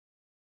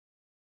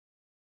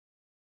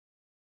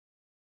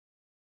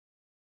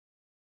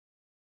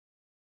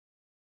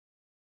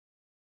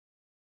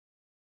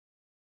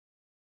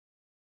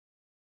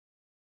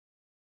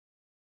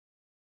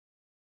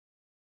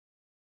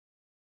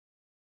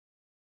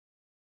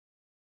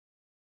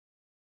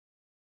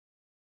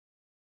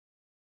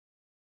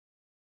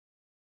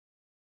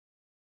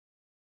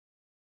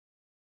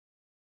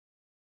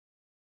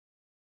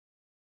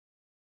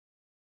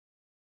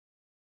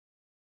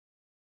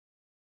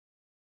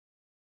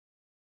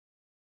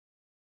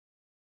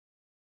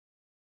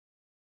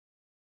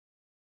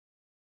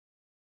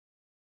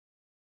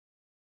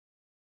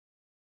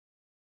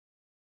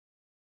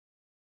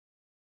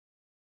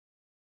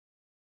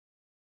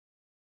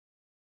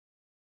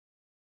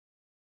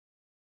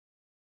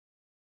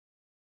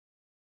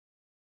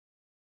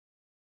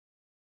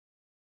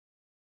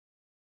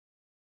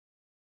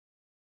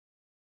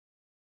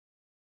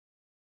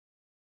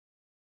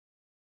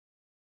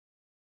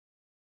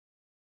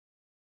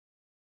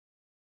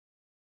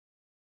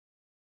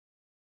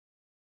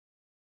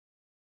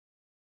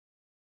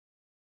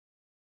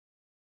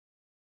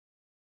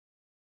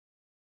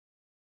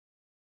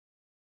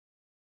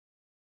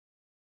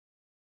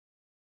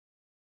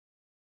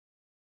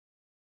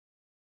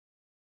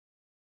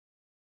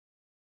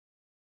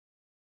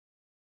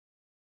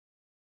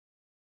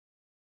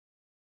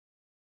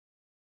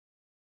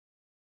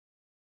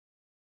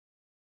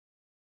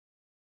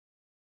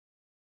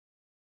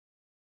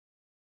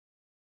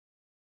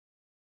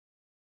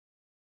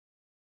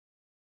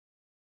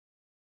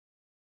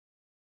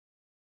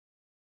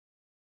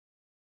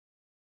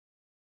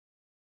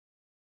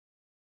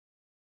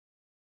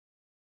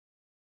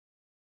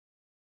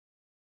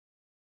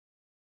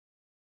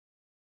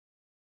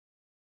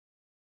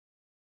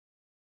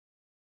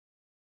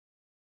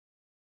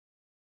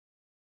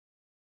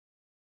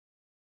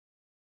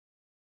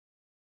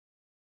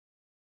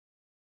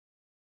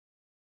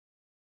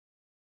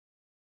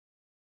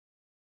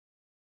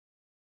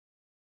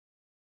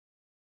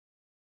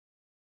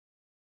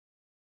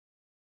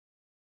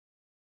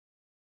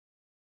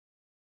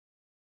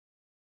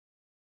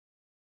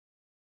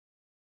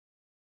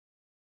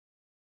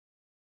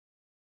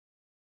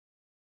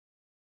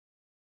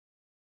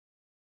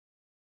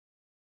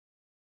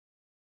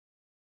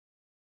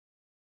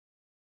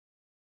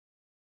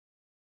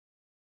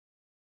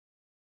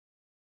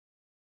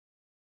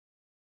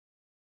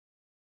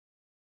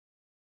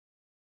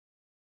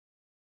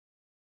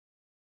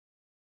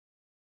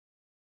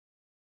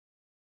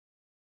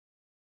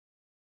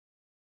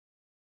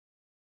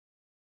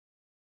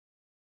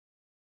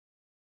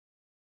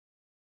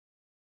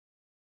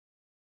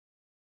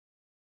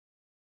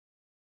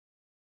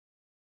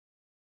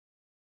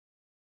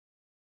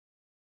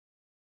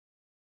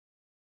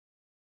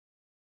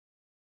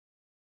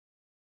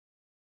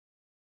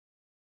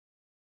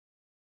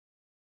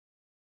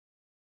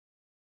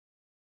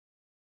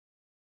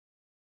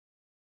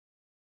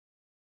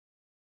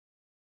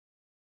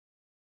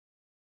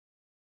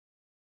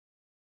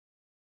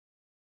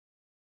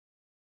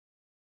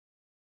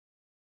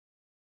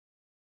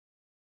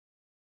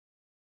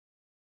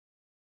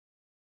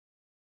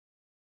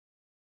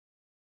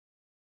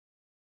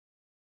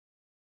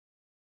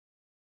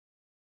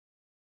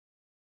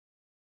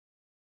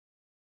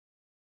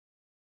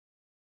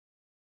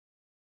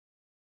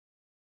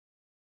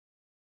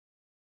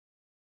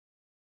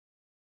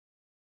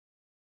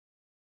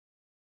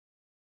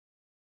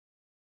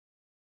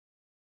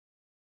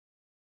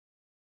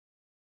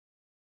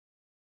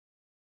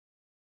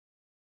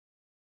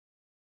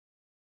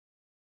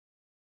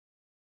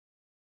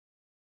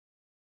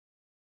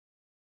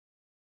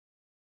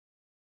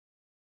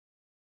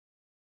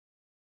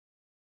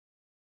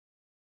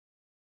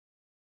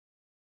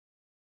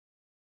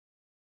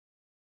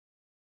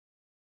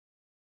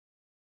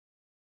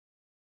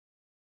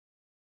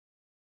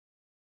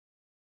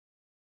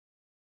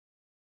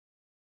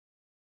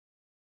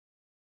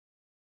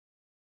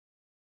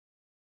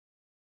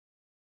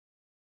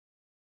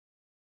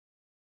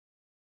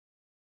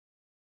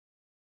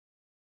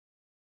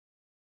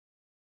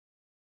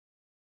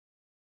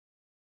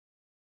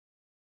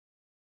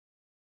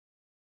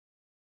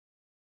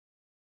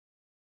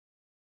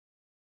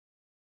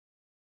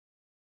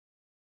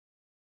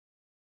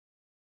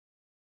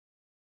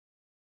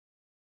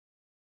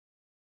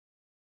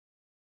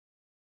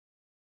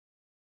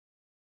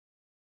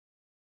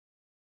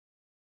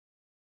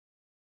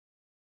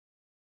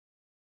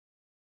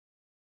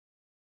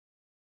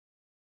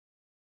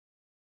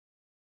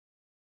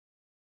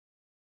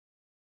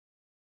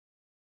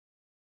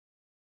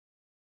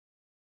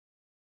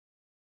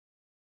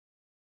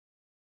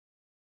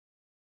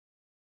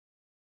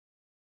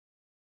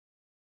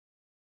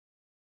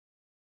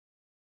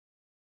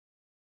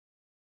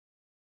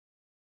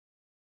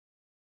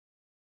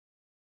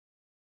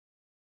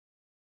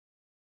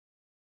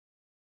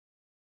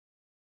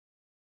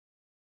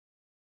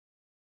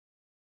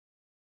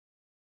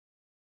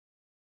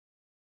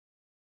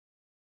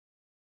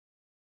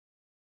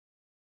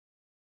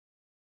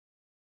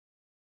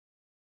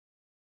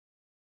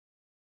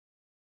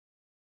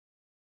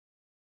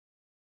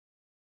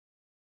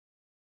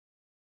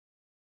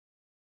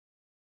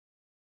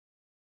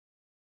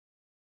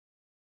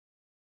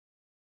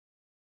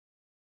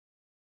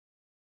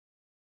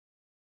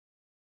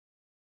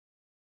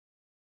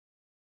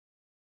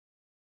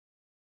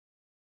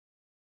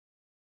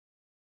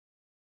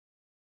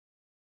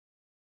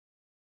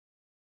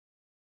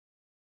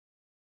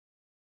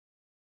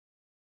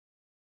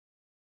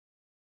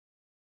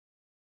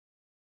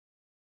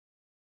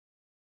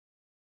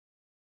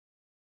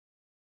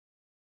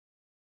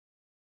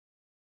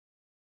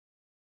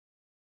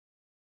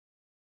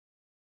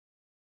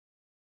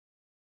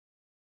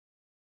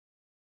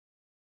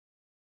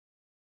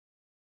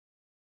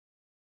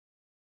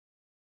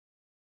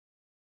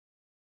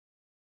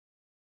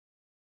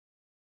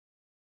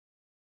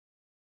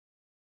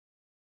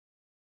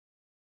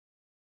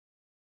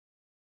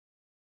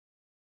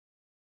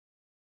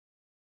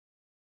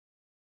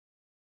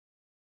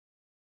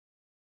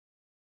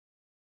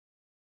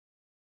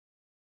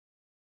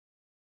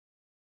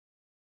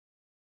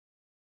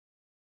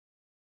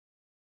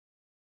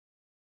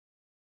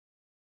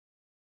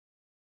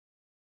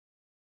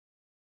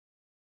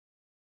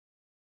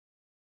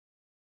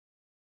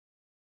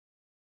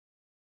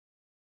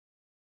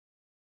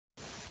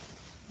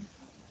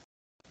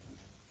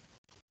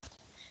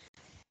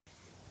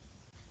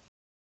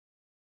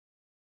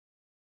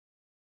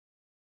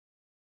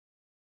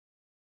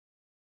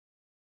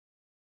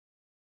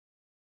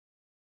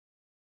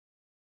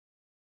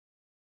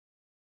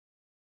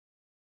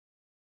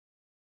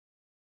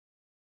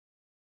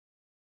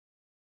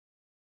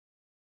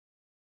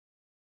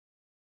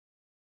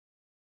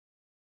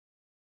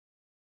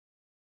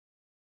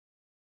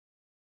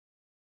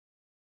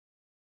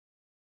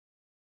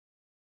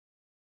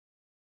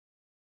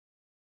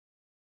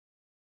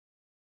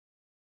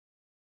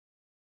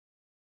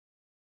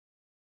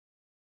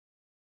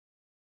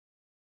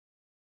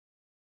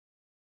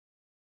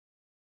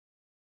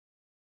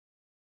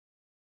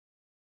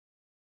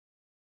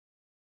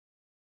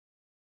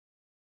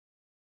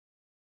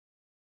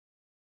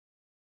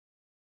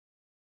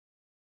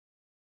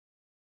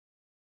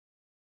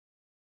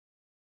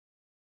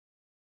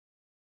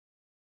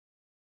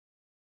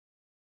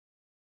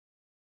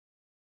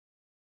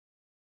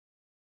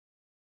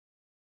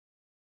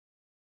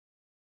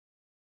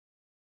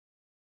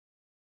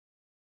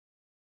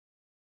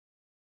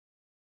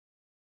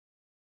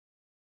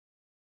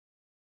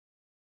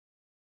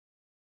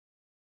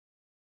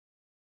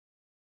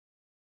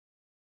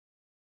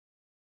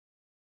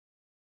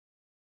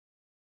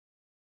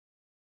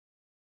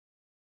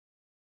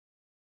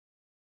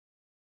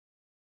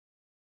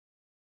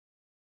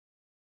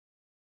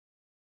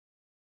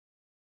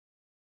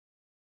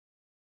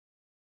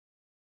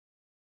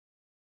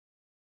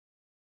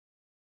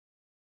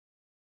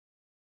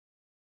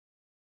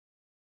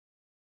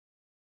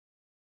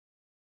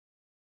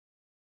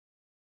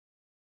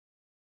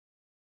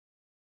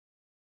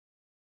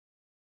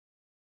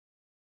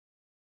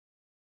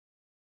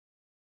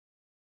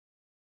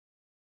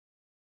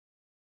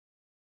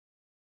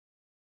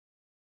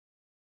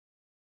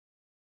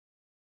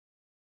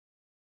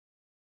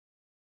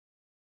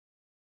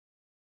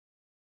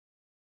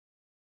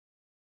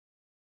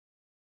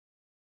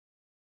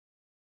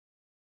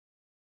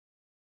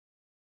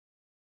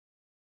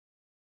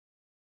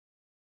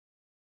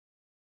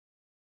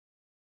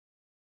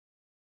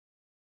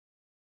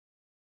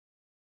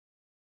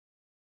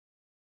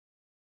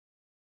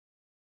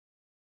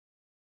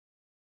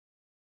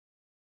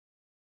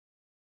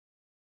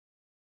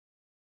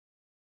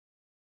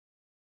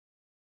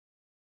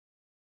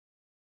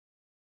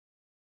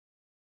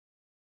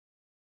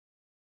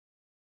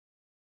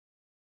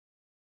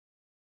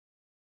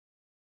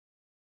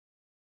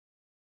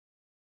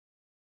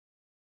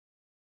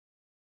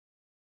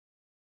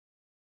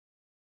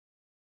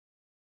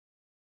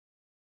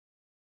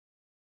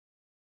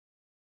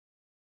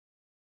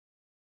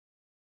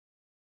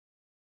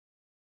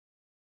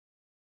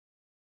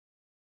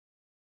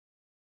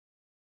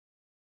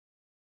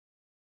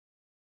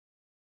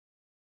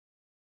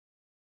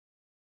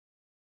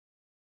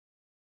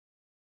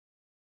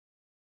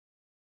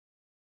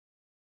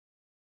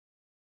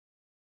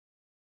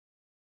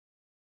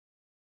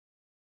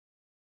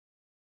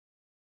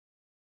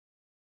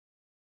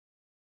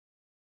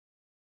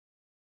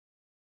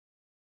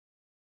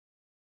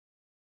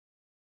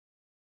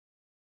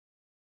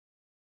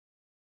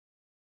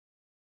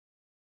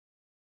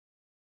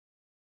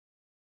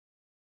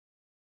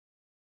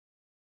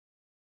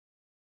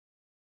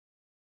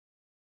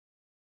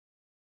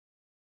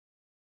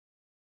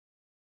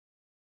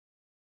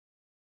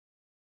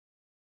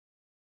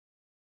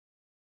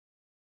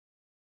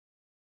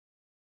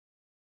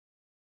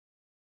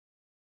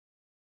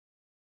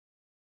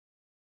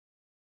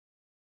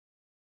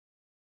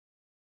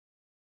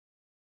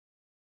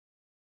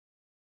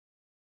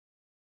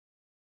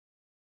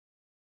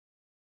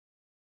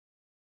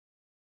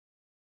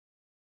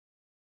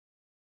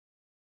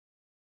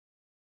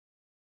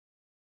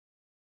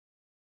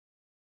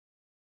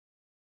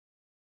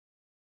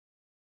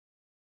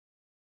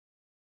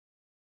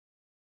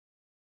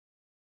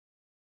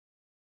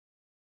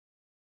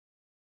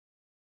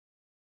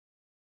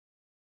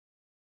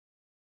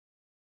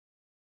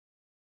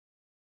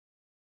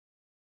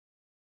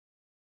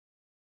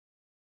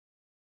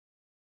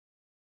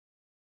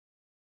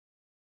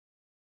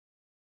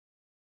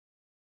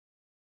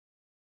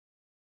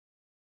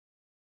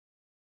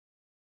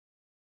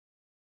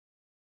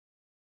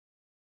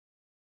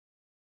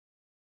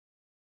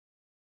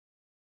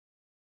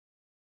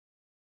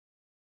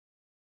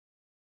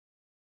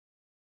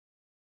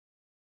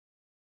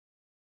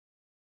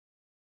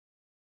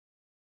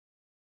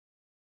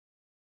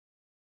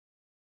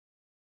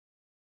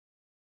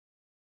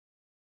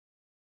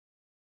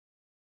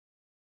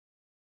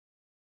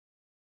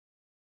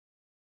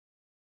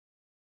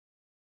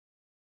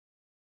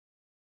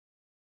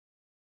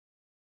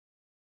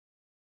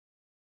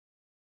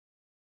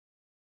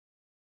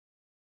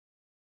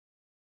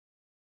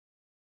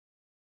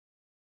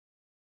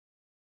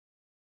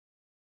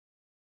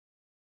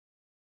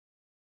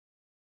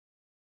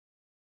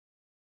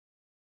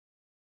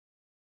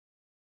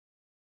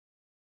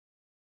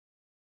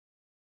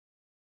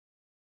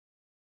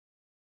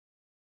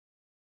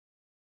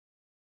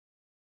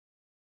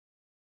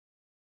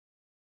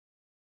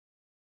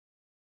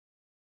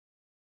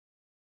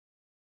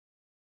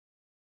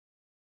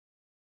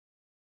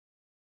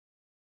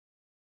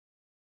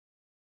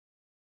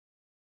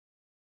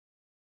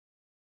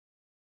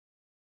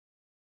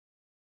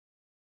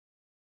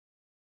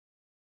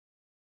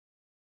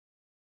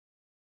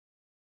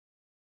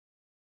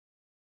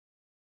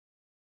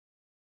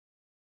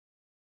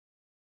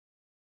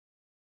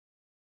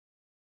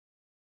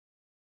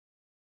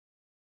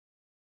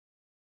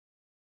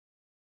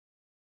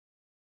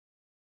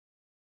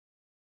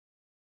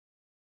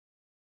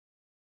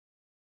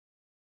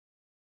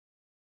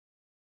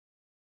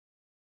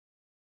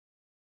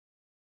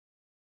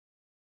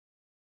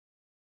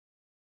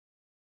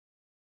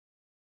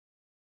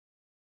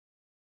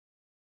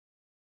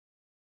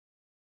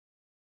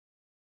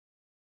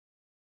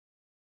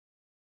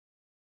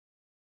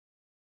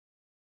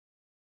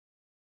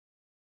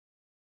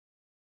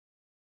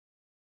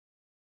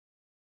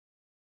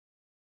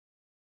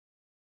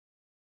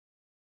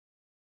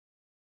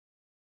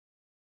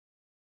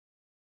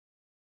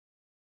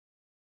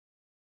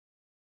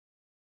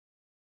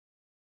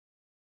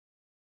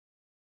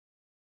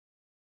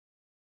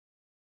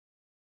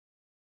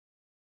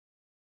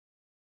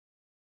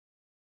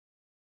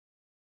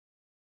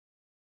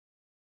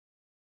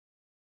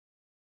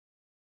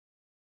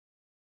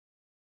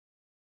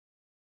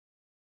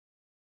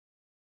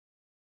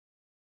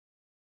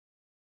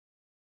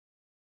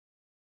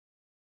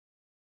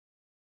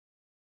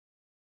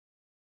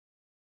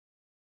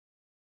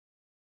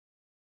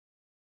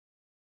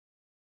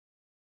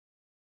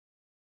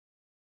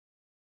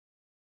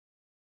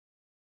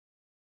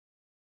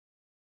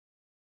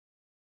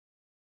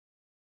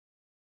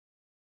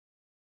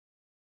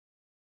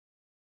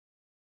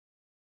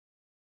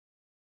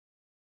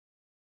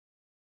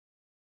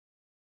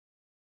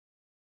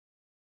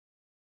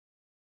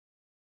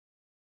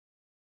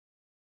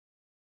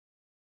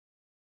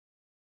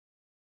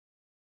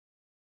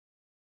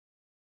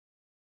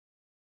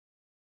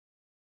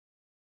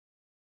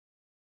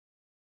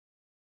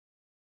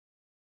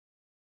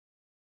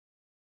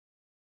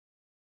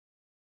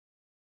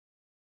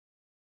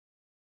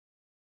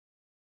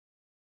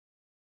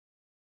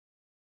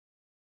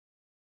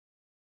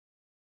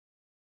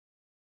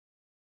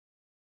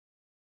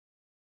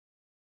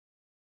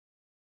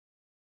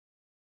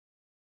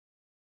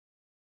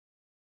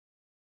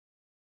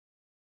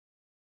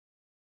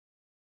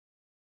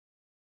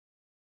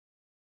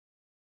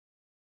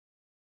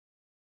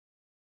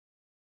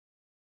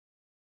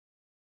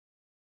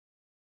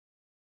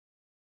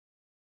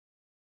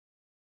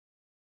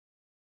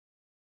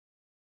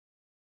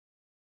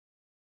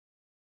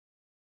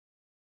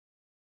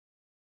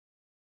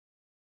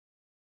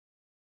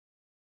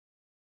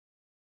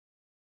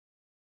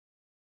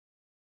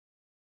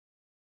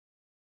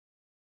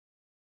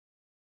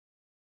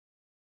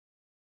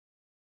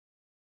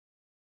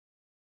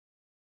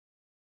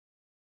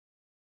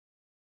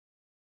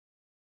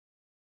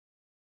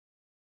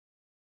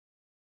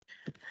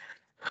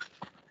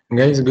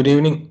Guys, good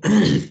evening.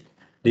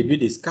 Did we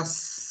discuss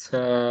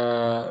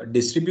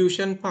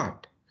distribution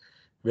part?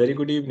 Very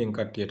good evening,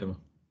 කට්ටියටම.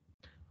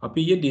 අපි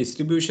ඊයේ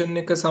distribution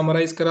එක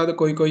summarize කරාද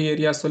කොයි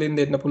areas වලින්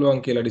දෙන්න පුළුවන්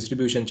කියලා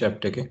distribution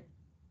chapter එකේ?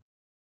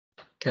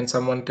 Can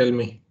someone tell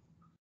me?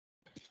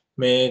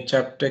 මේ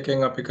chapter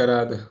එකෙන් අපි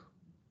කරාද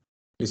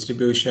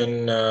distribution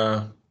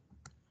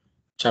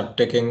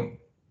chapter එකෙන්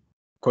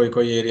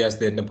කොයි areas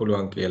දෙන්න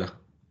පුළුවන් කියලා?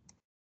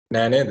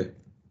 නෑ නේද?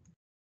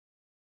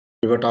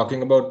 We were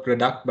talking about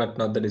product but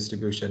not the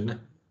distribution.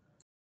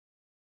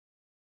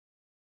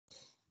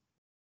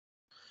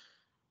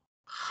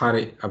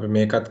 Hari, අපි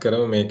මේකත්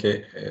කරමු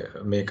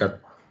මේකත්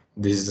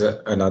this is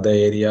another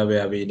area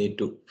where we need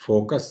to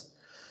focus.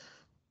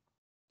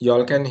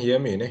 Y'all can hear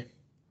me, ne?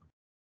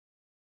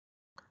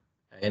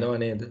 I know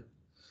neda.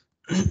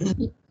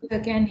 I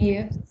can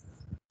hear.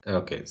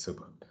 Okay,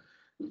 super.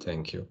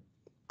 Thank you.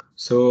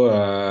 So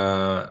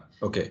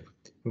okay,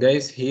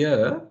 guys,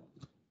 here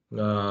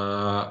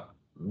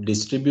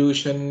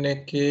distribution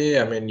eke,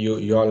 I mean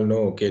you all know,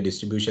 okay,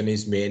 distribution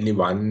is mainly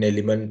one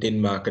element in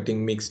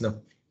marketing mix, no?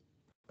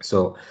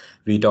 So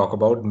we talk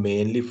about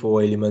mainly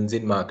 4 elements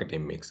in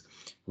marketing mix.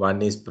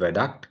 One is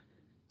product.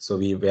 So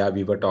we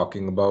were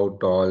talking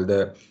about all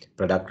the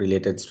product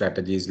related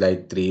strategies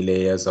like 3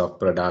 layers of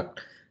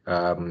product,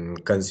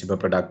 consumer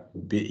product,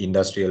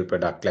 industrial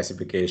product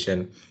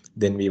classification.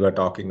 Then we were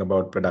talking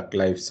about product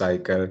life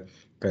cycle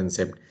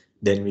concept.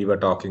 Then we were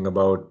talking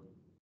about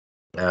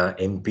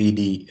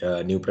NPD,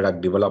 new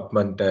product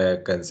development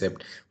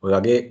concept. ඔය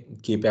වගේ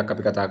කීපයක්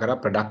අපි කතා කරා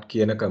product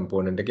කියන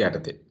component එක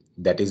යටතේ.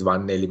 That is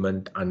one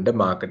element under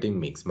marketing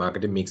mix.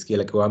 Marketing mix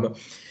කියලා කිව්වම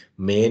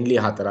mainly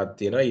 4ක්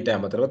තියෙනවා. ඊට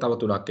අමතරව තව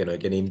 3ක් එනවා.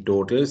 ඒ කියන්නේ in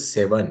total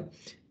 7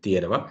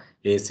 තියෙනවා.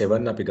 ඒ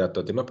 7 අපි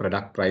ගත්තොත් එimhe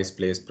product, price,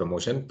 place,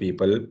 promotion,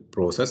 people,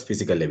 process,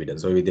 physical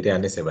evidence. ඔය විදිහට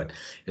යන්නේ 7.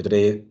 ඒතර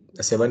ඒ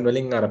 7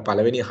 වලින් අර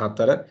පළවෙනි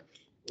 4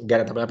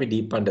 ගැන තමයි අපි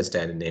deep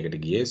understanding එකකට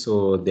ගියේ. So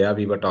there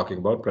we were talking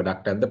about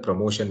product and the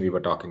promotion we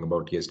were talking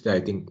about yesterday.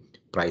 I think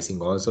pricing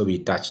also we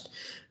touched,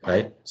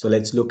 right? So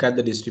let's look at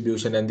the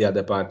distribution and the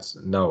other parts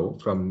now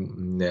from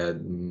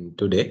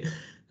today,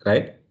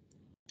 right?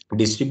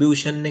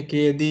 Distribution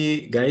එකේදී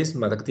guys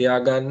මතක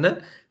තියාගන්න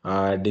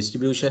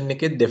distribution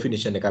එකේ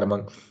definition එක අර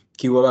මම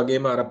කිව්වා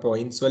වගේම අර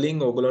points වලින්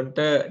ඕගොල්ලන්ට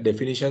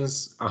definitions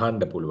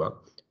අහන්න පුළුවන්.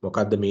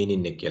 මොකක්ද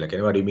meaning එක කියලා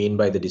කියන්නේ what do you mean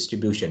by the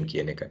distribution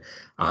කියන එක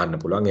අහන්න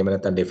පුළුවන්. එහෙම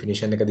නැත්නම්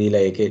definition එක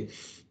දීලා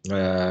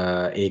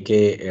ඒකේ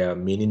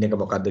meaning එක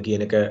මොකක්ද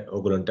කියන එක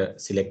ඕගොල්ලන්ට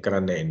select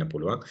කරන්න එන්න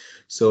පුළුවන්.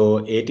 So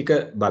ඒ ටික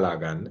බලා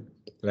ගන්න,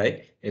 right?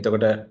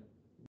 එතකොට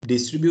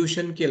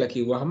distribution කියලා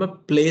කිව්වහම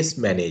place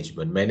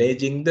management,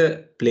 managing the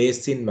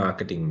place in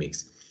marketing mix.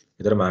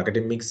 ඒතර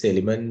marketing mix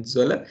elements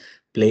වල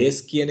place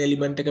කියන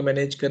element එක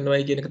manage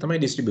කරනවායි කියන එක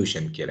තමයි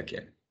distribution කියලා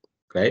කියන්නේ,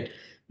 right?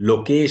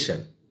 Location,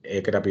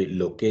 ඒකට අපි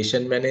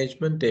location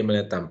management, එහෙම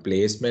නැත්නම්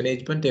place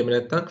management, එහෙම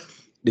නැත්නම්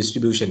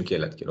distribution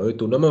කියලාත් කියනවා. ওই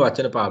තුනම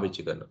වචන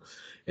පාවිච්චි කරනවා.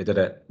 ඒතර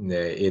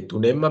ඒ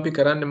තුනෙන්ම අපි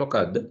කරන්නේ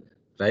මොකද්ද,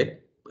 right?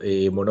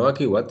 ඒ මොනවා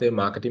කිව්වත් ඒ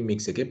marketing mix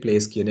එකේ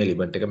place කියන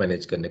element එක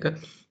manage කරන එක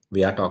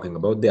we are talking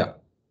about there.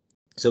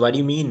 So what do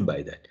you mean by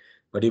that?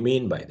 What do you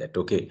mean by that?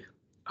 Okay,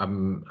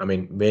 I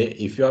mean,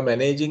 if you are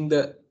managing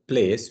the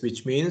place, which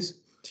means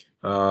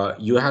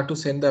you have to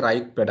send the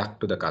right product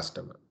to the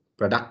customer.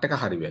 Product එක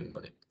හරි වෙන්න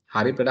ඕනේ.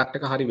 හරි product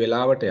එක හරි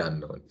වෙලාවට යන්න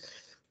ඕනේ.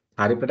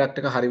 හරි product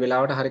එක හරි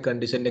වෙලාවට හරි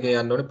condition එකේ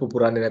යන්න ඕනේ.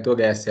 පුපුරන්නේ නැතුව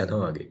gas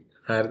යනවා වගේ.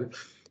 හරිද?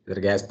 ඒතර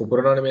gas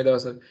පුපුරනවනේ මේ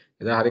දවස්වල.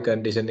 ඒක හරි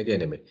condition එකේ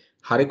නෙමෙයි.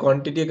 හරි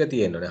quantity එක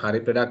තියෙන්න ඕනේ.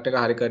 හරි product එක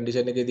හරි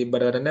condition එකේ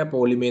තිබ්බට වැඩ නැහැ.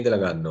 පොලිමේ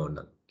ඉඳලා ගන්න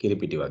ඕන.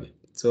 කිරිපිටි වගේ.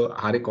 So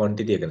හරි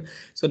quantity එක.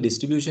 So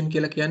distribution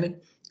කියලා කියන්නේ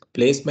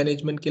place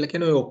management කියලා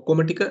කියන්නේ ඔය ඔක්කොම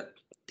ටික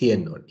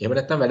තියෙන්න ඕනේ. එහෙම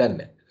නැත්නම් වැඩක්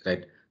නැහැ.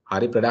 right?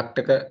 හරි product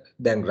එක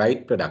දැන්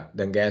right product.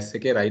 දැන් gas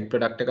එකේ right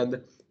product එකක්ද?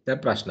 දැන්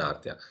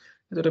ප්‍රශ්නාර්ථයක්.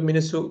 ඒතර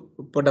මිනිස්සු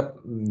පොඩ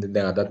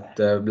දැන් අදත්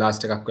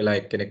blast එකක් වෙලා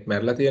එක්කෙනෙක්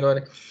මැරලා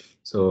තියෙනවානේ.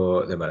 So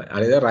දැන් බලන්න.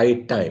 අනිත්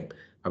right time.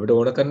 අපිට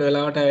ඕන කරන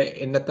වෙලාවට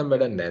එන්න නැත්තම්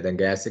වැඩක් නැහැ. දැන්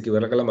gas එක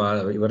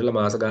ඉවරලා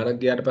මාස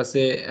ගාණක් ගියාට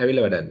පස්සේ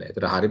ඇවිල්ලා වැඩක් නැහැ.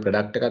 ඒතර හරි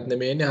product එකක්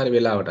නෙමෙයි එන්නේ, හරි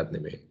වෙලාවටත්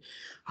නෙමෙයි.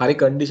 හරි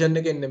condition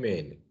එකෙන් නෙමෙයි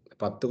එන්නේ.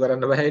 පත්තු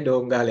කරන්න බෑ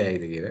ඩෝංගාලේ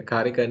ඇයිද කියලා.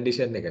 හරි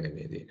condition එක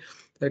නෙමෙයි තියෙන්නේ.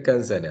 ඒක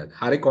concern එකක්.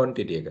 හරි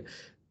quantity එක.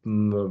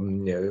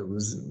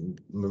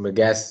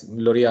 gas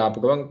ලොරිය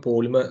ආපු ගමන්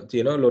පොලිම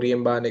තියෙනවා,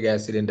 ලොරියෙන් බාන්නේ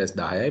gas cylinders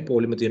 10යි,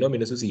 පොලිම තියෙනවා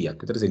මිනිස්සු 100ක්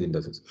විතර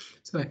cylinders.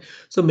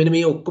 So මෙන්න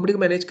මේ ඔක්කොම ටික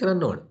manage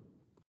කරන්න ඕන.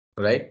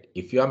 Right?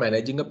 If you are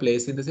managing a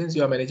place, in the sense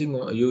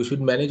you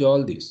should manage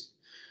all this.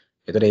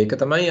 ඒතර ඒක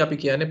තමයි අපි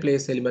කියන්නේ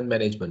place element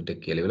management එක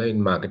කියලා. ඒවල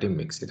in marketing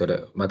mix. ඒතර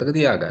මතක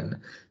තියාගන්න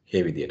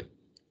මේ විදියට.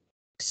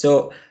 So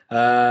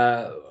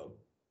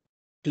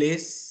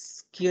place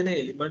කියන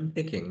element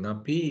එකෙන්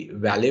අපි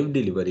value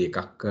delivery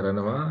එකක්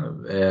කරනවා.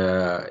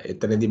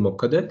 එතනදී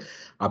මොකද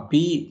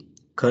අපි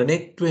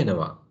connect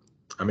වෙනවා.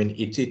 I mean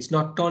it's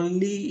not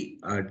only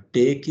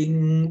taking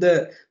the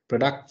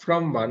product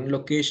from one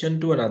location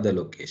to another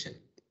location.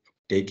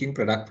 Taking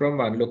product from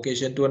one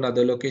location to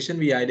another location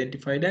we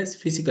identified as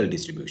physical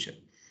distribution.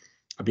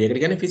 අපි ඒකට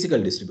කියන්නේ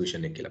physical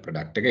distribution එක කියලා.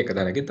 product එක එක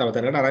තැනකින් තව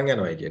තැනකට අරන්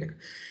යනවා කියන එක.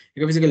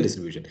 ඒක physical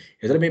distribution.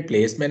 ඒතර මේ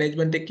place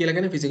management එක කියලා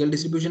කියන්නේ physical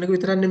distribution එක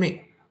විතරක් නෙමෙයි.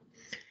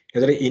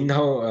 ඒතර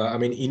I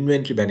mean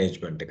inventory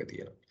management එක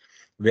තියෙනවා.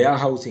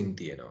 warehousing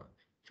තියෙනවා.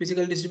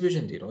 physical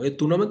distribution තියෙනවා. ඒ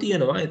තුනම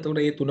තියෙනවා.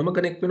 ඒතකොට ඒ තුනම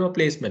connect වෙනවා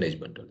place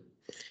management වල.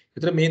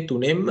 ඒතර මේ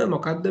තුනෙන්ම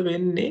මොකද්ද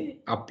වෙන්නේ?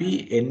 අපි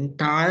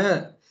entire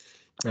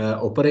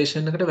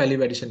operation එකට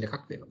value addition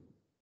එකක් දෙනවා.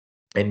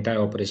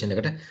 entire operation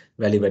එකට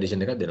value addition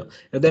එකක් දෙනවා.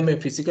 දැන් මේ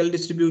physical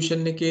distribution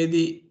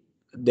එකේදී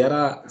there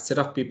are set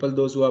of people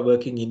those who are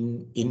working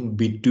in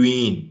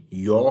between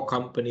your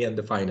company and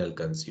the final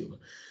consumer.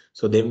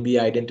 So then we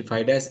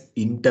identified as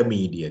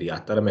intermediary,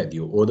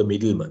 අතරමැදියෝ, or the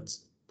middlemen,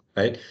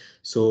 right?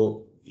 So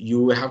you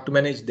have to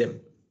manage them.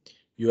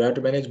 You have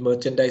to manage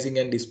merchandising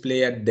and display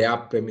at their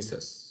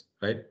premises,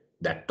 right?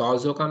 That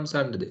also comes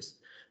under this.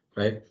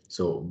 right?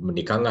 So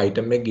නිකන්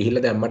item එක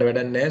ගිහිල්ලා දැම්මට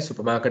වැඩක් නැහැ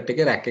super market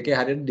එකේ rack එකේ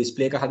හරියට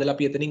display එක හදලා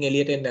අපි එතනින්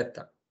එළියට එන්නේ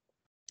නැත්තම්.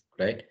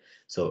 right?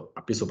 So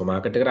අපි සුපර්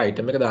මාකට් එකට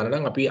item එක දානවා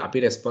නම් අපි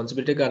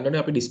responsibility ගන්න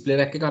ඕනේ අපි display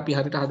rack එක අපි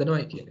හරියට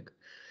හදනවායි කියන එක.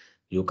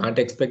 You can't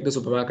expect the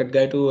supermarket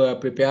guy to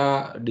prepare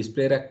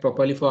display rack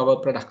properly for our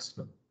products.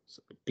 No? So,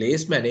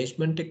 place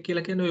management එක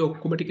කියලා කියන්නේ ඔය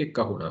ඔක්කොම ටික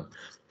එක්ක අහුණා.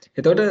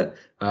 එතකොට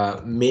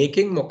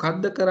මේකෙන්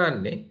මොකද්ද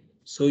කරන්නේ?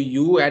 So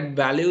you add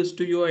values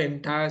to your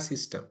entire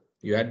system.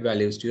 You add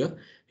values to your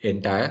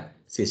entire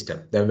system.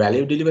 The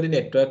value delivery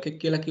network එක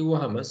කියලා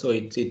කිව්වහම so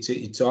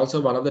it's also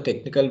one of the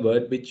technical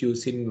word which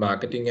used in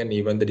marketing and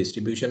even the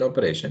distribution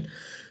operation.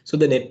 So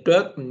the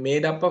network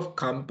made up of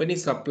company,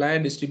 supplier,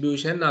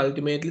 distribution,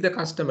 ultimately the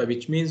customer,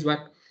 which means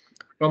what?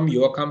 From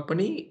your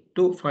company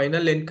to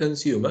final end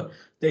consumer,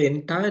 the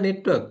entire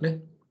network ne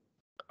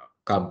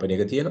company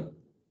එක තියෙනවා.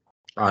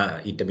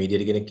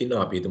 intermediary කෙනෙක්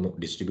ඉන්නවා අපි හිතමු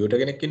distributor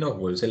කෙනෙක් ඉන්නවා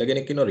wholesaler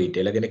කෙනෙක් ඉන්නවා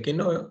retailer කෙනෙක්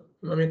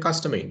ඉන්නවා මේ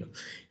customer ඉන්නවා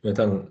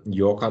නැත්නම්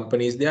your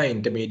company is there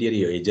intermediary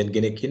agent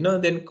කෙනෙක් ඉන්නවා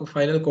then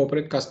final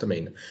corporate customer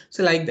ඉන්නවා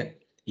so like that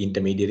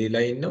intermediary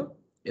ලා ඉන්නවා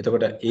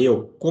එතකොට ඒ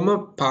ඔක්කොම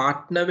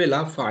partner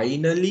වෙලා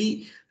finally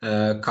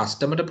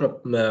customer ට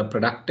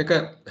product එක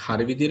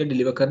හරි විදිහට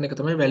deliver කරන එක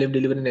තමයි value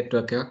delivery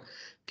network එකක්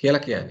කියලා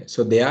කියන්නේ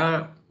so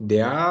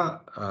they are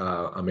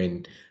I mean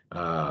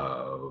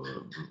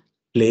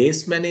place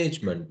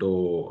management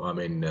or I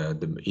mean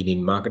in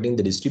marketing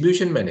the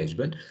distribution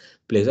management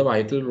plays a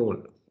vital role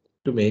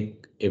to make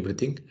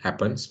everything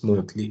happen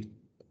smoothly,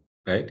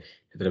 right?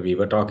 We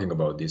were talking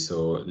about this, so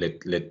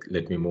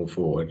let me move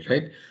forward,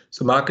 right?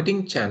 So marketing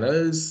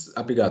channels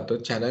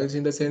apigato channels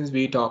in the sense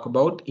we talk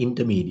about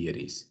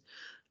intermediaries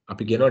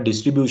අපි කියනවා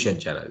distribution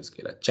channels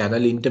කියලා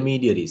channel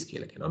intermediaries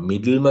කියලා කියනවා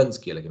middlemen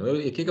කියලා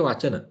කියනවා එක එක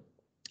වචන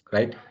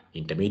right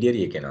intermediary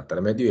එක කියන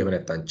අතරමැදියෝ එහෙම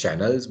නැත්නම්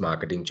channels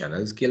marketing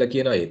channels කියලා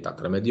කියනවා ඒත්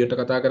අතරමැදියට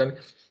කතා කරන්නේ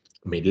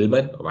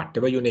middleman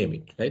whatever you name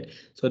it right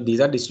so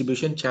these are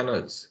distribution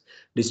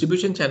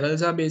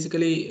channels are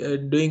basically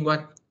doing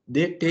what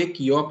they take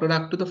your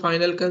product to the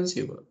final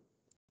consumer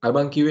අර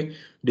මං කිව්වේ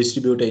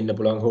distributor ඉන්න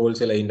පුළුවන්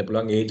wholesaler ඉන්න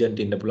පුළුවන් agent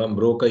ඉන්න පුළුවන්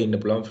broker ඉන්න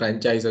පුළුවන්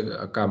franchise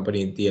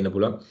company තියෙන්න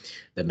පුළුවන්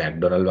දැන්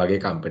McDonald වගේ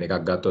company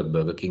එකක් ගත්තොත්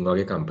Burger King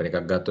වගේ company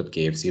එකක් ගත්තොත්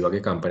KFC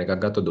වගේ company එකක්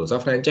ගත්තොත් those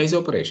are franchise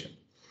operation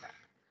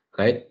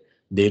right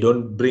they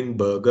don't bring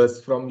burgers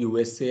from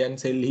USA and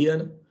sell here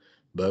no?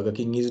 Burger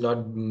King is not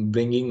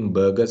bringing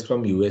burgers from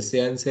USA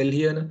and sell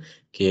here no?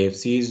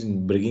 KFC is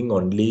bringing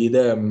only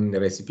the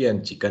recipe and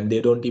chicken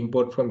they don't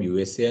import from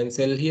USA and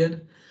sell here no?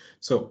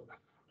 So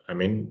I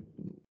mean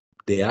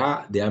they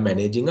are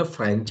managing a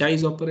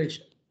franchise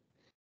operation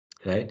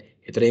right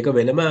එතන ඒක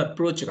වෙනම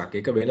approach එකක්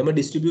ඒක වෙනම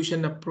distribution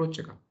approach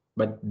එකක්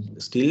but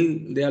still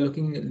they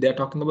are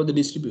talking about the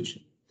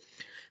distribution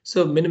so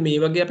මෙන්න මේ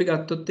වගේ අපි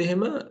ගත්තොත්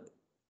එහෙම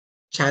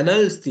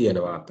channels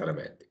තියෙනවා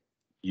අතරමැද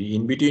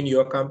in between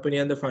your company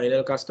and the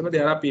final customer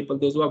there are people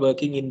those who are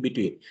working in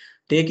between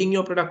taking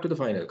your product to the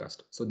final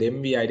customer so them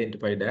we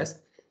identified as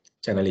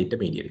channel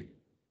intermediary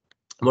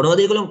මොනවද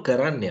ඒගොල්ලෝ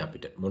කරන්නේ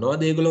අපිට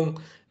මොනවද ඒගොල්ලෝ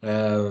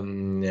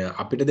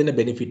අපිට දෙන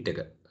benefit එක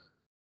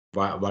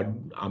what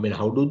I mean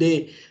how do they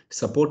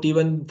support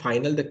even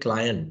final the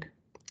client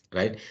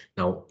right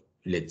now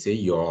let's say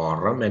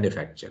you're a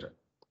manufacturer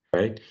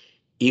right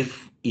if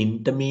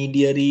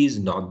intermediary is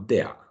not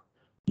there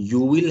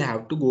you will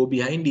have to go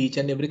behind each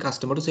and every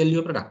customer to sell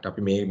your product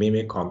අපි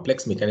මේ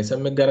complex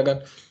mechanism එක ගරගන්න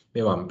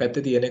මේ වම්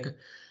පැත්තේ තියෙන එක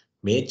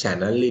මේ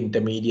channel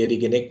intermediary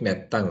කෙනෙක්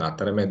නැත්තම්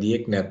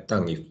අතරමැදියෙක්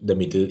නැත්තම්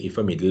if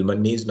a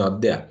middleman is not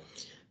there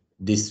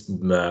this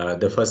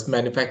the first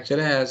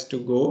manufacturer has to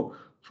go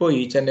for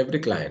each and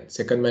every client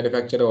second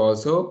manufacturer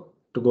also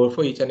to go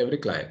for each and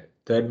every client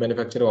third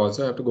manufacturer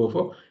also have to go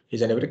for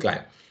each and every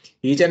client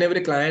each and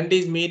every client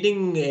is meeting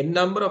n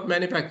number of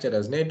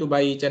manufacturers to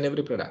buy each and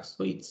every product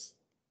so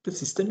the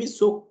system is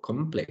so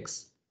complex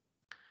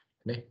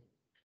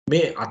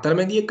මේ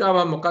අතරමැදියෙක්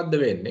ආවම මොකද්ද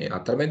වෙන්නේ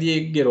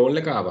අතරමැදියෙක්ගේ roll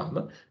එක ආවම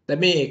දැන්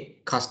මේ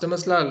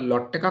කස්ටමර්ස්ලා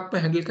lot එකක්ම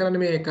handle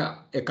කරන්නේ මේ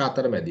එක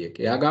අතරමැදියෙක්.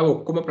 එයා ගාව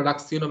ඔක්කොම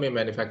ප්‍රොඩක්ට්ස් තියෙනවා මේ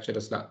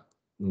මැනුෆැක්චරර්ස්ලා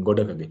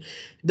ගොඩකගේ.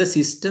 The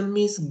system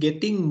is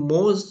getting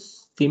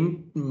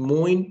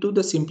more into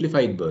the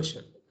simplified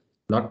version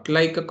not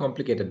like a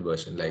complicated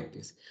version like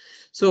this.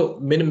 So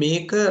මෙන්න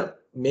මේක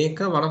make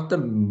one of the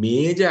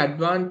major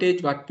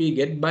advantage what we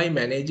get by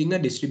managing a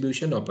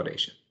distribution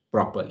operation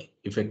properly,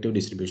 effective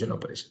distribution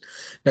operation.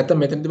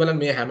 නැත්නම් මෙතනදී බලන්න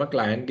මේ හැම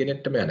client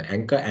කෙනෙක්ටම යන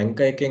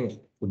anchor එකෙන්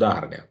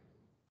උදාහරණයක්.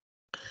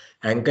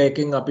 anchor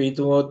එකෙන් අපි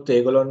හිතුවොත්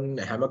ඒගොල්ලොන්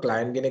හැම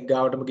client කෙනෙක්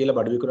ගාවටම ගිහලා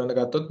බඩු විකුණන්න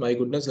ගත්තොත් my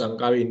goodness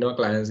ලංකාවේ ඉන්නවා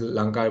clients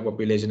ලංකාවේ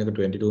population එක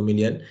 22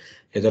 million.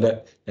 එතකොට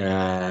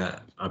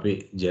අපි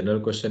general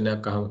question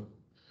එකක් අහමු.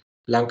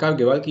 ලංකාවේ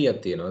ගෙවල් කීයක්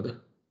තියෙනවද?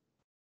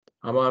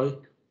 අමාවි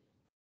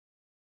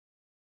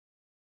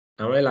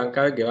තමයි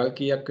ලංකාවේ ගෙවල්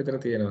කීයක් විතර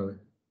තියෙනවද?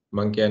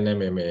 මං කියන්නේ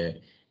මේ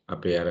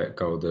අපේ අර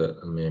කවුද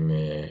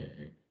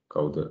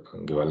කවුද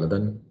ගෙවල්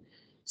හදන්නේ?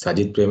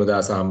 සජිත්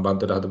ප්‍රේමදාස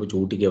හම්බන්තොට හදපු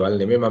චූටි ගෙවල්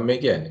නෙමෙයි මම මේ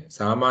කියන්නේ.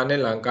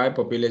 සාමාන්‍යයෙන් ලංකාවේ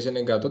population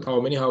එක ගත්තොත් how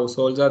many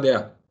households are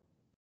there?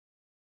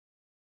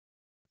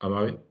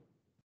 අමාවි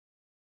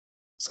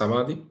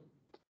සමාධි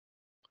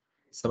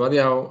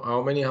how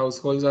many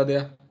households are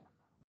there?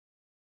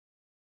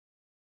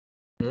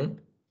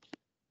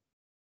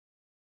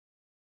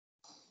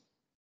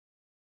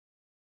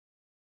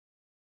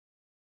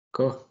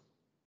 Ko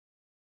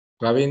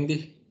Ravindi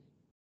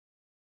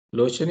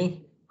Lochani,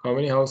 how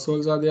many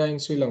households are there in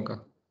Sri Lanka?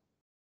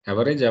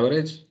 Average?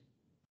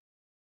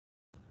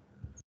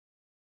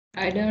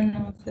 I don't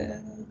know, sir.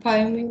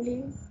 5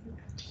 million.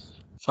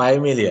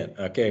 5 million.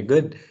 Okay,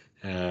 good.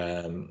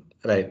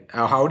 Right.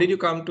 How did you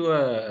come to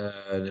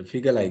a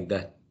figure like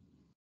that?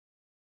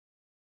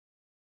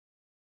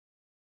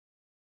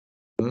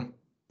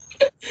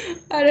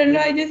 I don't know.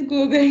 I just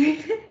Googled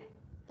it.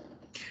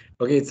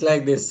 Okay, it's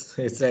like this.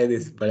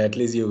 But at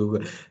least you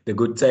Google. The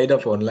good side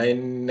of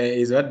online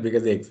is what?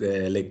 Because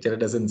the lecturer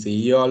doesn't see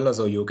you all,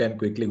 so you can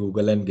quickly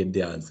Google and get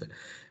the answer.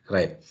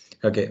 Right.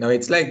 Okay. Now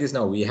it's like this.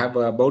 Now we have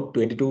about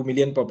 22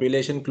 million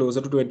population,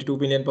 closer to 22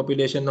 million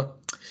population now.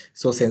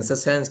 So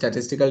census and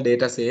statistical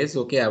data says,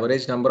 okay,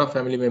 average number of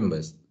family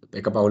members.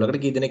 එක පවුලකට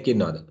කී දෙනෙක්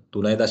ඉන්නවද?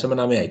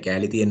 3.9යි.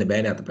 කෑලි තියෙන්න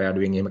බෑනේ. අතපය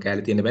අඩුවෙන් එහෙම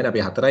කෑලි තියෙන්න බෑනේ.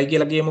 අපි 4යි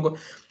කියලා කියමුකෝ.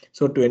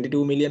 So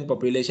 22 million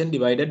population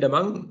divided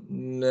among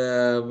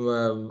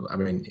I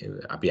mean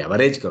අපි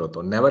average කරොත්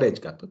on average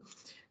ගත්තොත්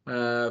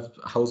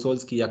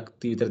households කීයක්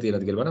විතර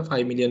තියෙනවද කියලා බලන්න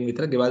 5 million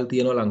විතර ගෙවල්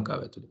තියෙනවා ලංකාව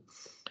ඇතුලේ.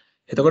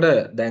 එතකොට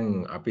දැන්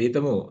අපි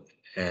හිතමු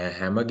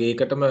හැම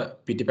ගේකටම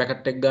පිටි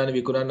පැකට් එකක් ගන්න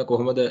විකුණන්න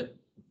කොහොමද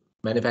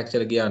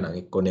manufacturer ගියා නම්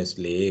එක්ක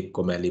Nestle එක්ක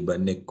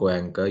Maliban එක්ක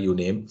Anchor you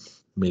name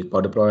milk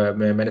powder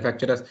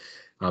manufacturers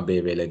අබේ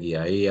වෙල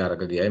ගියයි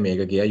අරක ගියයි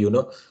මේක ගියයි you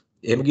know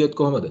එහෙම ගියොත්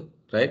කොහොමද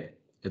right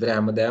එතන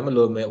හැමදාම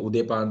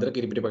උදේ පාන්දර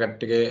කිරිපිටි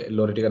පැකට් එකේ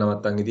ලොරි ටික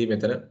නවත්තන් ඉදී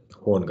මෙතන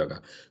හෝන් ගගා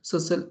so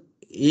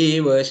ඒ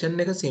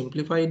version එක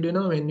simplified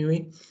වෙනවා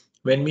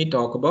when we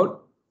talk about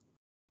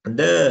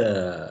the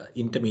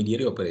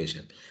intermediary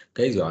operation.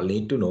 Guys, you all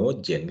need to know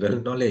general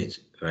knowledge,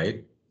 right?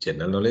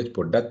 General knowledge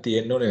පොඩ්ඩක්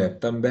තියෙන්න ඕනේ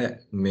නැත්තම් බෑ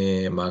මේ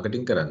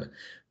marketing කරන්න.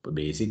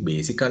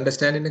 Basic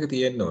understanding එක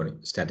තියෙන්න ඕනේ.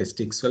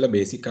 Statistics වල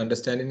basic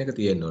understanding එක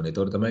තියෙන්න ඕනේ.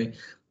 ඒතකොට තමයි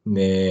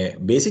මේ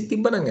basic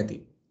තිබ්බනම් ඇති.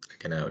 ඒ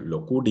කියන්නේ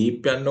ලොකු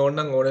deep යන්න ඕන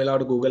නම් ඕන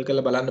වෙලාවට Google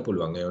කරලා බලන්න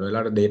පුළුවන්. ඒ ඕන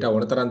වෙලාවට data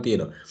ඕන තරම්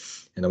තියෙනවා.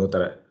 එනමුත්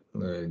අර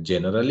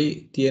generally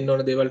තියෙන්න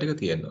ඕන දේවල් ටික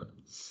තියෙන්න ඕනේ.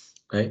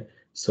 Right?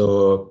 So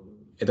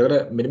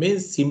එතකොට මෙන්න මේ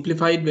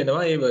simplified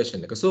වෙනවා ඒ version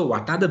එක. So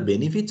what are the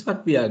benefits what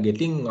we are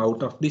getting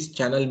out of this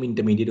channel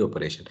intermediary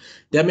operation?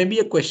 There may be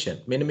a question.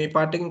 මෙන්න මේ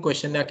part එකෙන්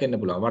question එකක් එන්න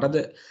පුළුවන්. What are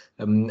the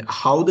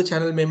how the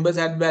channel members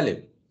add value?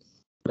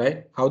 Right?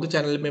 How the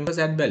channel members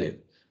add value?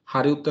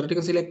 හරි උත්තර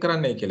ටික select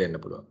කරන්නයි කියලා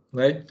එන්න පුළුවන්.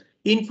 Right?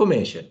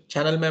 Information.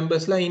 Channel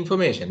members ලා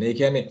information. ඒ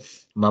කියන්නේ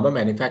මම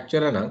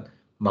manufacturer නම්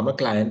මම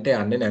client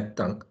එක යන්නේ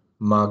නැත්තම්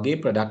මගේ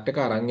product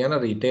එක අරන් යන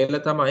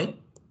retailer තමයි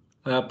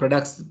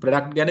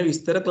product ගැන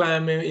විස්තර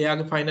client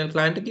එයාගේ final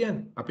client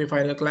කියන්නේ අපේ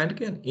final client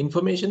කියන්නේ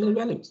informational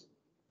values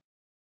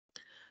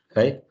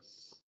right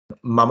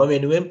මම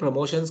වෙනුවෙන්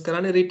promotions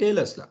කරන්නේ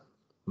retailers ලා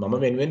මම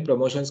වෙනුවෙන්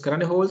promotions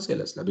කරන්නේ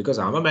wholesalers ලා because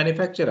I'm a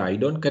manufacturer I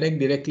don't connect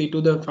directly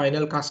to the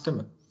final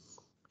customer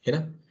you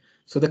know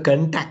so the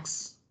contacts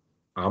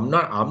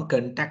I'm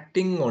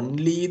contacting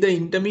only the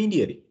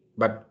intermediary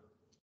but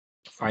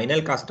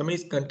final customer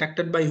is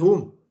contacted by whom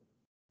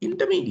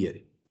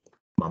intermediary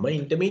මම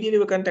intermediary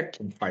contact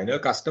final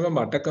customer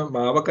මට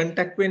මාව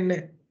contact වෙන්නේ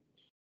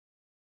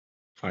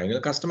final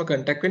customer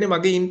contact වෙන්නේ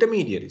මගේ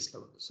intermediaries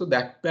ලා so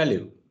that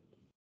value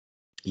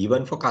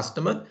even for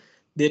customer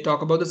they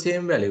talk about the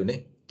same value නේ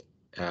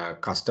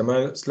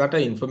customers ලාට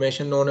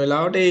information ඕන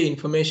වෙලාවට ඒ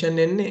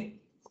information එන්නේ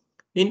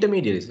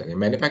intermediaries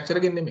ලාගෙන්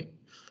manufacturer ගෙන් නෙමෙයි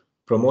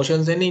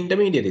promotions එන්නේ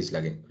intermediaries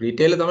ලාගෙන්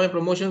retailer තමයි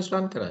promotions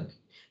run කරන්නේ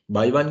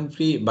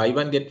buy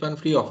one get one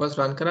free offers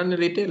run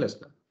කරන්නේ retailers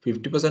ලා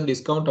 50%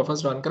 discount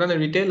offers run කරන්නේ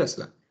retailers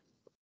ලා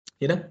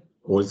you know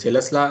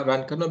wholesalers la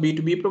run karna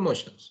B2B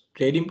promotions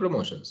trading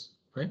promotions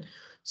right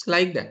it's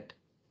like that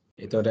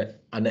එතකොට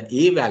අන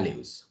A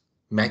values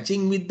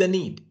matching with the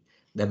need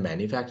the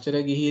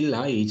manufacturer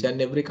ගිහිල්ලා each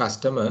and every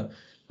customer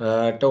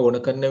ට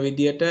ඕන කරන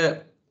විදියට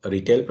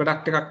retail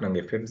product එකක් නම්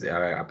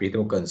අපි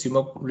හිතමු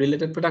consumer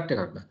related product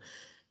එකක් නම්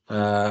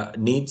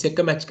needs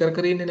එක match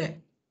කර ඉන්නේ නැහැ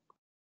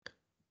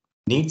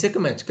needs එක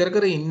match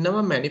කර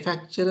ඉන්නවා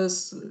manufacturers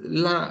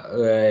ලා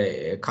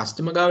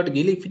customer ගාවට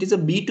ගිහලා if it is a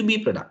B2B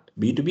product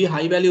B2B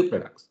high value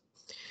products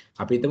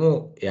අපි හිතමු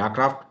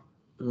aircraft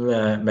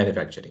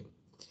manufacturing.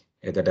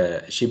 එතකොට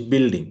ship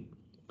building,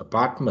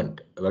 apartment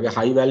වගේ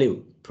high value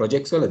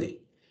projects වලදී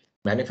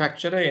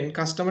manufacturer end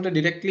customer ට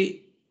directly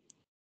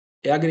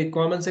එයාගේ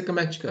requirements එක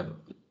match කරනවා.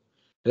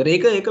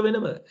 ඒක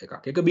වෙනම එකක්.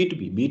 ඒක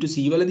B2B. B2C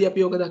වලදී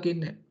අපි ඕක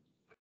දකින්නේ නැහැ.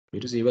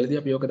 B2C වලදී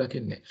අපි ඕක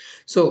දකින්නේ නැහැ.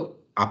 So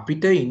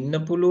අපිට ඉන්න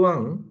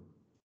පුළුවන්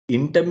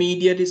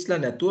intermediaries ලා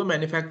නැතුව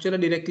manufacturer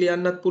directly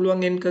යන්නත්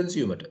පුළුවන් end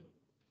consumer ට.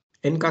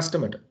 end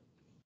customer ට.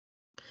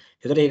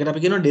 එතකොට ඒකට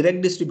අපි කියනවා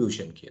direct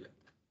distribution කියලා.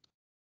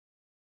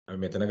 අපි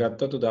මෙතන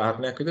ගත්තොත්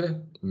උදාහරණයක් විදිහට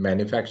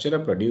manufacturer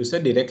producer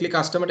directly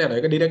customer ට යනවා.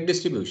 ඒක direct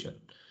distribution.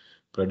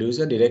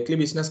 Producer directly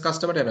business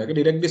customer ට යනවා. ඒක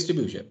direct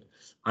distribution.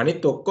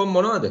 අනිත් ඔක්කොම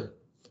මොනවද?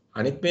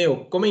 අනිත් මේ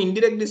ඔක්කොම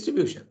indirect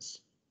distributions.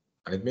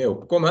 අනිත් මේ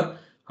ඔක්කොම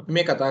අපි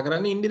මේ කතා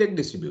කරන්නේ indirect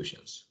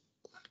distributions.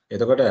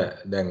 එතකොට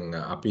දැන්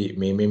අපි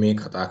මේ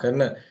කතා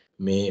කරන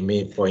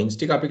මේ points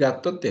ටික අපි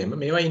ගත්තොත් එහෙම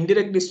මේවා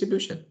indirect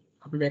distribution.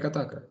 අපි මේ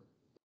කතා කරන්නේ.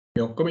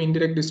 මේ ඔක්කොම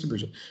indirect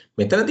distribution.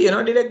 මෙතන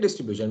තියෙනවා direct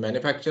distribution.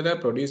 Manufacturer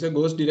producer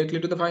goes directly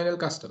to the final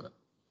customer.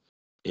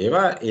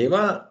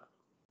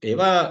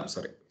 ඒවා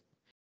sorry.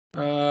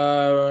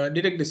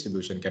 direct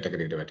distribution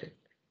category එකට වැටෙනවා.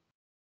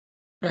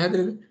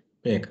 පැහැදිලිද?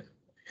 මේක.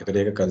 එතකොට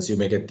ඒක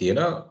consumer එකේ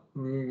තියෙනවා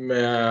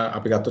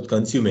අපි ගත්තොත්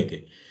consumer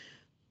එකේ.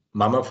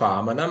 මම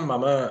farmer නම්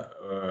මම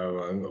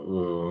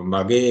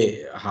මගේ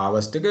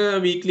harvest එක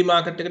weekly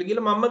market එකට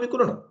ගිහලා මම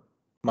විකුණනවා.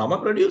 මම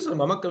producer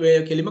මම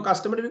කෙලිම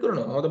customer ට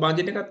විකුණනවා. මොකද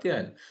budget එකක්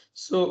තියාගෙන.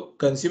 So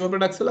consumer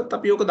products වලත්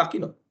අපි ඕක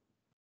දකිනවා.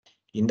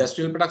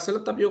 industrial products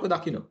වලත් අපි ඕක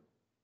දකිනවා.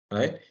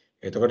 right?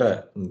 එතකොට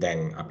දැන්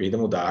අපි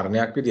හිතමු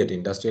උදාහරණයක් විදියට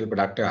industrial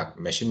product එකක්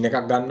machine එකක්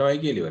ගන්නවයි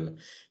කියලා ඉවල.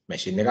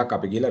 machine එකක්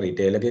අපි ගිහලා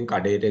retail එකෙන්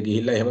කඩේට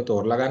ගිහිල්ලා එහෙම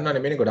තෝරලා ගන්නව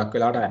නෙමෙයි. ගොඩක්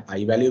වෙලාවට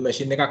high value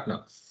machine එකක් නා.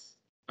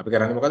 අපි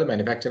කරන්නේ මොකද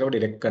manufacturer ව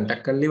direct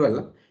contact කරලා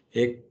ඉවරලා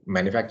ඒ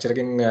manufacturer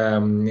එකෙන්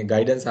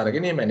guidance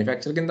අරගෙන මේ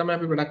manufacturer එකෙන් තමයි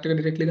අපි product එක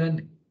directly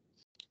ගන්නෙ.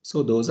 So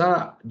those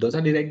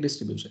are direct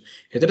distribution.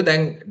 එතකොට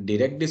දැන්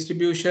direct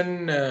distribution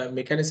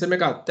mechanism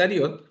එක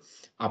අත්හැරියොත්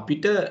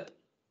අපිට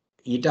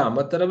ඊට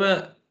අමතරව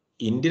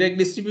indirect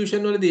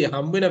distribution වලදී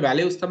හම්බ වෙන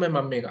values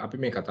තමයි අපි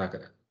මේ කතා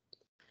කරන්නේ.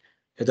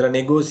 එතකොට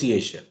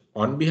negotiation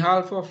on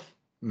behalf of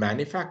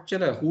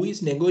manufacturer who is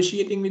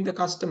negotiating with the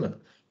customer.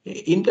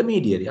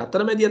 intermediary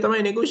අතරමැදියා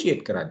තමයි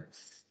negotiate කරන්නේ.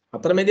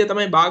 අතරමැදියා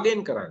තමයි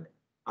bargain කරන්නේ.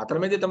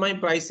 අතරමැදියා තමයි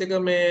price එක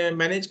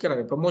manage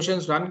කරන්නේ,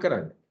 promotions run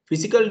කරන්නේ.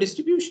 physical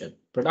distribution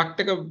product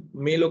එක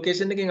මේ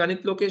location එකෙන්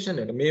අනිත් location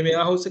එකට, මේ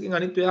warehouse එකෙන්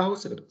අනිත්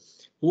warehouse එකට.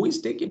 who is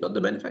taking on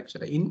the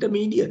manufacturer?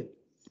 intermediary.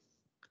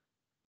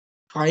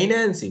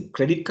 financing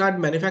credit card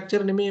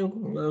manufacturer නෙමෙයි.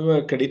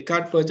 credit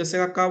card purchase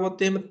එකක්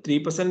ආවොත් එහෙම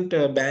 3%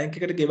 bank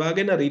එකට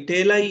ගෙවාගෙන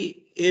retailerයි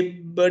ඒ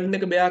burden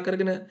එක bear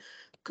කරගෙන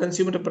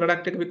consumer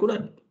product එක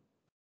විකුණන්නේ.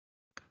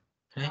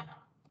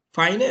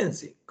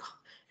 financing.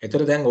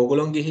 එතකොට දැන්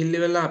ඕගොල්ලෝ ගිහිල්ල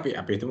වෙලා අපි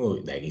හිතමු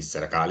දැන්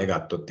ඉස්සර කාලේ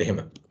ගත්තොත් එහෙම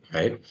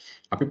right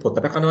අපි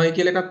පොතට කනවයි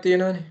කියලා එකක්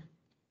තියෙනවානේ.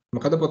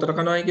 මොකද පොතට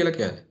කනවයි කියලා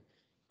කියන්නේ?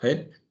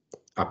 right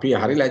අපි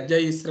හරි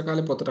ලැජ්ජයි ඉස්සර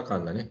කාලේ පොතට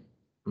කන්නනේ.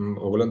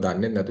 ඕගොල්ලෝ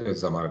දන්නේ නැතුව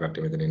සමහර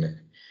කට්ටිය මෙතන ඉන්නේ.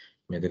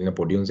 මෙතන ඉන්න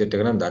පොඩි උන් සෙට්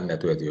එක නම් දන්නේ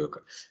නැතුව ඇති ඔක.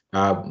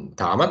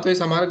 තාමත් ඔය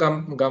සමහර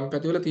ගම්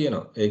පැතිවල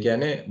තියෙනවා. ඒ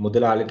කියන්නේ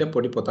මුදලාලිට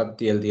පොඩි පොතක්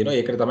තියලා තියෙනවා.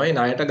 ඒකට තමයි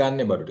ණයට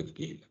ගන්න බඩු ටික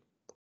කියලා.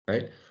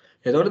 right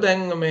එතකොට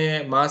දැන් මේ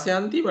මාසේ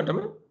අන්තිමටම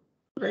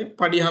right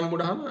පඩි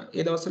හම්බුනහම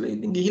ඒ දවස්වල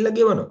ඉතින් ගිහිල්ලා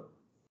ගෙවනවා.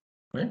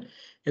 right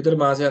එතකොට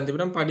මාසේ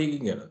අන්තිමටම පඩි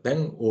ගෙවනවා. දැන්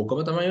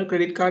ඕකම තමයි ඔය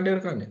ක්‍රෙඩිට් කාඩ්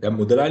එකට කරන්නේ. දැන්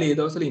මුදලාලි ඒ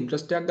දවස්වල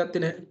ඉන්ට්‍රස්ට් එකක්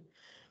ගත්තේ නැහැ.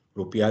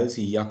 රුපියල්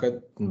 100ක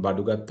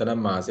බඩු ගත්තා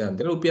නම් මාසේ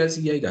අන්තිමට රුපියල්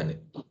 100යි ගන්න.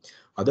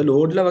 අද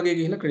ලෝඩ්ලා වගේ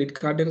ගිහිල්ලා ක්‍රෙඩිට්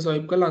කාඩ් එක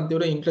ස්වයිප් කරලා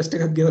අන්තිමට ඉන්ට්‍රස්ට්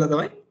එකක් ගෙවලා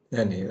තමයි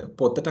යන්නේ.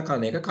 පොතට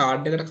කන එක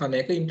කාඩ් එකට කන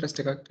එක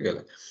ඉන්ට්‍රස්ට් එකක්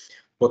කියලා.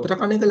 පොතට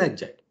කන එක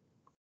ලැජ්ජයි.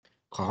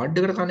 කාඩ්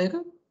එකට කන එක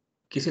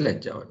කිසි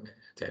ලැජ්ජාවක් නැහැ.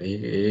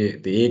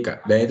 ඒක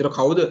දැන් ඒතර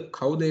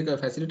කවුද ඒක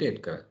ෆැසිලිටේට්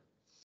කරන්නේ?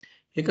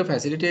 ඒක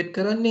ෆැසිලිටේට්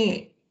කරන්නේ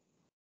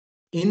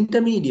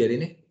ඉන්ටර්මීඩියරි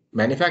නේ.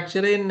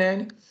 මැනුෆැක්චරර් එන්නේ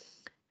නැහනේ.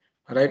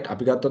 right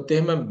අපි ගත්තොත්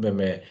එහෙම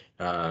මේ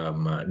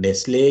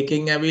Nestle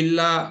එකෙන්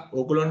ඇවිල්ලා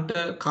ඕගොල්ලන්ට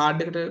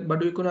කාඩ් එකට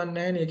බඩු විකුණන්නේ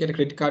නැහනේ. ඒ කියන්නේ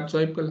ක්‍රෙඩිට් කාඩ්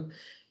ස්වයිප් කළා.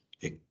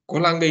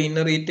 එක්කොළඟ ඉන්න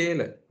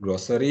රීටේලර්,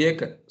 ග්‍රොසරි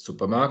එක,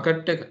 සුපර්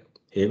මාකට් එක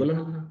ඒගොල්ලෝ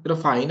නේද?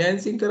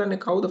 ෆයිනෑන්සින්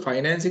කරන්නේ කවුද?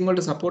 ෆයිනෑන්සින්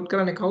වලට සපෝට්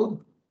කරන්නේ කවුද?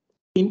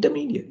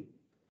 ඉන්ටර්මීඩියරි.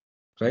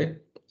 right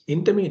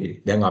intermediary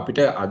දැන් අපිට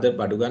අද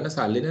බඩු ගන්න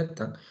සල්ලි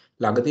නැත්තම්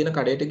ළඟ තියෙන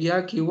කඩේට ගියා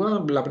කිව්වා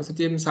ලබන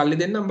සතියේ සල්ලි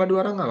දෙන්නම් බඩු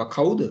අරන් ආවා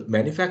කවුද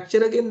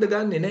මැනුෆැක්චරර් ගෙන්ද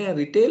ගන්නෙ නෑ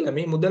රිටේලර්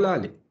මේ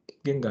මුදලාලි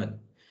ගෙන් ගන්න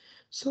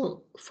so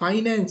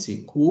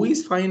financing who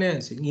is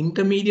financing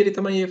intermediary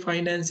තමයි මේ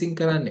financing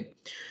කරන්නේ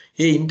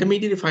මේ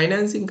intermediary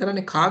financing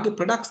කරන්නේ කාගේ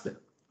products ද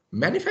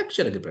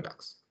manufacturer ගේ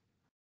products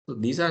so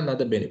these are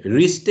another benefit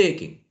risk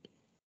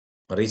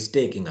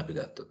taking අපි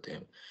ගත්තොත්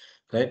එහෙම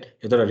right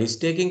එතකොට risk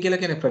taking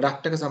කියලා කියන්නේ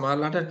product එක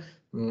සමහරලාට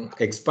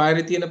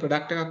expiry තියෙන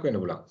product එකක් වෙන්න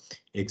පුළුවන්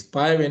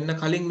expire වෙන්න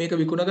කලින් මේක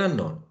විකුණ ගන්න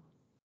ඕන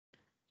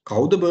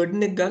කවුද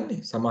burden එක ගන්නෙ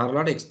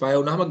සමහරලාට expire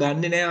වුණාම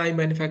ගන්නෙ නෑ ආයි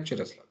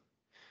manufacturers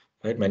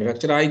right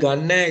manufacturer ආයි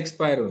ගන්න නෑ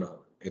expire වුණාම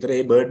එතකොට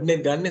මේ burden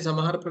එක ගන්නෙ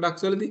සමහර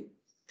products වලදී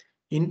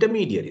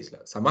intermediaries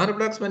ලා සමහර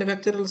products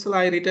manufacturers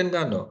ලා ආයි return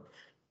ගන්නවා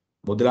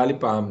මුදලාලි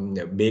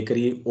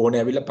බේකරි ඕන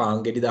ඇවිල්ලා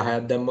පාන් ගෙඩි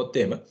 10ක් දැම්මොත්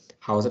එහෙම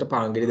හවසට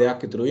පාන් ගෙඩි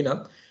 2ක් ඉතුරුයි නම්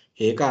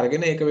ඒක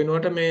අරගෙන ඒක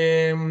වෙනුවට මේ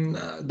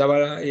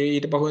දවල්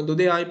ඊට පහුවෙන්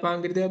උදේ ආයි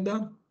පාන් ගෙඩි 2ක්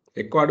දානවා.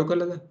 එක්ක අඩු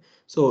කළාද?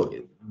 So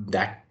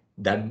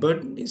that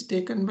burden is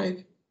taken by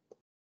them,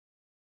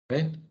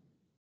 right?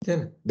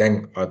 දැන්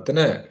අතන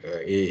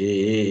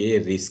ඒ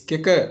රිස්ක්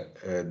එක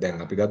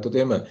දැන් අපි ගත්තොත්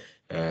එහෙම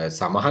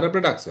සමහර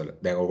ප්‍රොඩක්ට්ස් වල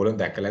දැන් ඕගොල්ලෝ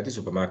දැකලා ඇති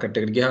සුපර් මාකට්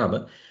එකට ගියාම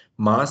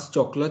මාස්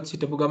චොක්ලට්ස්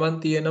හිටපු ගමන්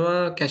තියෙනවා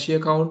කැෂියර්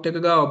කවුන්ට් එක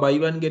ගාව buy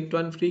one get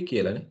one free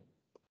කියලානේ.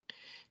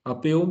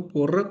 අපේ උන්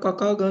පොර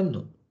කකා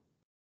ගන්නවා.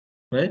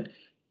 right?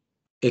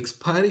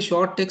 expiry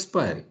short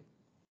expiry.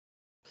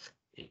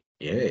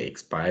 ඒ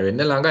expire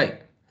වෙන්න ළඟයි.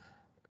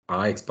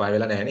 expire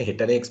වෙලා නැහැනේ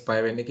හෙටනේ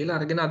expire වෙන්නේ කියලා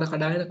අරගෙන අද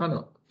කඩාගෙන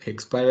කනවා.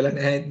 expire වෙලා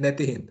නැහැ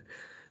නැති හින්දා.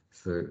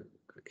 so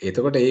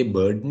එතකොට මේ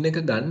බර්ඩන් එක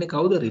ගන්න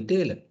කවුද?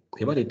 රිටේලර්.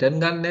 ඒවා රිටර්න්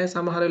ගන්න නැහැ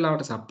සමහර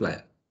වෙලාවට සප්ලයර්.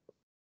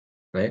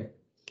 right?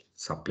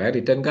 සප්ලයර්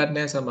රිටර්න් ගන්න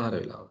නැහැ සමහර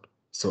වෙලාවට.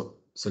 so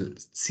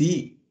see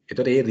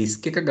එතකොට මේ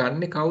රිස්ක් එක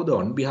ගන්න කවුද?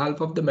 on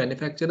behalf of the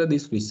manufacturer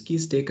this risk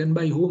is taken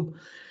by whom?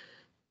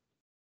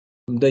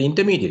 the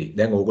intermediary.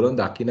 දැන් ඕගොල්ලෝ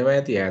දකිනවා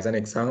ඇති as an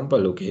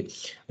example okay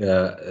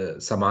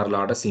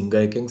සමහරලාට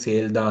සිංගර් එකෙන්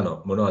සේල් දානවා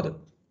මොනවද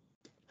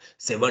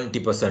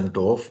 70%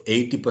 off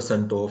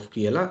 80% off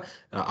කියලා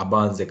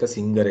අබාන්ස් එක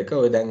සිංගර් එක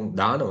ඔය දැන්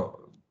දානවා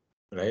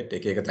right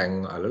එක තැන්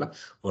අල්ලලා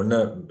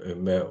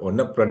ඔන්න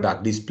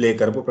ප්‍රොඩක්ට් ඩිස්ප්ලේ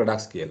කරපු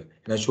ප්‍රොඩක්ට්ස් කියලා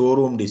එන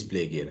ෂෝරූම්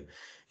ඩිස්ප්ලේ කියලා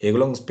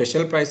ඒගොල්ලෝ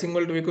ස්පෙෂල් ප්‍රයිසිං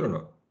වලට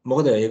විකුණනවා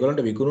මොකද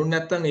ඒගොල්ලන්ට විකුණුන්නේ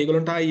නැත්නම්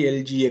ඒගොල්ලන්ට ආයි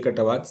LG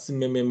එකටවත්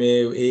මේ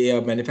ඒ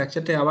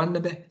මැනුෆැක්චරර්ට යවන්න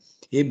බෑ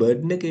ඒ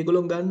බර්ඩන් එක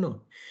ඒගොල්ලෝ ගන්නවා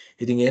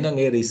ඉතින්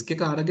එහෙනම් ඒ රිස්ක්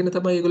එක අරගෙන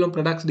තමයි ඒගොල්ලෝ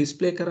ප්‍රොඩක්ට්ස්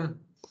ඩිස්ප්ලේ කරන්නේ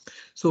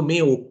so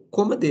මේ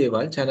ඔක්කොම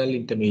දේවල් channel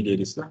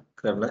intermediaries ලා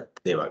කරන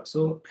දේවල්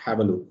so have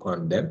a look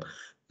on them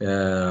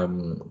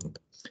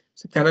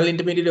so channel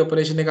intermediary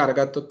operation එක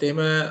අරගත්තොත් එහෙම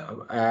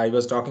I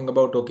was talking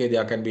about okay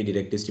there can be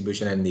direct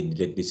distribution and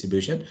indirect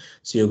distribution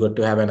so you got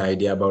to have an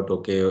idea about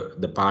okay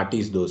the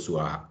parties those who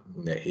are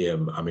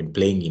I mean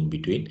playing in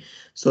between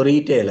so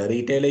retailer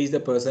is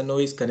the person who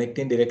is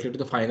connecting directly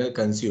to the final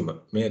consumer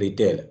මේ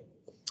retailer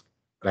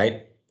right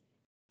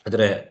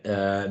අතර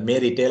මේ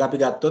retail අපි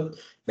ගත්තොත්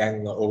දැන්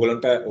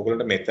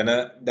ඕගොල්ලන්ට මෙතන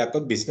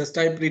දැක්කොත් business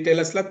type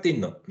රිටේලර්ස්ලාත්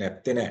ඉන්නවා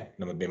නැත්තේ නෑ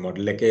නමුත් මේ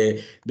මොඩල් එකේ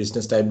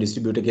බිස්නස් ටයිප්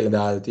ඩිස්ට්‍රිබියුටර් කියලා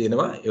දාලා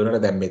තියෙනවා ඒ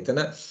වුණාට දැන්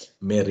මෙතන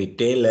මේ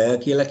රිටේලර්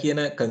කියලා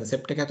කියන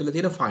concept එක ඇතුළේ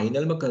තියෙන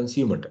ෆයිනල්ම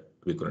කන්සියුමර්ට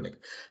විකුණන එක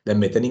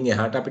දැන් මෙතනින්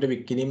එහාට අපිට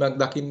විකිණීමක්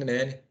දකින්න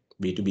නෑනේ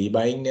B2B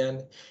buying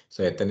යන්නේ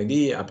so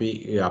එතනදී අපි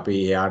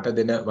එයාට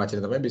දෙන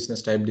වචන තමයි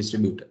business type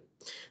distributor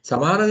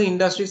සමහර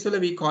ඉන්ඩස්ට්‍රීස් වල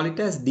we call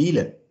it as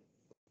dealer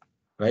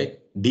right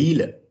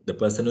dealer the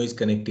person who is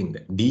connecting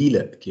the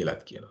dealer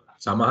කියලාත් කියනවා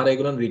සමහර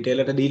ඒගොල්ලන්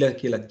රිටේලර්ට ඩීලර්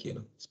කියලාත්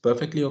කියනවා it's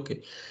perfectly okay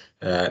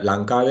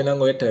ලංකාවේ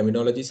නම් ඔය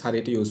terminologies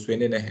හරියට use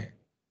වෙන්නේ නැහැ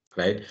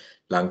right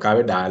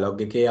ලංකාවේ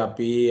dialogue එකේ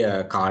අපි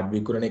කාඩ්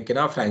විකුණන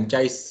එක්කෙනා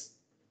franchise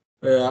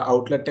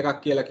outlet එකක්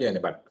කියලා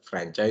කියන්නේ but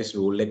franchise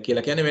rule එක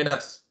කියලා කියන්නේ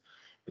වෙනස්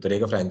ඒතර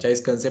ඒක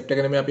franchise concept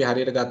එක නෙමෙයි අපි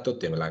හරියට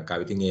ගත්තොත් එimhe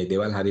ලංකාවේ ඉතින් මේ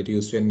දේවල් හරියට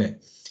use වෙන්නේ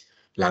නැහැ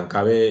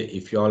ලංකාවේ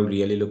if you all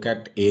really look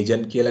at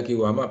agent කියලා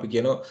කිව්වම අපි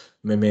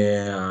කියනවා මේ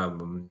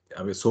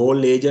අපි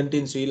sole agent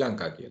in Sri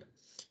Lanka කියලා.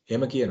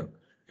 එහෙම කියනවා.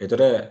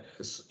 ඒතර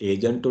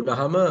agent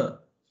උනහම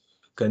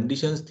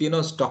conditions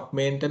තියෙනවා stock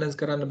maintenance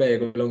කරන්න බෑ.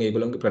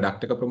 ඒගොල්ලෝගේ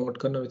product එක promote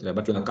කරනවා විතරයි.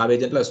 but ලංකාවේ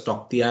agent ලා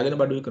stock තියාගෙන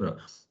බඩු විකුණනවා.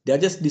 they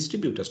are just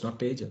distributors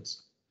not agents.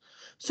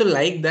 so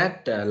like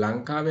that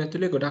ලංකාවේ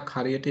ඇතුලේ ගොඩක්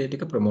හරියට ඒ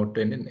ටික promote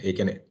වෙන්නේ නැහැ. ඒ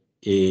කියන්නේ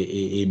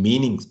ඒ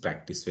meanings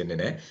practice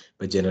වෙන්නේ නැහැ.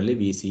 but generally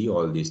we see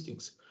all these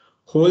things.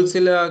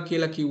 wholesaler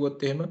කියලා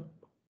කිව්වොත් එහෙම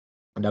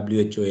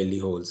WHOLE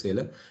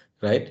wholesaler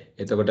right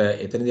එතකොට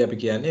එතනදී අපි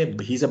කියන්නේ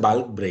he's a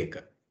bulk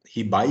breaker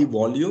he buy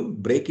volume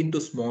break into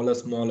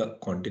smaller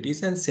quantities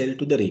and sell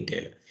to the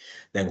retailer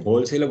දැන්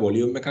wholesaler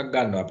volume එකක්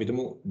ගන්නවා අපි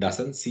හිතමු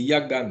ඩසන්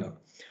 100ක් ගන්නවා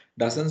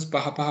ඩසන්ස්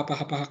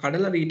පහ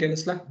කඩලා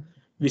retailers ලා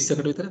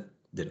 20කට විතර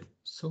දෙනවා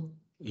so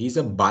he's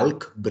a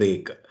bulk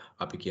breaker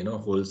අපි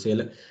කියනවා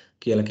wholesaler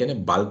කියලා කියන්නේ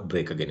bulk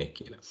breaker කෙනෙක්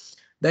කියලා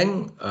දැන්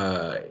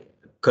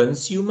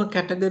consumer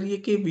category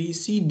එකේ we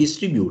see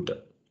distributor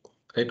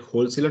right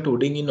wholesaler to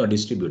උඩින් ඉන්නවා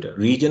distributor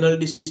regional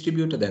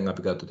distributor දැන්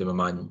අපි ගත්තොත් එම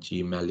Manchi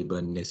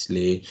Maliban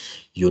Nestle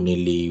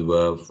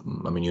Unilever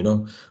I mean you know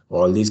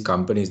all these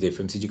companies the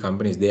FMCG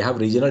companies they have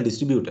regional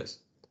distributors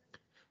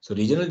so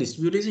regional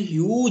distributor is a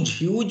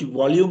huge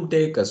volume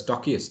taker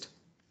stockist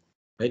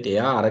right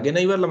එයා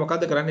අරගෙන ඉවරලා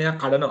මොකද්ද කරන්නේ එයා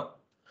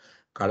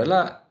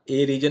කඩලා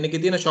ඒ region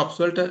එකේ තියෙන shops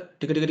වලට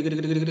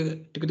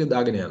ටික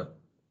දාගෙන යනවා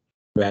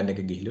brand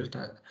එක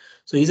ගිහිල්ලා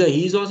so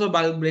he's also a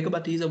bulk breaker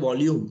but he's a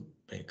volume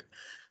breaker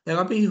දැන්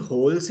අපි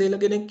wholesaler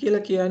කෙනෙක්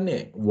කියලා කියන්නේ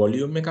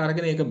volume එක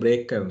අරගෙන ඒක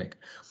break කරන එක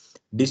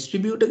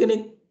distributor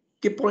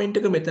කෙනෙක්ගේ point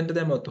එක මෙතනට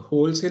දැම්මොත්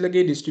wholesaler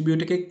ගේ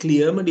distributor එකේ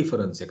clearම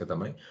difference එක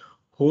තමයි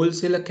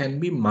wholesaler can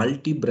be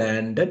multi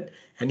branded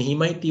and he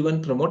might even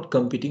promote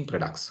competing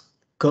products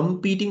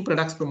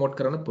promote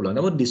කරන්න පුළුවන්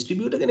නමුත්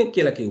distributor කෙනෙක්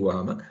කියලා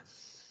කිව්වහම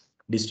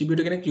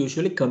distributor කෙනෙක්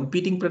usually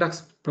competing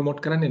products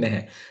promote කරන්නේ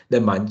නැහැ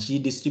දැන් Manchi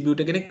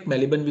distributor කෙනෙක්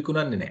Maliban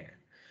විකුණන්නේ නැහැ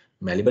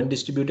Melbourne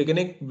distributor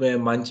කෙනෙක්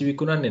මංචි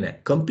විකුණන්නේ නැහැ.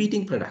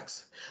 Competing products.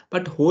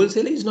 But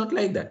wholesaler is not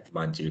like that.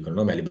 Munchee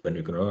විකුණනවා, Melbourne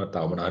විකුණනවා,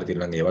 තව මොනවා හරි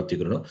තියෙනවා නම් ඒවත්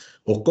විකුණනවා.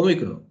 ඔක්කොම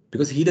විකුණනවා.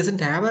 Because he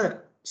doesn't have a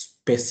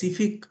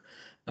specific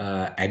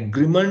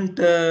agreement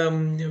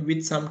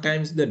with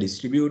sometimes the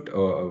distribute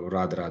or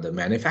rather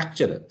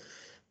manufacturer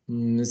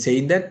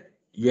saying that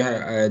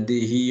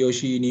he or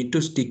she need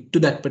to stick to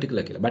that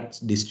particular කියලා. But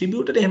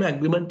distributor එහෙම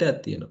agreement එකක්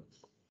තියෙනවා.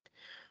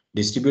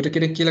 ඩිස්ට්‍රිබියුටර්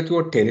කෙනෙක් කියලා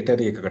කිව්වොත්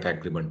ටෙරිටරි එකකට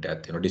ඇග්‍රීමන්ට්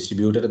එකක් තියෙනවා.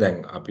 ඩිස්ට්‍රිබියුටර් දැන්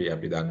අපි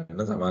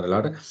දන්න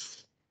සමහරලාට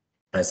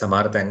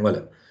සමහර තැන්වල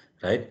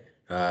right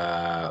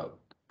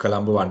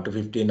කොළඹ 1 to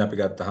 15 අපි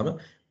ගත්තාම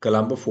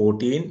කොළඹ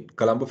 14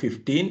 කොළඹ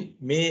 15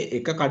 මේ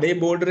එක කඩේ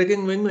බෝඩර්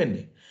එකෙන් වෙන්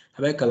වෙන්නේ.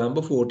 හැබැයි කොළඹ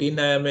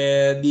 14 මේ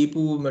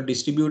දීපු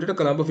ඩිස්ට්‍රිබියුටර්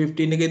කොළඹ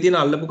 15 එකේ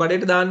තියෙන අල්ලපු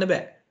කඩේට දාන්න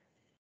බෑ.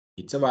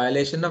 It's a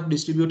violation of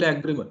distributor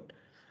agreement.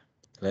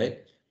 Right?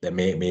 දැන්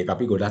මේක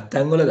අපි ගොඩක්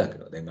තැන්වල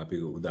දකිනවා. දැන් අපි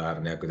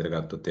උදාහරණයක් විදිහට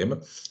ගත්තොත් එහෙම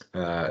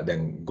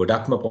දැන්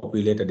ගොඩක්ම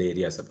populated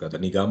areas අපි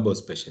ගත්තා. නිගම්බෝ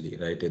especially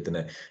right එතන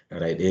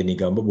right ඒ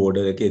නිගම්බෝ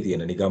border එකේ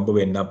තියෙන නිගම්බෝ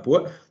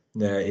වෙන්නප්පුව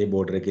ඒ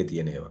border එකේ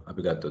තියෙන ඒවා.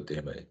 අපි ගත්තොත්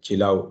එහෙම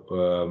චිලව්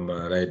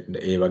right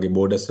ඒ වගේ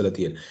borders වල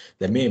තියෙන.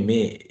 දැන්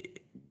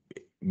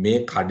මේ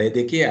කඩ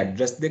දෙකේ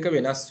address දෙක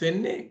වෙනස්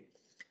වෙන්නේ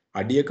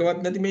අඩියකවත්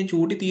නැති මේ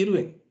චූටි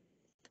තීරුවෙන්.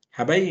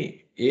 හැබැයි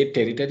ඒ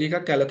territory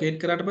එකක්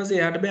allocate කරාට පස්සේ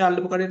එයාට බෑ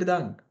අල්ලපු කඩේට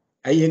දාන්න.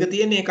 ඇයි ඒක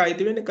තියෙන්නේ ඒක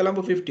අයිති වෙන්නේ කොළඹ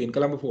 15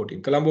 කොළඹ 14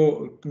 කොළඹ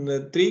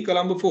 3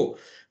 කොළඹ 4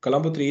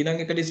 කොළඹ 3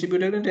 නම් එක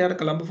distributor එකකට එයාට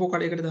කොළඹ 4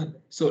 කඩේකට දාන්න.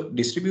 So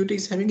distributor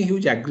is having a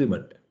huge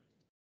agreement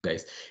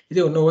guys.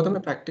 ඉතින් ඔන්න ඕක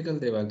තමයි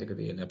practical දේවල් ටික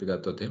තියෙන්නේ අපි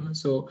ගත්තොත් එහෙම.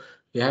 So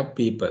you have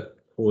people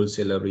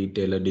wholesaler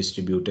retailer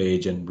distributor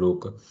agent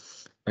broker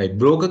right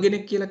broker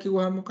කෙනෙක් කියලා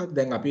කිව්වහම මොකක්ද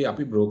දැන්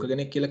අපි broker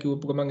කෙනෙක් කියලා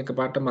කිව්වපු ගමන්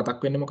එකපාරට මතක්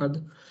වෙන්නේ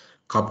මොකද්ද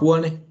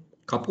කපුවනේ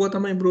කපුව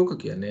තමයි broker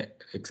කියන්නේ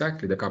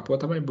exactly the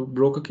කපුව තමයි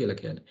broker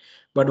කියලා කියන්නේ.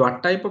 But what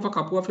type of a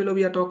kapua fellow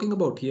we are talking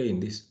about here in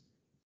this?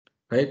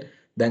 Right?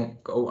 Then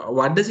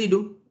what does he do?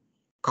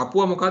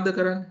 Kapua මොකද්ද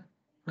කරන්නේ?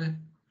 Right?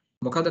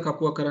 මොකද්ද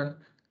කපුවා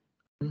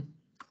කරන්නේ?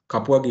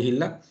 කපුවා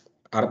ගිහිල්ලා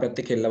අර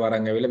පැත්තේ කෙල්ල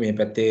වරන් ඇවිල්ලා මේ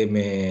පැත්තේ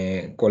මේ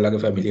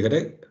කොල්ලගේ ෆැමිලි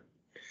එකට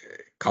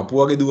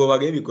කපුවාගේ දුව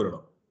වගේ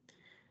විකුණනවා.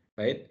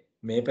 Right?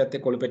 මේ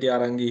පැත්තේ කොළු පැටිය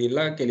අරන්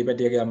ගිහිල්ලා කෙලි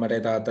පැටියගේ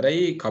අම්මටයි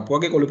තාත්තටයි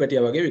කපුවාගේ කොළු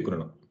පැටිය වගේ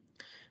විකුණනවා.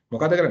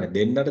 මොකද කරන්නේ?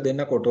 දෙන්නට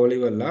දෙන්න කොටෝලි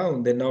වලලා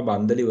උන් දෙන්නව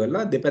බන්දලි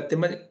වලලා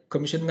දෙපැත්තෙම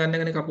කමිෂන් ගන්න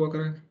එකනේ කපුවා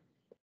කරන්නේ.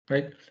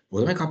 Right?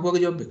 ඔය තමයි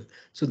කපුවගේ job එක.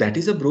 So that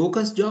is a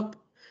broker's job.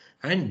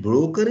 And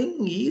brokering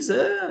is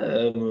a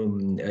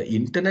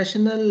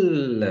international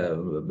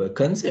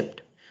concept.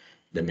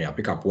 දැන් මේ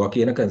අපි කපුවා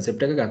කියන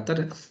concept එක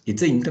ගත්තට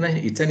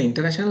it's an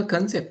international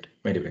concept.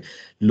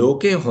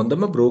 ලෝකයේ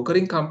හොඳම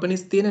brokering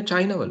companies තියෙන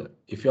China වල.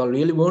 If you all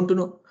really want to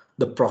know,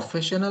 the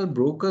professional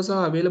brokers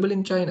are available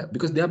in China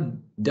because they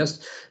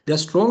are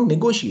strong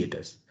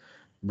negotiators.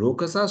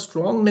 Brokers are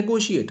strong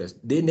negotiators.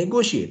 They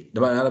negotiate.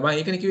 මම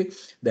ඒකනේ කිව්වේ.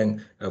 දැන්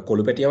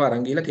කොළු පැටියව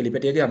අරන් ගිහලා කෙලි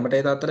පැටියගේ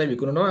අම්මටයි තාත්තටයි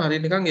විකුණනවා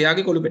හරියට නිකන්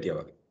එයාගේ කොළු පැටිය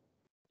වගේ.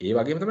 ඒ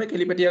වගේම තමයි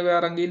කෙලි පැටියව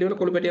අරන් ගිහලා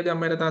කොළු පැටියගේ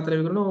අම්මයි තාත්තටයි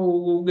විකුණනවා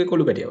ඌගේ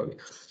කොළු පැටිය වගේ.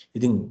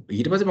 ඉතින්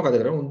ඊට පස්සේ මොකද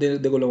කරන්නේ? උන්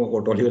දෙගොල්ලෝම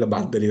කොටෝලි වල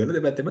බන්දලි වල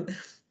දෙපැත්තෙම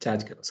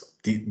charge කරනවා. So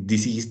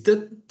this is the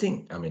thing.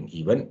 I mean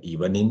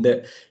even in the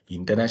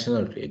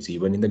international trades,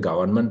 even in the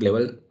government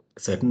level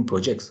certain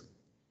projects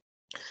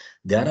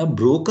there are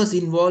brokers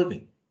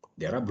involving.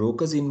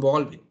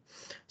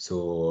 So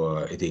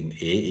I think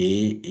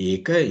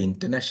ඒක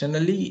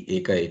internationally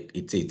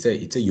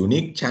it's a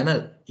unique channel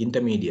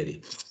intermediary.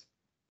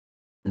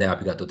 දැන්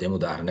අපි ගත්තොත් එහෙම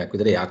උදාහරණයක්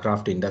විදිහට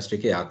aircraft industry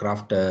එකේ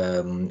aircraft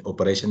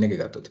operation එක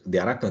ගත්තොත්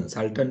there are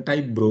consultant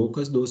type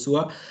brokers those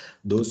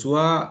who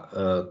are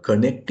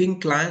connecting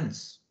clients,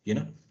 you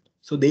know,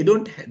 so they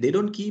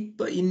don't keep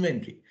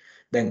inventory.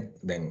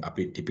 then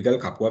අපි typical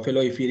කපුවා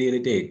fellow if you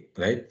really take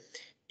right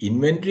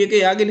inventory එක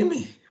එයාගේ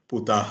නෙමෙයි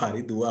පුතා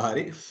හරි දුව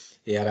හරි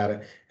ඒ අර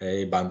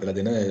ඒ බන්දලා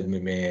දෙන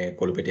මේ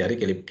කොළු පෙට්ටිය හරි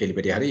කෙලි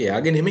පෙට්ටිය හරි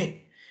එයාගේ නෙමෙයි.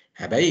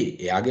 හැබැයි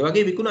එයාගේ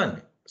වගේ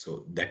විකුණන්නේ. So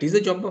that is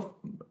the job of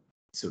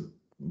so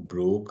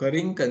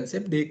brokering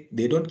concept.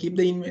 They don't keep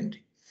the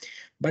inventory,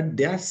 but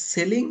they are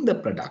selling the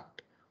product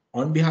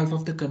on behalf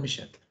of the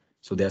commission.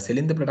 So they are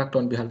selling the product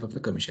on behalf of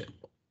the commission.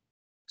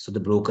 So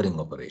the brokering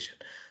operation.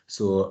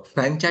 So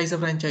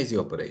franchisee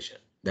operation.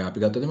 දැන් අපි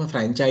ගත්තොත් එම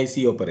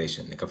franchisee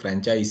operation එක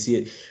franchisee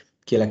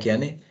කියලා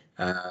කියන්නේ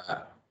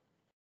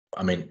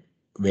I mean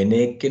වෙන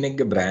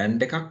එක්කෙනෙක්ගේ brand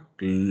එකක්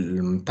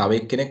තව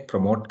එක්කෙනෙක්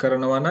promote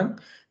කරනවා නම්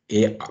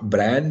ඒ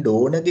brand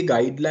ownerගේ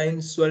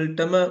guidelines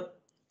වලටම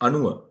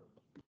අනුව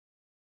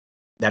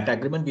that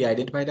agreement we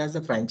identified as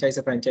the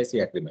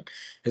franchisee agreement.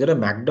 Is there a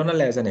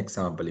McDonald as an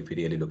example if you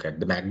really look at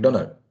the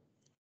McDonald?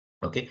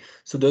 Okay,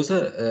 so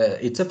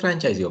it's a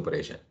franchisee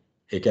operation.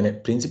 A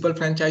principal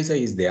franchisor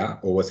is there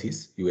overseas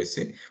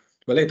USA.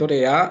 Well, ඒතකොට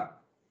එයා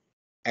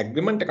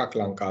agreement එකක්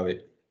ලංකාවේ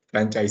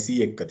franchisee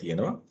එක්ක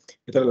තියෙනවා.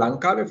 ඒතකොට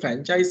ලංකාවේ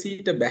franchisee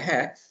ට බෑ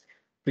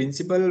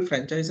principal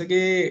franchisor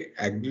ගේ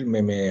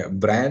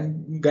brand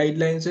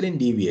guidelines වලින්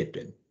deviate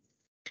වෙන්න.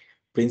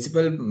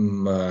 principal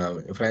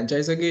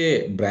franchise එකේ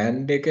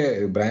brand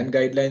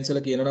guidelines වල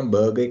කියනවා නම්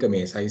burger එක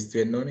මේ size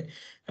වෙන්න ඕනේ.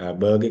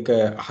 burger එක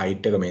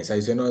height එක මේ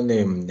size වෙන්න ඕනේ.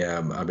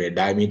 අපේ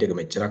diameter එක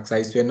මෙච්චරක්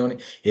size වෙන්න ඕනේ.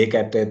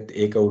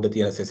 ඒක උඩ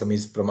තියෙන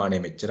sesames ප්‍රමාණය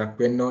මෙච්චරක්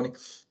වෙන්න ඕනේ.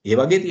 ඒ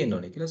වගේ තියෙන්න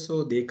ඕනේ කියලා. So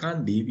they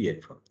can't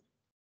deviate from.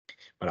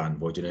 But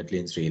unfortunately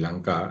in Sri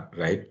Lanka,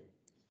 right?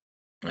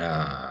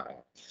 Uh,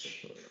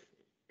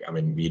 I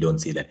mean, we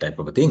don't see that type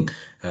of a thing.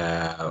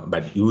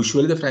 But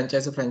usually the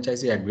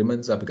franchisee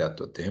agreements අපි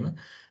ගත්තොත් එහෙම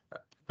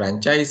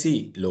franchisee,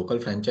 local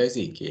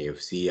franchisee,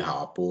 KFC,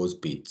 Harpo's,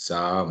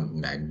 Pizza,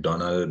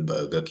 McDonald's,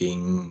 Burger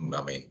King,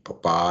 I mean,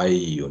 Popeye,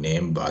 you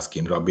name,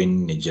 Baskin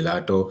Robbins,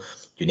 Gelato,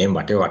 you name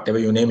whatever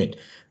you name it,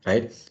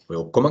 right? ඔය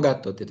ඔක්කොම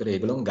ගත්තොත් ඒතර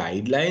ඒගොල්ලෝ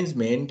guidelines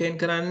maintain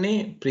කරන්නේ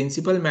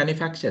principal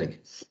manufacturer එකේ.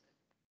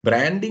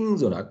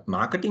 Brandings උනත්,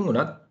 marketing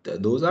උනත්,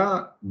 those are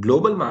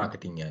global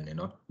marketing යන්නේ,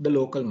 not the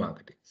local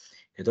marketing.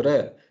 ඒතර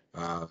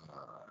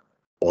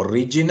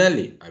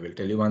originally, I will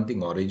tell you one thing,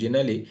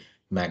 originally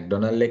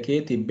McDonald එකේ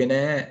තිබ්බේ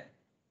නැහැ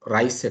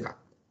rice එකක්.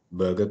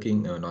 Burger King,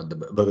 not the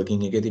Burger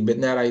King එකේ තිබ්බෙත්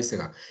නැහැ rice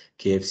එකක්.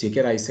 KFC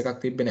එකේ rice එකක්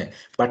තිබ්බේ නැහැ.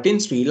 But in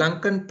Sri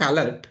Lankan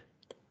palate,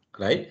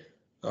 right?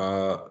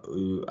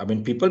 I mean,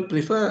 people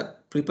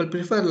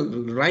prefer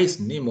rice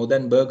more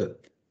than burger.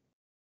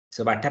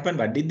 So what happened?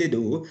 What did they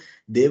do?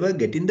 They were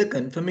getting the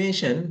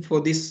confirmation for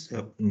this,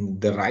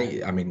 the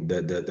right. I mean,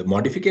 the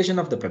modification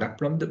of the product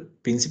from the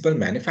principal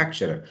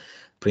manufacturer,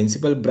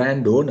 principal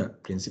brand owner,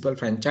 principal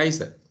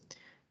franchisor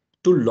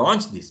to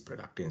launch this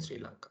product in Sri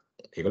Lanka.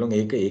 ඒගොල්ලෝ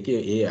ඒකේ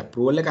ඒ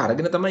approval එක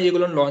අරගෙන තමයි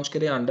ඒගොල්ලෝ launch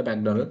කරේ under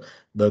McDonald,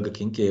 Burger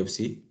King, KFC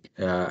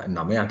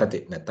නම යටතේ.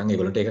 නැත්තම්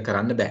ඒගොල්ලන්ට ඒක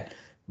කරන්න බෑ.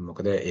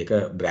 මොකද ඒක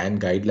brand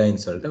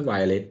guidelines වලට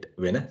violate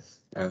වෙන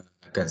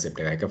concept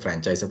එකක්. ඒක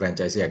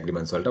franchisee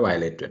agreements වලට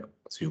violate වෙනවා.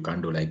 So you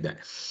can't do like that.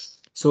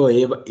 So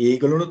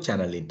ඒගොල්ලෝ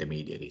channel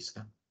intermediaries.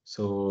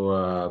 So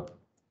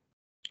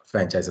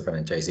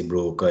franchisee,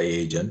 broker,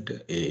 agent,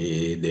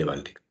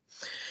 දේවල් ටික.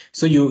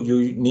 So you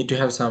need to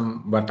have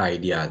somewhat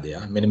idea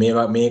there. මෙන්න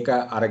මේවා මේක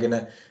අරගෙන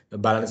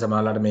බලන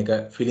සමානලට මේක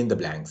fill in the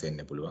blanks එන්න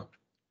පුළුවන්.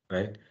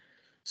 Right?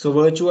 So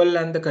virtual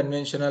and the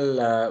conventional,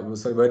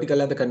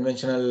 vertical and the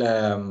conventional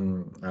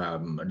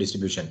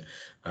distribution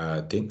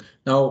thing.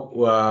 Now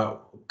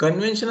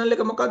conventional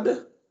එක මොකද්ද?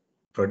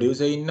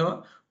 Producer ඉන්නවා,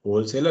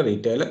 wholesaler,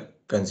 retailer,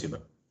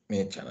 consumer.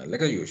 මේ channel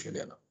එක usually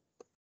යනවා.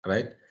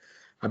 Right?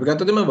 අපි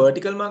ගත්තොත් මේ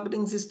vertical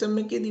marketing system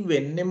එකේදී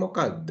වෙන්නේ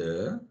මොකද්ද?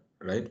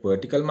 Right?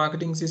 Vertical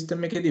marketing system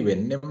එකේදී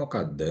වෙන්නේ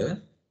මොකද්ද?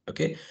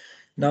 Okay.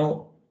 Now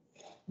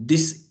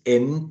this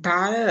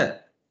entire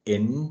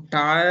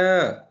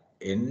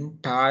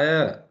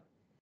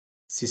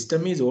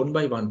system is owned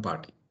by one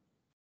party.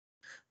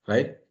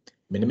 Right?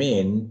 මෙන්න මේ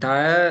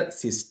entire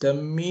system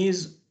is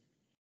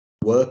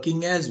working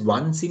as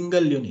one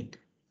single unit.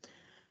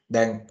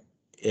 දැන්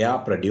එයා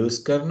produce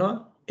කරනවා,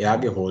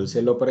 එයාගේ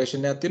wholesale operation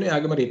එකක් තියෙනවා,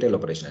 එයාගේම retail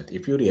operation එකක්.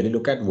 If you really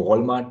look at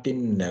Walmart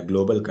in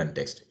global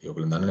context,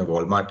 ඔයගොල්ලෝ දන්නනේ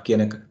Walmart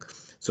කියන එක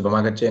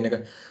supermarket chain එක,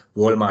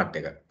 Walmart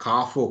එක,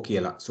 Carrefour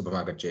කියලා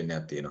supermarket chain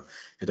එකක් තියෙනවා.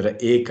 ඒතර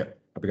ඒක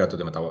අපි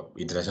ගත්තොත් එම තව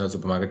international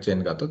supermarket chain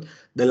ගත්තොත්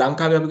ද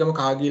ලංකාවේ අපි ගමු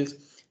Cargill's,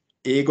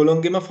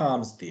 ඒගොල්ලොන්ගේම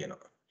farms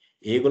තියෙනවා.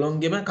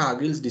 ඒගොල්ලොන්ගේම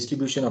Cargill's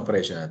distribution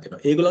operation එකක්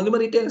තියෙනවා. ඒගොල්ලොන්ගේම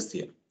retailers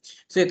තියෙනවා.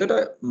 So එතකොට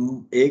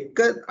ඒක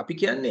අපි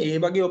කියන්නේ ඒ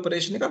වගේ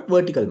operation එකක්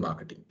vertical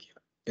marketing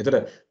කියලා. එතකොට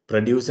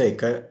producer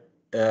එක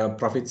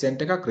profit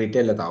center එකක්,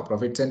 retailer තව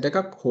profit center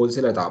එකක්,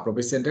 wholesaler තව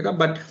profit center එකක්,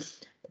 but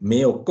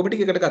මේ ඔක්කොම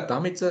ටික එකට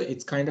ගත්තාම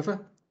it's kind of a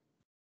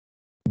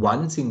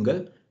one single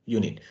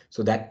unit. So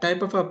that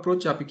type of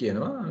approach අපි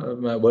කියනවා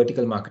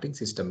vertical marketing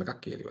system එකක්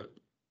කියලා.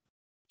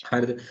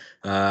 හරිද?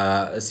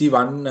 See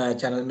one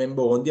channel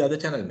member own the other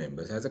channel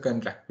members has a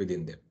contract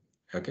within them.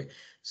 Okay?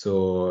 So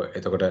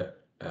එතකොට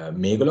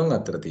මේගොල්ලොන්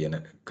අතර තියෙන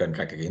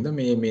contract එකකින්ද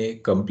මේ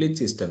complete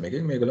system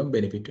එකෙන් මේගොල්ලොන්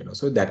benefit වෙනවා.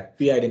 So that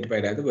we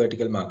identified as the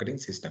vertical marketing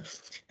system.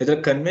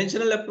 එතකොට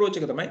conventional approach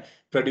එක තමයි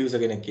producer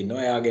කෙනෙක්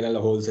ඉන්නවා, එයා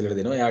ගෙනල්ලා wholesaler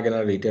දෙනවා, එයා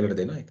ගෙනල්ලා retailer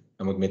දෙනවා.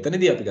 නමුත්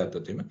මෙතනදී අපි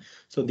ගත්තොත් එimhe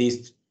so these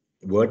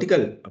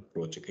vertical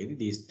approach එකේදී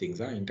these things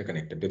are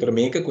interconnected. එතකොට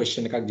මේක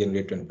question එකක්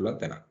generate වෙන්න පුළුවන්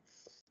තැනක්.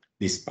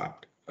 This part.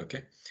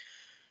 Okay?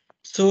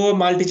 So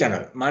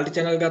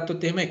multi-channel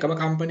ගත්තොත් එහෙම එකම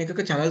company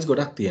එකක channels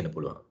ගොඩක් තියෙන්න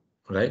පුළුවන්.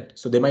 Right?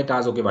 So they might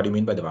ask, okay, what do you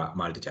mean by the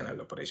multi-channel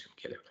operation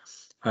කියලා.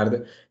 හරිද?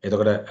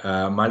 එතකොට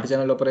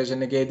multi-channel operation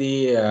එකේදී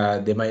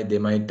they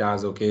might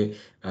ask, okay,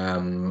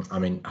 I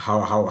mean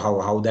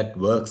how that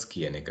works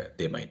කියන එක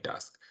they might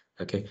ask.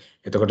 Okay?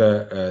 එතකොට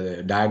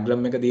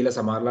diagram එක දීලා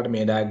සමහරලාට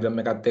මේ diagram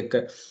එකත් එක්ක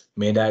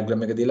මේ diagram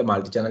එක දීලා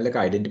multi-channel එක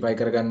identify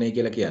කරගන්නයි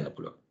කියලා කියන්න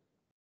පුළුවන්.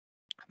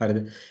 හරිද?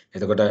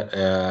 එතකොට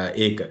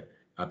ඒක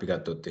අපි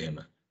ගත්තොත් එහෙම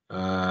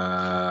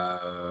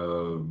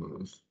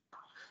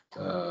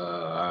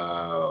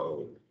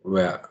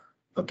where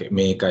okay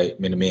මේකයි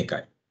මෙන්න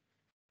මේකයි.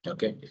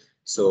 Okay,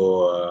 so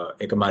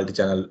එක multi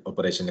channel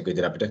operation එක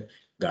විදිහට අපිට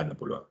ගන්න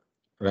පුළුවන්.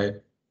 Right?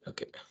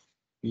 Okay,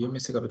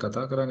 VMS එක අපි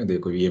කතා කරන්නේ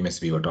දෙක VMS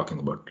we were talking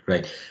about,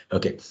 right?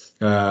 Okay,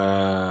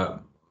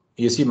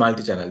 you see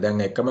multi channel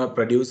දැන් එකම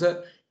producer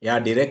එයා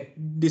direct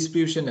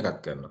distribution එකක්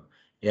කරනවා.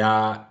 එයා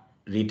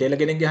retailer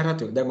කෙනෙක්ගේ හරහා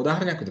දැන්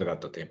උදාහරණයක් විදිහට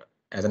ගත්තොත් එහෙම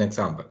as an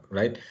example,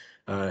 right?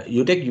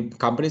 You take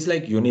companies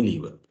like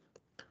Unilever.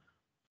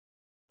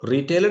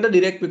 Retailer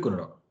direct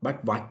විකුණනවා. But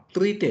what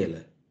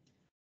retailer?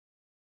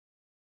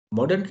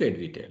 Modern trade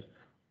retailer.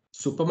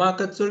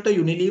 Supermarkets වලට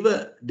Unilever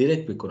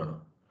direct විකුණනවා.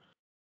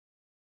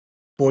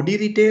 පොඩි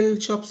retail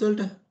shops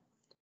වලට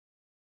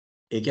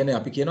ඒ කියන්නේ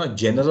අපි කියනවා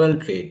general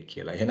trade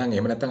කියලා. එහෙනම්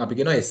එහෙම නැත්නම් අපි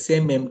කියනවා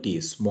SMMT,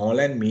 small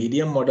and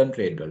medium modern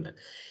trade වලට.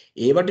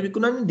 ඒවට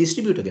විකුණන්නේ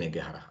distributor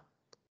කෙනෙක්ගේ හරහා.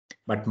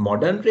 But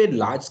modern trade,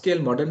 large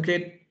scale modern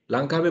trade,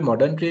 ලංකාවේ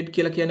modern trade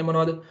කියලා කියන්නේ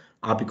මොනවද?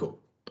 Apico,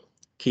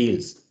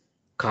 Kiehl's,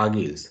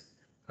 Cargill's,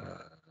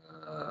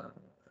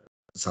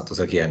 සතුස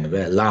කියන්න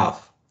බෑ, Laugh,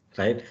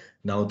 right?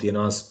 Now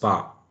තියෙනවා Spa,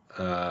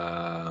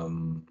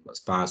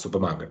 Spa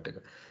supermarket එක.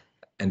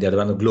 And the other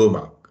one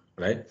Glowmark,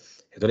 right?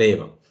 එතකොට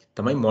ඒවා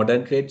තමයි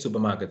modern trade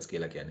supermarkets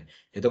කියලා කියන්නේ.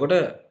 එතකොට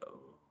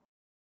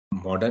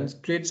modern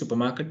trade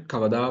supermarket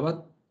කවදාවත්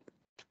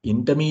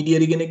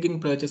intermediary කෙනෙක්ගෙන්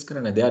purchase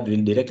කරන්නේ. They are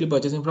directly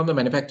purchasing from the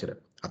manufacturer.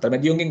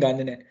 අතරමැදියෝගෙන්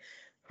ගන්නෙ නැහැ.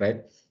 Right?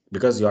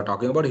 Because you are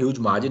talking about huge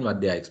margin what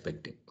they are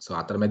expecting. So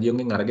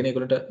අතරමැදියෝගෙන් අරගෙන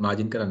ඒගොල්ලන්ට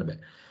margin කරන්න බෑ.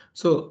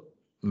 So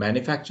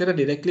manufacturer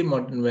directly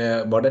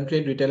modern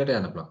trade retailer ට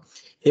යන්න පුළුවන්.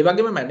 ඒ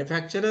වගේම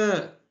manufacturer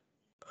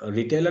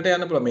retailer ට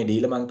යන්න පුළුවන්. මේ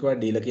dealer මං කිව්වා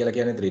dealer කියලා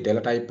කියන්නේ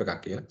retailer type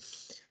එකක් කියලා.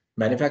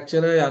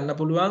 manufacturer යන්න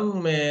පුළුවන්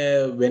මේ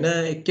වෙන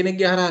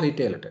එක්කෙනෙක්ගේ හරහා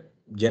retailer ට.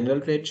 general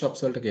trade shops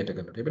වලට cater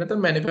කරනකොට. ඒක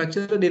නැත්නම්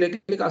manufacturer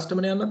directly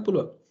customer යන්නත්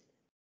පුළුවන්.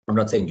 I'm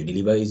not saying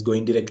Unilever is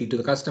going directly to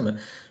the customer,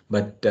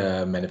 but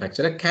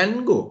manufacturer can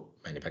go.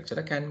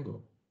 Manufacturer can go.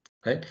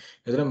 Right?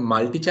 එතන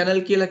multi channel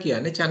කියලා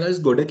කියන්නේ channels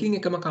ගොඩකින්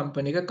එකම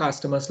company එක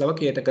customers ලව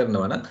cater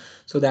කරනවා නම්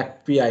so that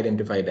we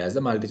identified as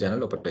the multi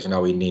channel operation.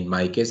 Now in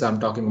my case I'm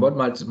talking about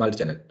multi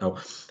channel. Now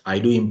I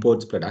do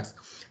imports products.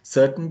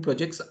 Certain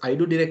projects I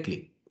do directly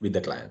with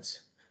the clients.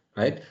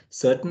 Right?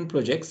 Certain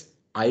projects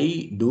I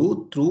do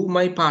through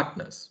my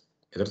partners.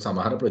 එතකොට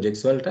සමහර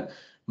projects වලට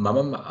මම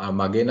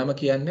මගේ නම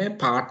කියන්නේ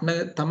partner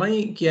තමයි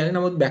කියන්නේ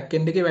නමුත් back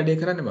end එකේ වැඩේ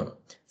කරන්නේ මම.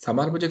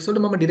 සමහර projects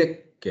වලට මම direct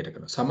cater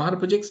කරනවා. සමහර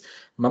projects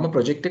මම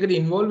project එකට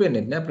involve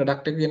වෙන්නේ නැහැ.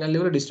 product එක ගෙනල්ලා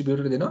ඉවර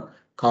distributor දෙනවා.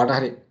 කාට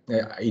හරි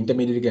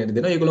intermediary කෙනෙක්ට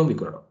දෙනවා. ඒගොල්ලෝ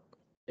විකුණනවා.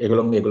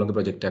 ඒගොල්ලෝගේ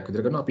project එකක්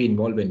විතර කරනවා. අපි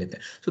involve වෙන්නේ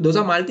නැහැ. So those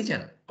are multi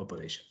channel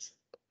operations.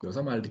 Those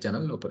are multi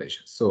channel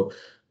operations. So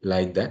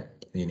like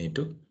that you need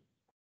to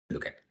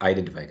look at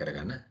identify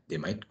කරගන්න. They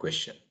might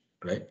question,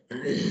 right?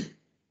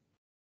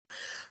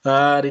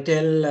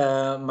 Retail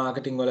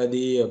marketing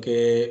waladi,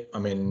 okay, I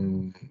mean,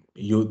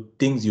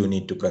 things you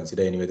need to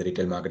consider anyway, the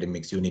retail marketing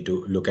mix, you need to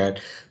look at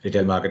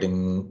retail marketing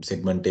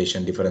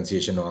segmentation,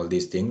 differentiation, all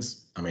these things.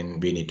 I mean,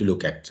 we need to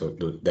look at, so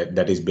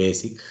that is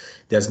basic.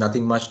 There's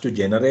nothing much to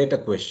generate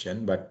a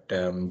question, but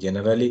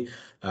generally,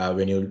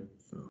 when you,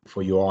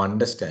 for your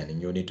understanding,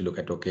 you need to look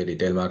at, okay,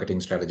 retail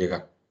marketing strategy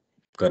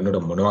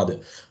කරනකොට මොනවද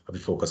අපි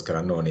focus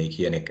කරන්න ඕනේ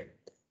කියන එක,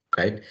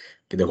 right?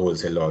 The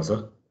wholesale also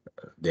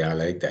they are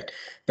like that.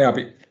 දැන්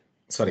අපි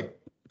sorry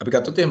අපි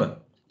ගත්තොත් එහෙම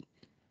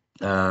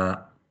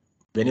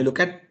when you look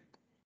at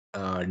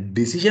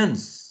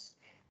decisions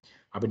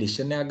අපි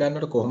decision එකක්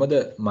ගන්නකොට කොහොමද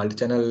multi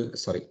channel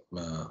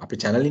අපි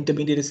channel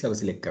intermediaries ලව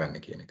select කරන්න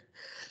කියන එක.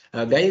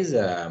 Guys,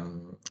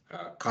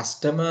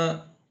 customer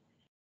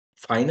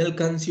final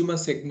consumer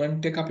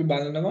segment එක අපි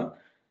බලනවා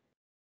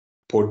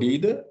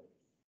පොඩිද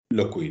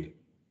ලොකුයිද.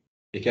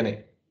 ඒ කියන්නේ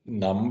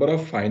number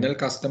of final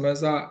customers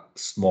are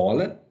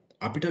smaller,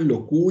 අපිට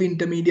ලොකු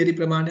intermediary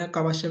ප්‍රමාණයක්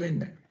අවශ්‍ය වෙන්නේ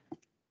නැහැ.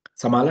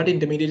 සමහරවිට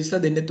intermediaries ලා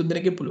දෙන්නේ තුන්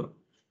දෙනෙක්ගේ පුළුවන්.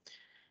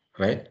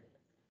 Right?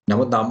 Now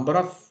number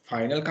of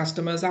final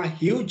customers are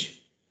huge.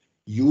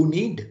 You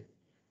need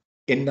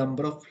a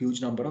huge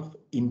number of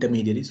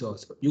intermediaries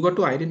also. You got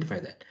to identify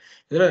that.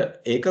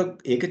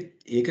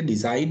 ඒක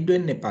decide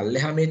වෙන්නේ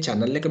පල්ලෙහා මේ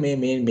channel එක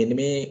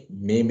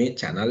මේ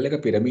channel එක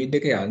pyramid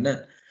එක යන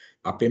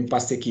අපෙන්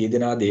පස්සේ කී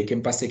දෙනාද ඒකෙන්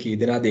පස්සේ කී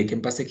දෙනාද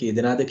ඒකෙන් පස්සේ කී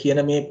දෙනාද කියන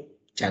මේ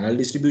channel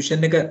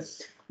distribution එක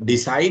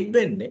decide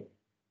වෙන්නේ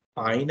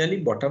finally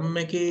bottom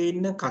එකේ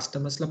ඉන්න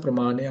customers ලා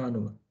ප්‍රමාණය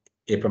අනුව.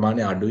 ඒ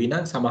ප්‍රමාණය අඩුයි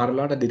නම් සමහර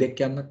වෙලාවට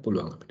direct යන්නත්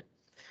පුළුවන් අපිට.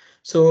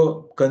 So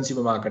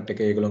consumer market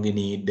එකේ ඒගොල්ලෝගේ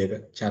need එක,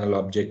 channel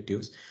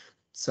objectives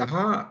සහ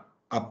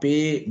අපේ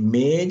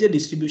major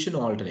distribution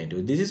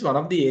alternatives. This is one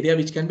of the area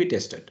which can be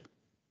tested.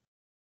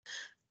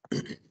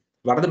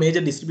 What are the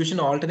major distribution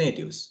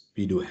alternatives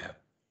we do have?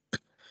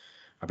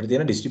 අපිට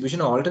තියෙන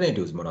distribution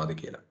alternatives මොනවද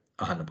කියලා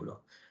අහන්න පුළුවන්.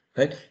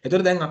 Right?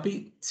 එතකොට දැන් අපි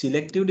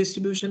selective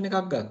distribution එකක්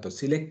ගත්තොත්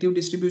selective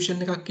distribution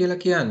එකක් කියලා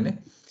කියන්නේ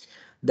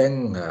දැන්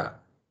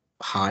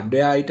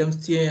hardware items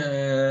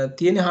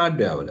තියෙන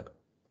hardware වල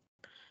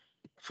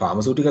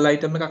pharmaceutical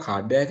item එකක්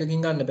hardware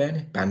එකකින් ගන්න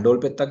බෑනේ. Pandol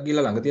පෙත්තක්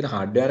ගිහලා ළඟ තියෙන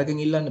hardware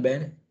එකකින් ඉල්ලන්න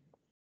බෑනේ.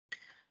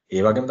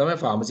 ඒ වගේම තමයි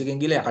pharmacy එකකින්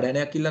ගිහලා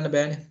යකඩ ඉල්ලන්න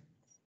බෑනේ.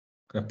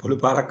 පොළු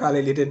පාරක්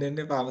කාලේ එළියට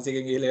එන්නේ pharmacy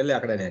එකකින් ගිහලා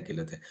යකඩ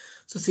ඉල්ලුවා.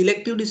 So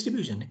selective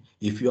distribution.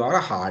 If you are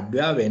a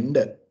hardware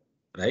vendor,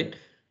 right,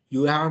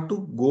 you have to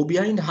go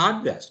behind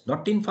hardwares,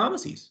 not in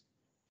pharmacies.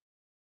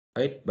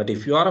 Right? But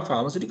if you are a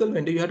pharmaceutical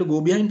vendor, you have to go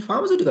behind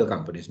pharmaceutical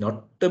companies, not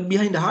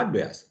behind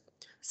hardwares.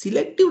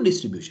 Selective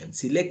distribution.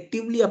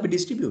 Selectively අපි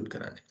distribute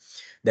කරන්නේ.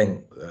 දැන්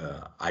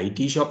IT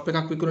shop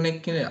එකක් විකුණන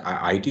එක්කනේ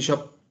IT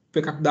shop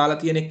එකක් දාලා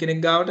තියෙන එක්කෙනෙක්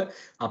ගාවට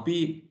අපි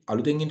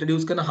අලුතෙන්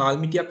ඉන්ට්‍රොඩියුස් කරන හාල්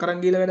මිටියක්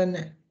අරන් ගිහලා වැඩක්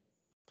නැහැ.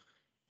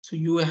 So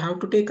you have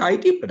to take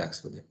IT products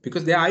for them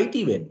because they are IT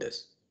vendors,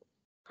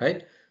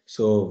 right?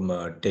 So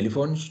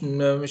telephone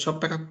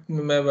shop එකක්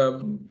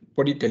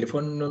පොඩි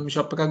telephone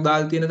shop එකක්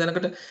දාලා තියෙන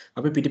දැනකට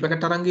අපි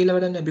පිටිපැකට අරන් ගිහලා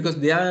වැඩක් නැහැ because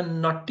they are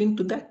not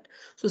into that.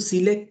 So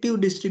selective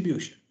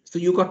distribution. So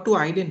you got to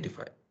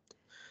identify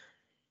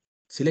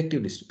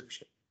selective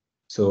distribution.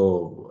 So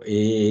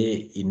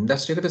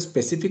industry එකට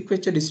specific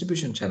වෙච්ච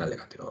distribution channel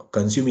එකක් තියෙනවා.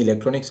 Consumer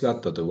electronics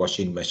ගත්තොත්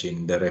washing machine,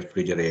 the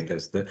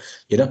refrigerators, the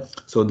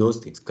so those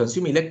things.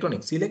 Consumer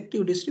electronics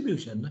selective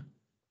distribution.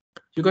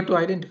 You got to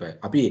identify.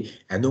 අපි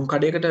ඇඳුම්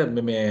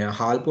කඩේකට මේ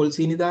හාල් පොල්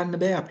සීනි දාන්න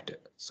බෑ අපිට.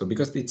 So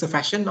because it's a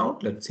fashion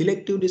outlet,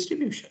 selective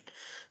distribution.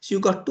 So you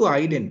got to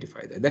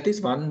identify that. That is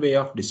one way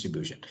of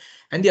distribution.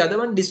 And the other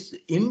one,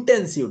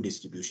 intensive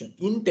distribution.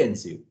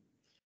 Intensive.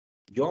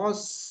 You're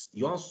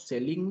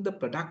selling the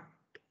product,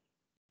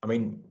 I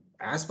mean,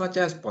 as much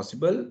as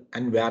possible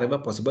and wherever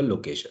possible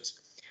locations.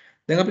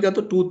 දැන් අපි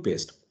ගත්තොත්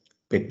toothpaste.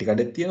 පෙට්ටි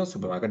කඩේක් තියෙනවා,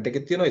 supermarket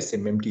එකේ තියෙනවා,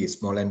 SMMT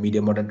small and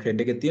medium modern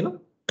trade එකේ තියෙනවා,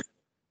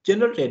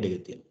 general trade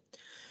එකේ තියෙනවා.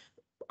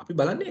 අපි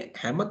බලන්නේ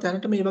හැම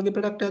තැනටම මේ වගේ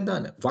product එකක්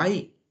දාන්න. Why?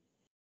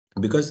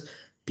 Because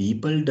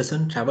people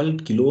doesn't travel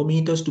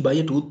kilometers to buy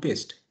a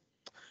toothpaste.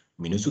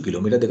 මිනිස්සු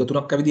කිලෝමීටර් දෙක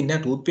තුනක් ඇවිදින්නේ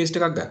නැහැ toothpaste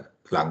එකක් ගන්න.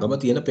 ළඟම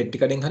තියෙන පෙට්ටි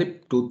කඩෙන් හරි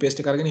toothpaste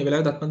එක අරගෙන ඒ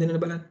වෙලාවේ දත් මදින්න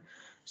බලන්න.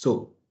 So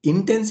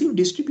intensive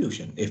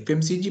distribution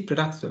FMCG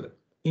products වල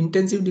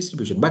intensive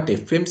distribution but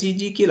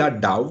FMCG කියලා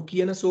Dove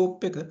කියන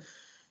soap එක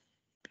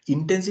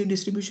intensive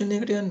distribution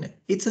එකට යන්නේ.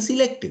 It's a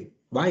selective.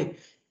 Why?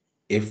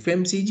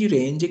 FMCG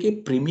range එකේ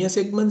premier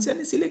segments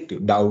යන්නේ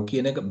selective. Dove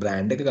කියන එක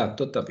brand එක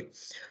ගත්තොත් අපි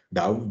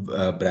Dove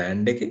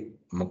brand එකේ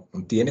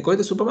තියෙන්නේ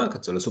කොයිද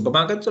සුපර්මාකට්ස් වල.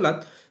 සුපර්මාකට්ස් වලත්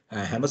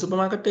හැම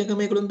සුපර්මාකට් එකකම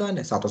මේගොල්ලෝ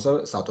දාන්නේ.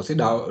 සතොසේ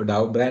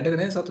Dove brand එක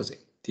නෑ සතොසේ.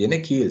 තියෙන්නේ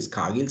Kiehl's.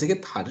 Cargill's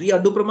එකෙත් හරි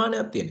අඩු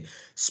ප්‍රමාණයක් තියෙන්නේ.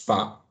 Spa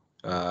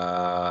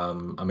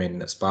I mean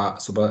Spa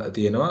super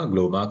තියෙනවා,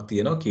 Glowmark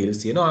තියෙනවා, Kiehl's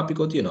තියෙනවා,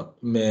 Apico තියෙනවා,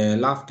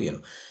 Laugh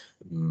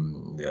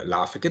තියෙනවා.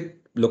 Laugh එකෙත්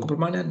ලොකු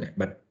ප්‍රමාණයක් නෑ.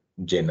 But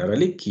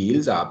generally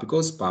Kiehl's,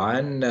 Apico, Spa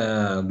and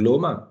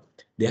Glowmark,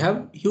 they have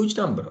huge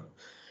number.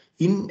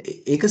 In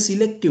a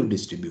selective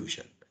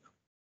distribution.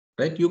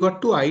 Right? You got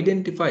to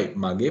identify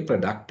මගේ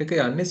product එක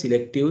යන්නේ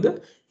selective ද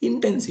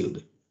intensive ද.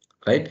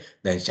 Right?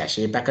 දැන්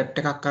sachet packet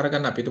එකක්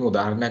අරගන්න අපි හිතමු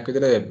උදාහරණයක්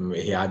විදිහට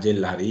hair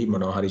gel හරි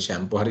මොනවා හරි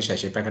shampoo හරි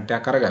sachet packet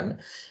එකක් අරගන්න.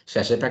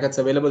 Sachet packets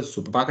available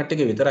supermarket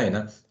එකේ විතරයි න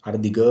ะ. අර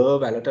දිග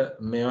වැලට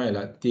මේවා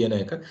එලා තියෙන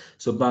එක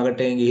supermarket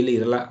එකෙන් ගිහිල්ලා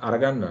ඉරලා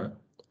අරගන්න.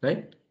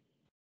 Right?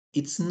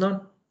 It's not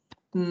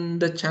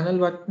the channel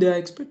what they are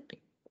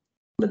expecting.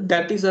 But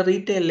that is a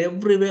retail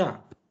everywhere.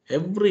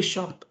 Every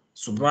shop.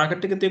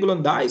 Supermarket එකේ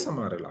තියගලොන් දායි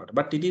සමහර වෙලාවට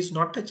but it is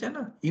not a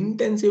channel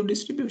intensive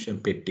distribution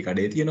පෙට්ටි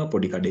කඩේ තියෙනවා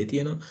පොඩි කඩේ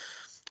තියෙනවා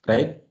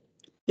right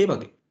ඒ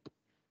වගේ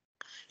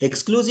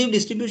exclusive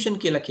distribution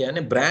කියලා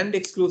කියන්නේ brand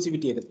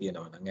exclusivity එක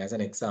තියෙනවා නම් as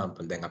an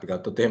example දැන් අපි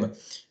ගත්තොත් එහෙම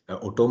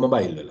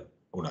automobile වල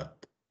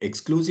උනත්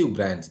exclusive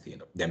brands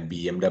තියෙනවා දැන්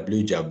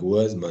BMW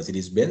Jaguars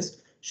Mercedes Benz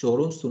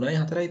showrooms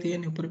 3යි 4යි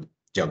තියෙන්නේ උඩට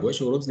Jaguar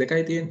showrooms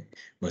 2යි තියෙන්නේ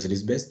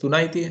Mercedes Benz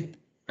 3යි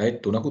තියෙන්නේ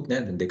right 3කුත්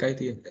නෑ දැන් 2යි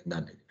තියෙන්නේ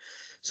දැන් දන්නේ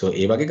so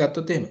ඒ වගේ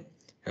ගත්තොත් එහෙම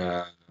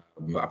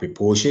අපි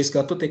Porsches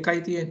ගත්තොත් එකයි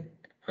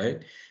තියෙන්නේ right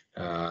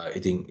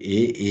ඉතින්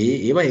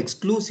ඒවා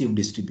exclusive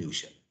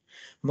distribution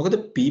මොකද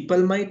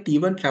people might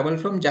even travel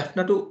from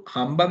Jaffna to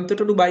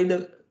Hambantota to buy the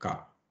car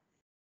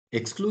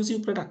exclusive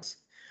products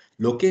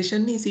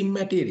location is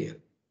immaterial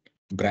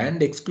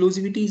brand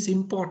exclusivity is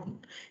important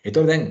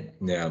එතකොට දැන්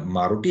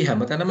Maruti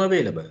හැමතැනම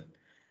available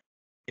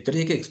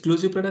එතකොට ඒක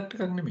exclusive product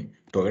එකක් නෙමෙයි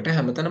Toyota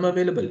හැමතැනම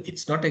available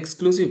it's not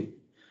exclusive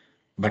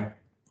but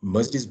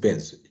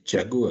Mercedes-Benz,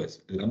 Jaguars,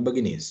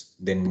 Lamborghinis,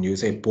 then you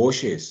say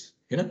Porsches,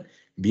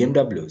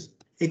 BMWs,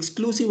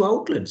 exclusive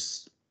outlets.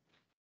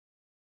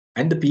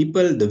 And the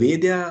people, the way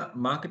they are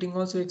marketing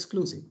also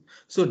exclusive.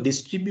 So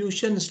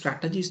distribution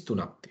strategies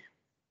තුනක් තියෙනවා.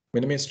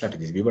 මෙන්න මේ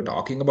strategies. We were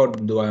talking about,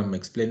 though I am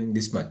explaining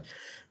this much,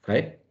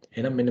 right?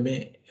 එහෙනම්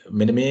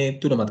මෙන්න මේ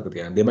තුන මතක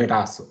තියාගන්න. They might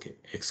ask, okay,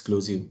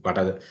 exclusive, what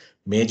are the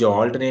major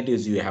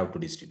alternatives you have to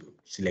distribute?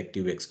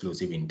 Selective,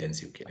 exclusive,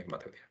 intensive කියන එක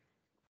මතක තියාගන්න.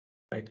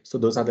 Right? So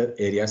those are the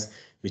areas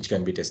which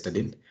can be tested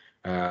in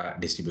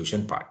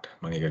distribution part.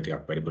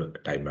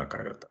 Time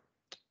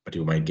but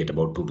you might get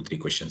about 2 to 3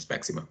 questions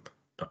maximum,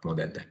 not more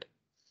than that.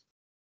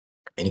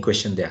 Any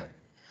question there?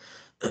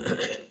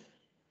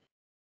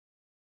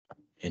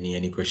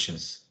 any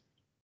questions?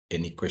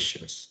 Any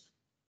questions?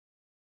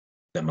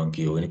 The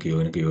monkey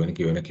කියවන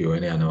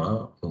යනවා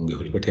උන්ගේ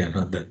ඔළුවට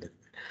යනවද නැද්ද?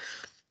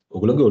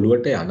 ඔයගොල්ලෝගේ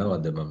ඔළුවට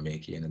යනවද මම මේ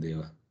කියන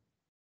දේවල්?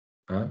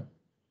 හා?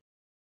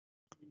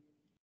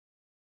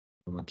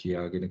 මම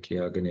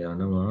කියාගෙන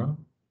යනවා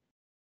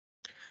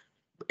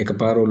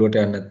එකපාර ඔළුවට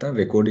යන්නේ නැත්නම්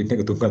රෙකෝඩින්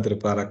එක 3-4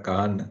 පාරක්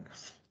අහන්න.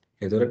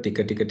 ඒතර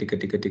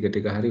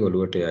ටික හරි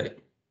ඔළුවට යයි.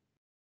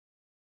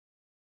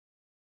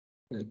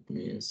 Let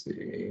me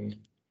see.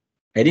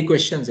 Any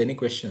questions?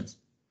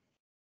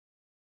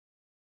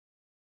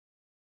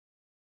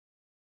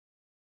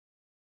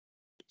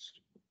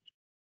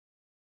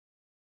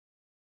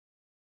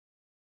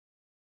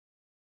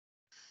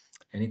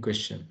 Any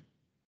question?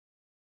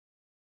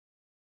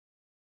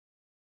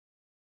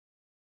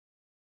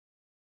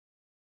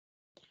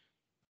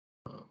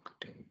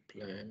 Marketing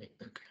planning.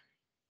 Okay.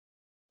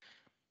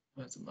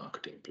 What's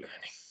marketing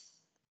planning?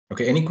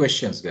 Okay. Any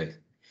questions, guys?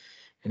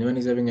 Anyone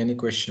is having any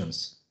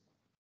questions?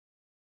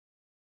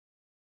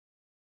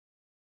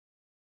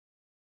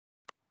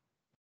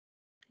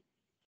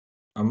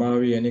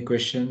 Amavi, any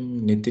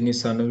question? Nitini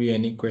Sanavi,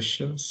 any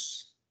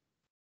questions?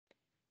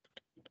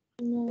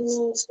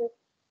 No, sir.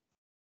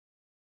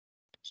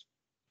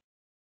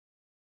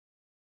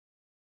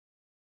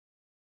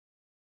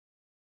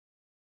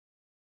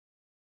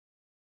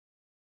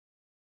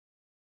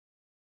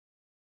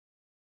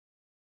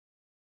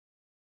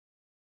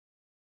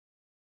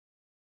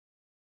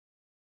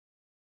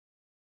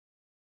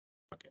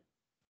 Okay.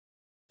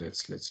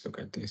 Let's look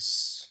at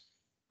this.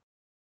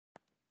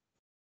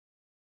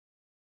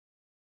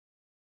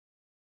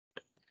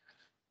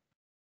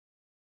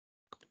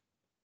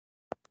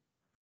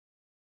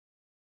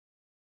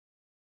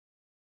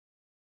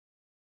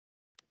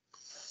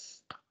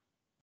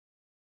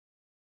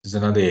 This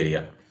is another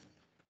area.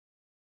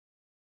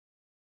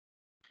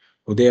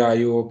 Uday, are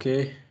you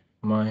okay?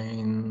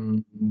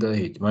 Mind,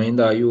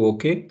 are you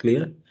okay?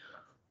 Clear?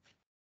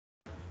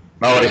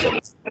 No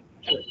worries.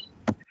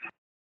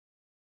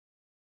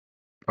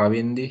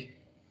 Pravindi?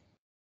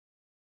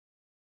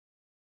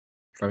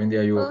 Pravindi,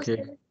 are you okay?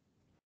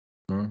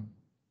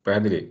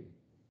 Padri?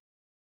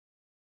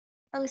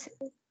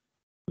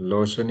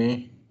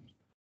 Loshani?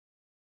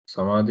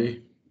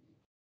 Samadhi?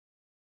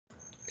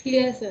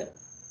 Clear, sir.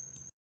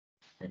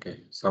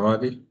 Okay.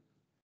 Samadhi?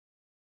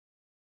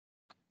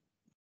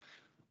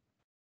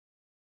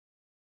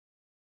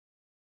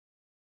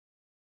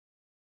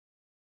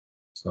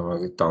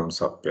 Samadhi thumbs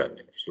up. Yeah.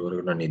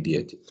 Sure, gonna need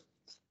the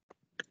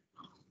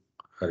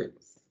Hurry.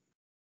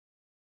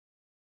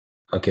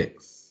 Okay.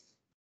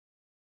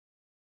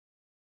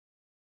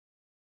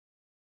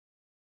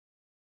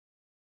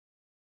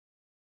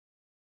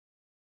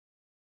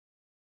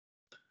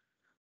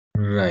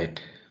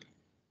 Right.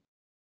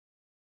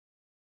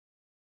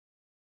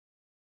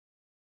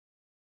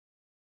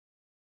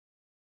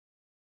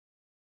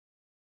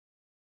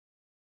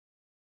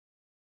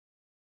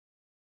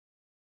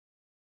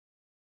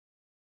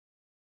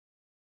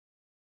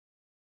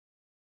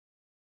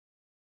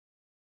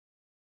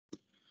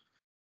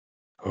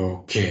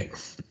 Okay.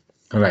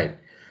 All right.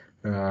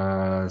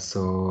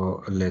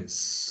 So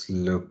let's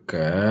look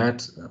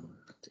at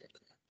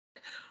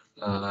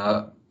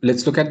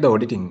the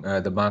auditing,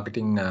 the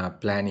marketing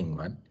planning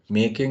one.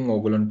 Making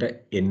ඕගොල්ලන්ට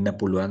එන්න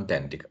පුළුවන්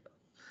තැන් ටික.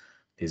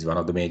 This is one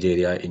of the major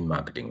area in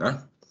marketing.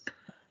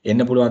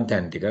 එන්න පුළුවන්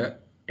තැන් ටික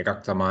එකක්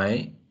තමයි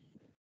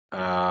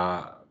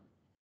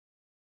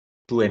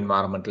two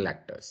environmental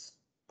actors.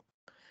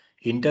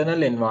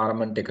 Internal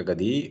environment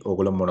එකකදී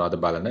ඕගොල්ලෝ මොනවද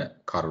බලන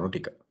කරුණු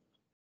ටික.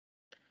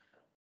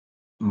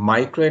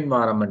 Micro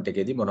environment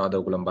එකේදී මොනවද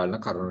ඕගොල්ලෝ බලන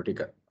කරුණු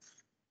ටික.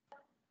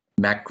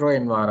 Macro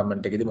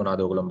environment එකේදී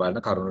මොනවද ඕගොල්ලෝ බලන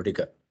කරුණු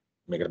ටික.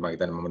 මේකට මම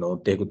හිතන්නේ මම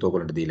note එකකුත්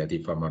ඕගොල්ලන්ට දීලා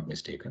තියෙයි if I'm not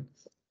mistaken.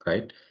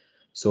 Right?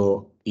 So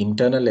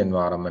internal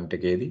environment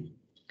එකේදී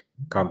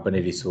company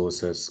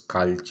resources,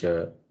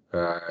 culture,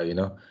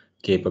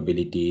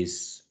 capabilities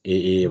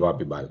ඒවා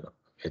අපි බලනවා.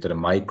 එතකොට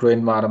micro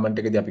environment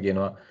එකේදී අපි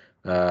කියනවා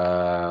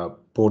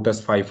Porter's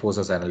five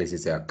forces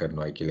analysis එකක්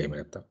කරනවායි කියලා එහෙම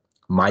නැත්තම්.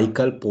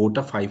 Michael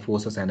Porter five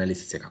forces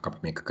analysis එකක් අපි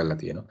මේක කරලා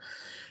තියෙනවා.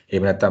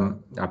 එහෙම නැත්තම්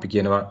අපි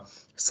කියනවා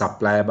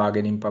supplier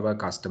bargaining power,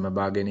 customer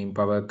bargaining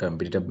power,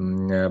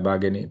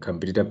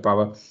 competitor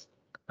power,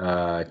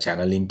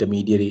 channel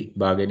intermediary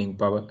bargaining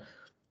power.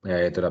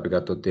 එතකොට අපි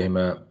ගත්තොත් එහෙම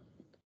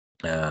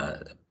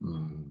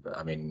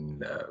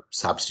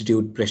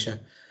substitute pressure,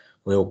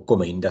 ඔය ඔක්කොම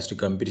industry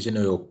competition,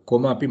 ඔය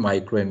ඔක්කොම අපි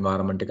micro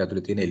environment එක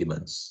ඇතුලේ තියෙන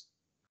elements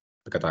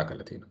කතා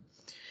කරලා තියෙනවා.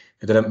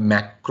 එතකොට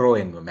macro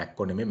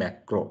නෙමෙයි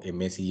macro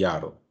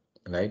MACRO,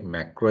 right?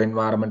 Macro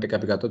environment එක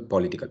අපි ගත්තොත්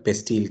political,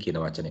 pestil කියන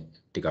වචනේ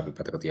ටික අපි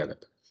පතක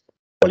තියාගත්තා.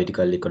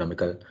 Political,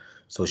 economical,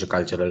 social,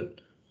 cultural,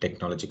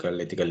 technological,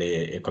 ethical,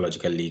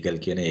 ecological, legal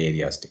කියන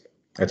areas ටික.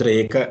 එතකොට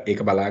ඒක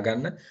බලා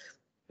ගන්න.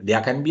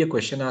 There can be a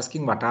question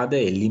asking what are the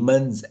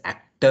elements,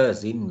 actors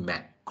in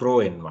macro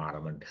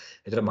environment.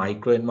 එතකොට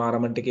micro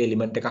environment එකේ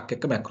element එකක්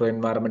එක්ක macro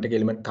environment එකේ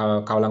element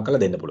කවලම්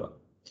කරලා දෙන්න පුළුවන්.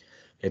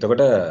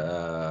 එතකොට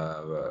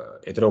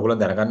ඔයගොල්ලෝ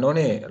දැනගන්න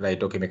ඕනේ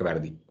right okay මේක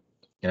වැරදි.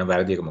 එහෙනම්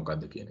වැරදි එක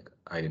මොකක්ද කියන එක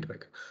identify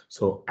කරන්න.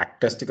 So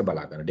actors ටික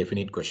බලා ගන්න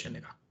definite question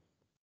එක.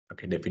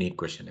 Okay, definite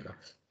question එක.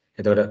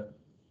 එතකොට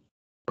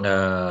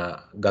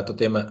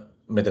ගත්තොත් එම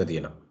මෙතන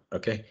තියෙනවා.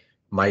 Okay,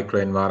 micro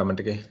environment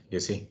එකේ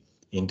you see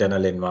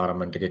internal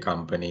environment එකේ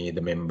company,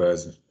 the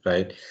members,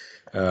 right,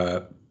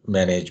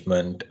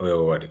 management ඔය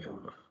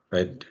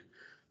right.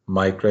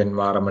 Micro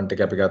environment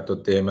එක අපි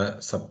ගත්තොත් එහෙම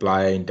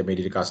supplier,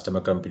 intermediary,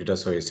 customer,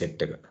 competitors ඔය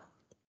set එක.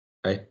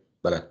 right,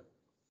 බලන්න.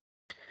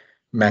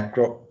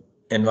 Macro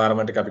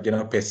environment එක අපි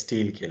කියනවා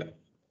pestil කියලා.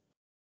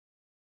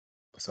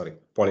 Sorry,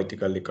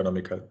 political,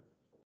 economical,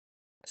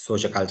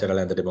 social, cultural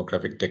and the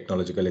demographic,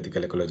 technological,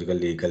 ethical, ecological,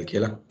 legal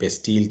කියලා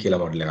pestil කියලා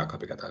මොඩල් එකක්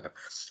අපි කතා කරා.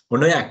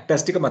 මොන ඔය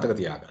actors ටික මතක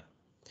තියාගන්න.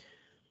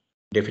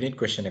 definite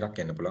question එකක්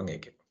එන්න පුළුවන්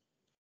ඒකේ.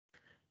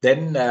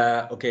 Then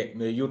okay,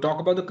 you talk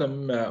about the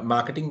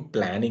marketing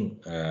planning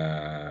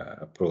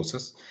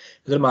process.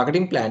 The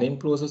marketing planning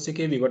process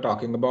එකේ we were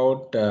talking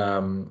about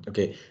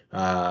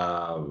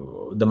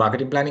the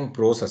marketing planning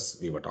process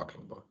we were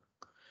talking about.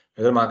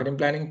 The marketing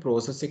planning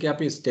process එකේ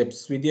අපි steps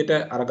විදියට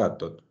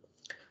අරගත්තොත්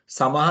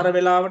සමහර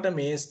වෙලාවට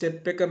මේ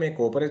step එක මේ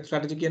corporate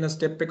strategy කියන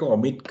step එක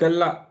omit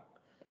කරලා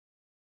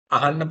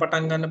අහන්න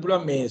පටන් ගන්න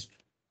පුළුවන්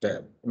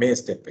මේ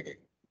step එකේ.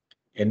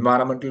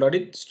 Environmental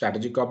audit,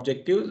 strategic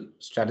objective,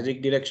 strategic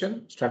direction,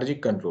 strategic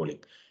controlling.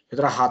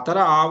 ඒතර හතර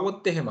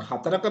ආවොත් එහෙම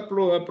හතරක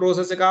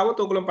process එක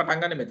ආවොත් ඔයගොල්ලෝ පටන්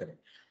ගන්න මෙතන.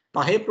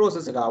 පහේ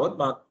process එක ආවොත්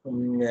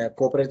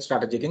corporate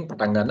strategy එකෙන්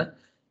පටන් ගන්න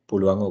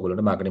පුළුවන්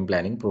ඔයගොල්ලන්ට marketing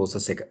planning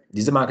process එක.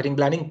 This is a marketing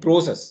planning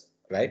process,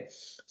 right?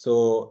 So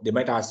they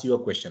might ask you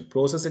a question.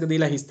 Process එක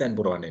දීලා හිස්තැන්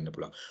පුරවන්න එන්න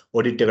පුළුවන්.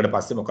 Audit එකට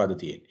පස්සේ මොකද්ද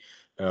තියෙන්නේ?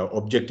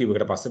 Objective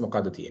එකට පස්සේ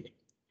මොකද්ද තියෙන්නේ?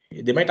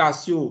 They might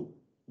ask you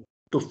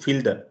to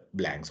fill the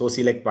blanks or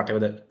select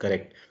whatever the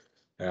correct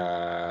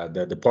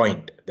the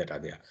point that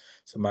are there.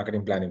 So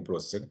marketing planning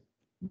process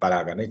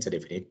balagana, it's a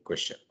definite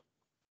question,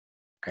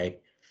 right?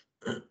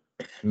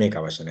 Make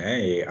අවශ්‍ය නැහැ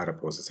ඒ අර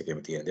process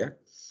එකෙම තියෙන දෙයක්,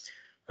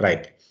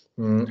 right?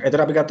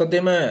 එතන අපි ගත්තොත්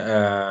එම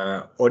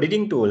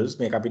auditing tools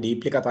මේක අපි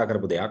deeply කතා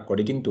කරපු දෙයක්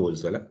auditing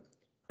tools වල,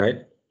 right?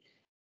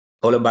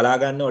 ඔයාලා බලා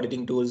ගන්න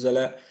auditing tools වල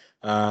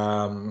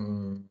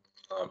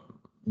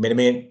මෙන්න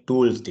මේ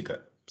tools ටික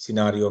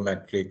scenario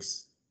matrix,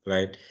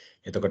 right?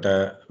 එතකොට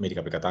මේක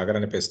අපි කතා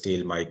කරන්නේ pestil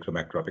micro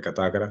macro අපි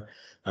කතා කරා.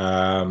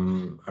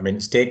 I mean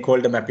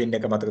stakeholder mapping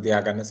එක මතක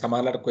තියාගන්න.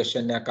 සමහරවිට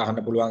question එකක් අහන්න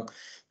පුළුවන්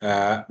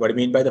what do you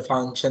mean by the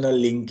functional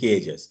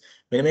linkages.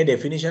 මෙන්න මේ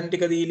definition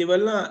ටික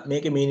දීලිවලා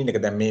මේකේ meaning එක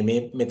දැන් මේ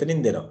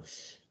මෙතනින් දෙනවා.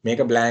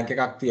 මේක blank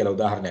එකක් තියලා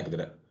උදාහරණයක්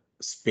විදිහට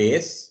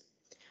space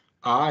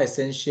are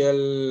essential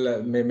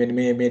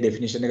මේ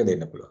definition එක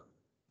දෙන්න පුළුවන්.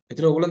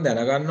 ඒතර ඔයගොල්ලෝ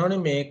දැනගන්න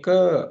ඕනේ මේක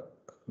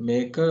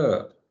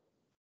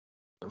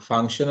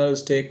functional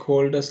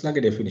stakeholders lage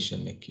definition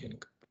එක කියන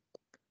එක.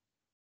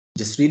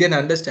 Just read and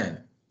understand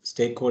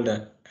stakeholder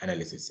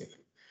analysis එක,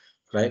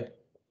 right?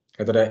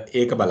 එතකොට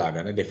ඒක බලා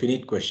ගන්න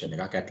definite question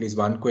එකක්. At least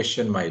one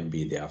question might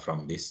be there from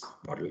this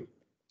model,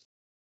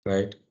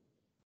 right?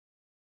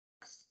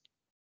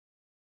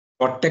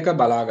 SWOT එක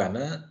බලා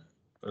ගන්න,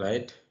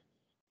 right?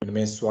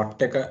 මේ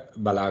SWOT එක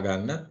බලා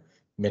ගන්න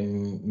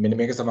මෙන්න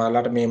මේක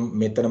සමහරලාට මේ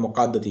මෙතන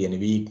මොකද්ද තියෙන්නේ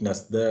weakness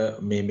ද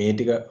මේ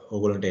ටික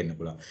ඕගොල්ලන්ට එන්න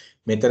පුළුවන්.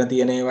 මෙතන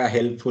තියෙන ඒවා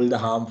helpful ද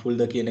harmful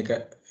ද කියන එක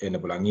එන්න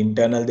පුළුවන්.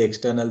 internal ද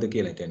external ද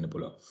කියලා එන්න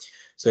පුළුවන්.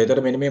 So ඒතර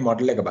මෙන්න මේ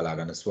model එක බලා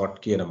ගන්න SWOT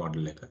කියන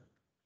model එක.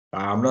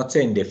 I'm not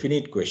saying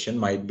definite question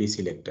might be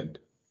selected.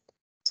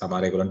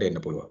 සමහර ඒගොල්ලන්ට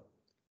එන්න පුළුවන්.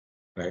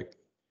 Right?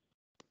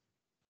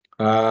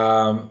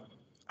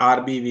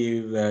 RBV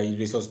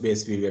resource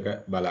based view එක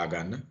බලා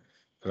ගන්න.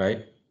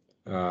 Right?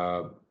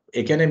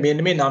 ඒ කියන්නේ මෙන්න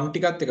මේ නම්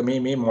ටිකත් එක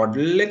මේ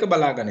මොඩල් එක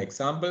බලා ගන්න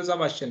එක්සැම්පල්ස්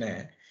අවශ්‍ය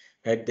නැහැ.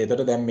 right?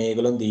 එතකොට දැන්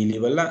මේගොල්ලන් දීලි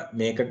වල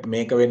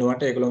මේක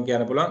වෙනුවට ඒගොල්ලන්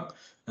කියන්න පුළුවන්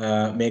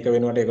මේක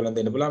වෙනුවට ඒගොල්ලන්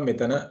දෙන්න පුළුවන්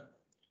මෙතන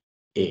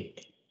A.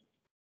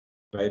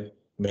 right?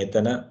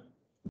 මෙතන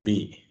B.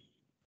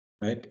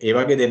 right? ඒ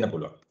වගේ දෙන්න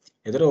පුළුවන්.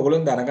 එතකොට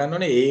ඕගොල්ලන් දැනගන්න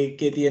ඕනේ A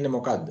එකේ තියෙන්නේ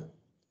මොකද්ද?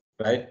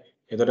 right?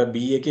 එතකොට B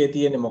එකේ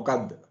තියෙන්නේ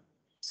මොකද්ද?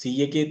 C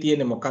එකේ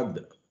තියෙන්නේ මොකද්ද?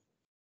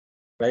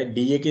 right?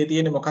 D එකේ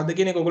තියෙන්නේ මොකද්ද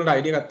කියන එක ඕගොල්ලන්ට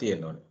අයිඩියා එකක්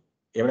තියෙන්න ඕනේ.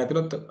 එහෙම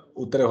නැතිනොත්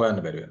උත්තරේ හොයන්න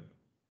බැරි වෙනවා.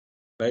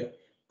 right?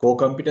 core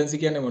competency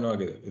කියන්නේ මොන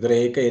වගේද? ඒතර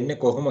ඒක එන්නේ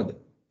කොහොමද?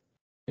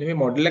 මේ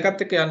මොඩල්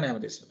එකත් එක්ක යන්න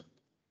හැමදෙස්සම.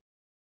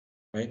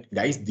 right?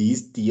 Guys,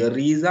 these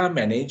theories are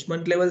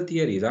management level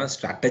theories, are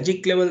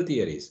strategic level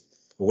theories.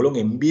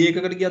 ඕගොල්ලෝ MBA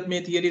එකකට ගියත්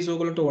මේ theories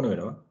ඕගොල්ලන්ට ඕන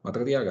වෙනවා.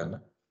 මතක තියාගන්න.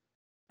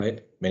 right?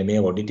 මේ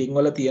auditing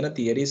වල තියෙන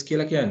theories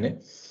කියලා කියන්නේ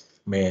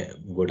මේ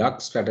ගොඩක්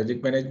strategic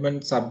management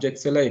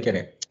subjects වල ඒ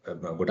කියන්නේ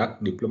ගොඩක්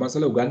diplomas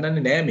වල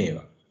උගන්වන්නේ නෑ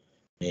මේවා.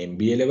 මේ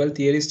MBA level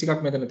theories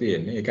ටිකක් මෙතන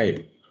තියෙන්නේ. ඒකයි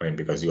I mean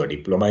because your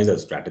diploma is a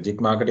strategic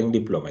marketing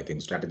diploma. I think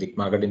strategic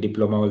marketing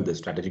diploma වල the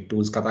strategic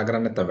tools කතා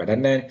කරන්නේ නැත්නම්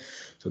වැඩක් නැහැ.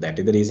 So that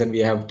is the reason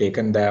we have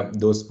taken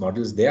those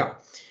models there.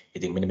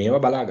 ඉතින් මෙන්න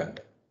මේවා බලා ගන්න.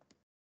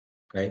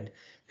 right?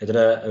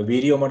 එතන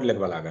video model එක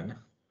බලා ගන්න.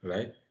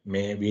 right?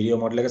 මේ video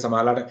model එක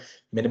සමහරවිට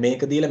මෙන්න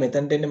මේක දීලා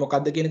මෙතනට එන්නේ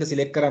මොකද්ද කියන එක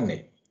select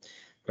කරන්නේ.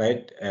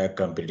 right?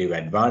 Competitive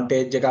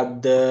advantage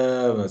එකක්ද,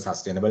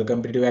 sustainable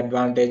competitive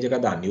advantage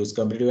එකක්ද, unused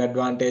competitive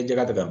advantage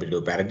එකක්ද,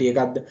 competitive parity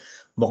එකක්ද,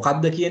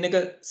 මොකක්ද කියන එක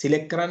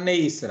select කරන්නේ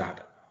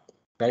ඉස්සරහට.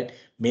 right?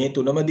 මේ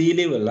තුනම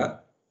දීලි වල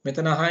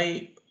මෙතන අහයි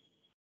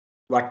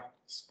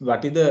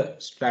what is the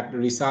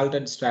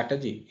resultant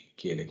strategy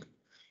කියන එක.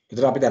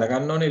 ඒතර අපි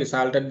දැනගන්න ඕනේ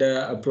resultant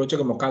approach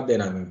එක මොකක්ද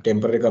එනං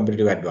temporary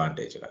competitive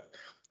advantage එකක්ද,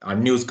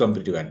 unused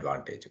competitive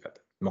advantage එකක්ද,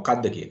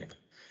 මොකක්ද කියන එක.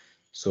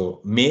 So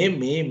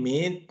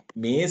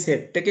මේ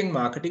set එකෙන්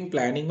marketing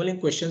planning වලින්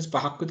questions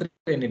පහක් විතර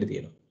එන්න ඉඩ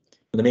තියෙනවා.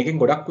 මොකද මේකෙන්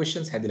ගොඩක්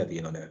questions හැදිලා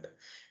තියෙනවා දැනට.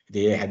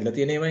 ඉතින් ඒ හැදිලා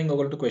තියෙන ඒවායින්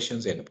ඔයගොල්ලන්ට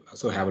questions එන්න පුළුවන්.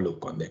 So have a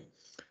look on them.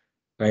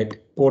 right?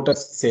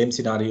 Porters same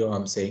scenario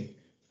I'm saying,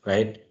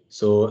 right?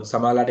 So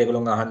සමහරලාට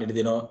ඒගොල්ලෝ අහන්න ඉඩ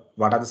දෙනවා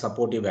what are the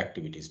supportive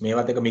activities?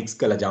 මේවත් එක mix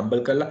කරලා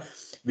jumble කරලා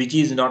which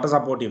is not a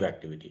supportive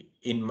activity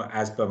in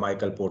as per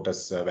Michael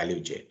Porter's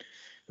value chain.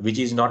 which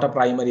is not a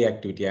primary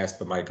activity as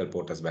per Michael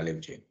Porter's value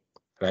chain,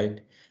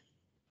 right?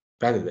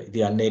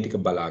 The analytic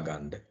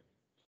balagand,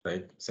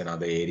 right? It's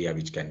another area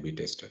which can be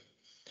tested.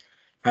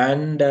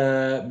 And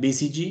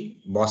BCG,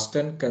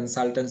 Boston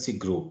Consultancy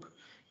Group.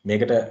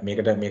 Make it up,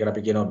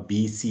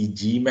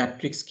 BCG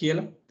matrix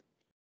කියලා.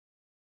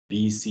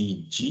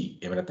 BCG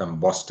එහෙම නැත්නම්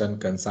Boston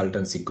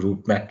Consultancy Group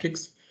matrix.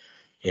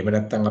 එහෙම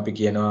නැත්නම් අපි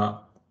කියනවා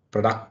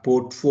product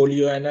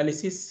portfolio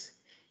analysis.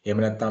 එහෙම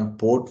නැත්නම්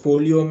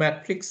portfolio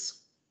matrix,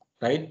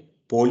 right?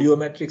 Polio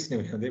matrix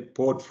නෙවෙයි,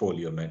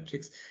 portfolio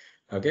matrix.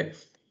 Okay?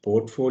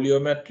 Portfolio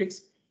matrix.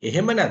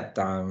 එහෙම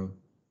නැත්නම්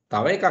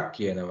තව එකක්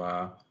කියනවා,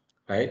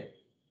 right?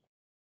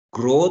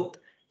 Growth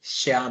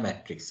share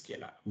matrix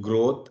කියලා.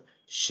 Growth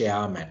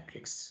share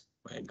matrix.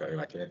 මම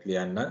වචනයක්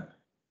ලියන්න.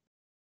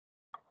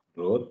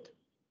 Growth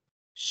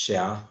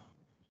share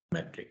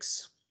matrix,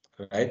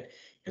 right?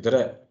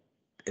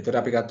 එතකොට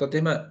අපි ගත්තොත්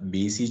එහෙම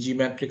BCG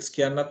matrix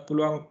කියන්නත්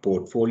පුළුවන්,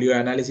 portfolio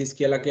analysis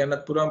කියලා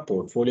කියන්නත් පුළුවන්,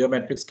 portfolio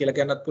matrix කියලා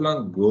කියන්නත් පුළුවන්,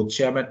 growth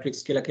share matrix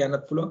කියලා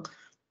කියන්නත් පුළුවන්.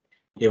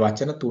 මේ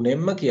වචන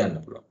තුනෙන්ම කියන්න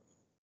පුළුවන්.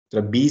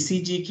 එතකොට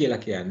BCG කියලා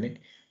කියන්නේ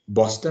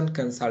Boston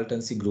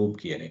Consultancy Group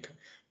කියන එක.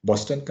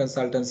 Boston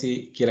Consultancy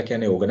කියලා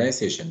කියන්නේ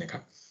organization එකක්.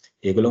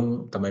 ඒගොල්ලෝ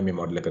තමයි මේ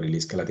model එක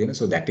release කරලා තියෙන්නේ.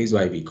 So that is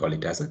why we call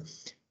it as a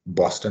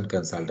Boston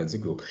Consultancy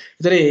Group.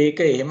 ඉතින් ඒක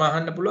එහෙම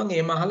අහන්න පුළුවන්.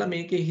 එහෙම අහලා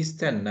මේකේ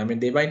හිස්තැන්න. I mean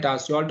they might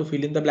ask you all to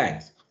fill in the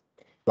blanks.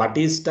 What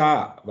is star?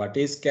 What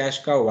is cash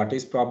cow? What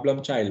is problem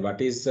child? What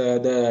is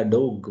the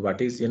dog? What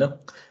is,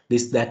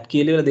 this, that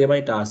කියලා they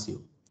might ask you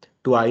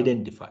to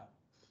identify.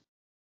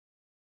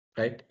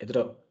 Right?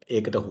 එතකොට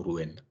ඒකට හුරු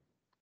වෙන්න.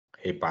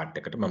 මේ part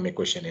එකට මම මේ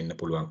question එන්න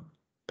පුළුවන්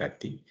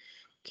පැති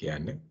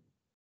කියන්නේ.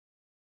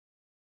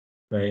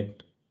 Right?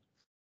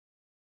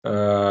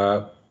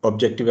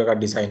 Objective එකක්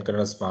design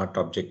කරන smart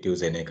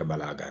objectives එන එක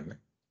බලා ගන්න.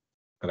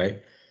 Right?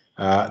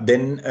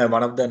 Then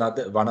one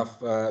of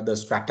the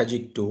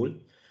strategic tool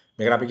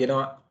මේකට අපි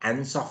කියනවා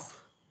ANSOF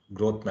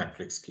growth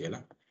matrix කියලා.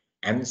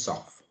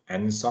 ANSOF's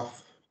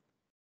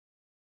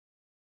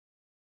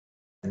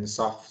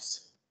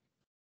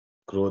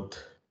growth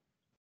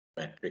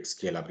matrix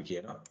කියලා අපි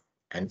කියනවා.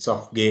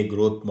 ANSOF ගේ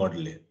growth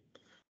model එක,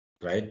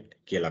 right?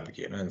 කියලා අපි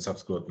කියනවා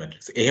ANSOF's growth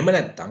matrix. එහෙම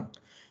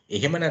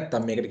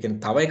නැත්නම් මේකට කියන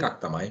තව එකක්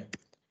තමයි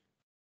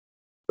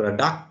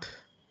product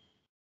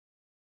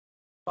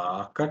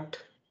market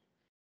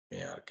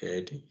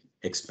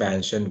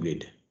expansion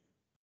grid.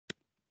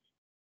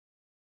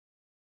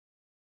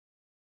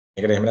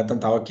 ඒකට එහෙම නැත්නම්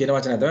තව කියන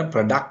වචනය තමයි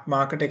product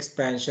market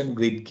expansion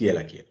grid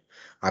කියලා කියනවා.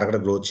 අරකට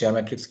growth share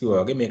matrix කිව්වා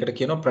වගේ මේකට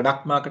කියනවා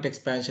product market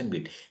expansion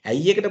grid.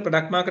 ඇයි ඒකට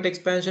product market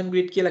expansion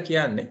grid කියලා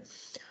කියන්නේ?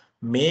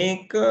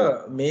 මේක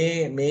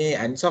මේ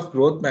ANSOF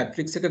growth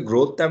matrix එක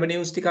growth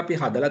avenues ටික අපි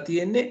හදලා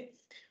තියෙන්නේ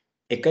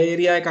එක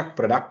area එකක්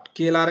product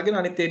කියලා අරගෙන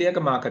අනිත් area එක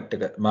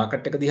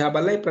market එක දිහා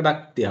බලලා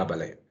product දිහා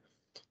බලලා.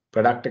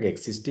 product එක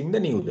existing ද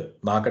new ද,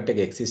 market එක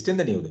existing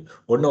ද new ද.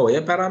 ඔන්න ඔය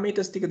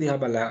parameters ටික දිහා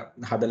බලලා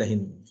හදලා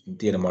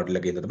තියෙන model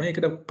එකේ තමයි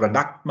ඒකට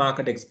product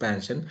market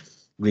expansion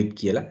grid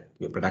කියලා.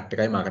 මේ product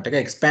එකයි market එක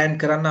expand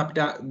කරන්න අපිට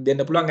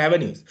දෙන්න පුළුවන්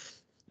avenues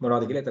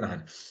මොනවද කියලා එතන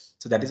අහන්න.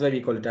 So that is why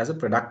we call it as a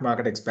product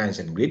market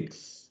expansion grid.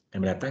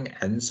 එහෙම නැත්නම්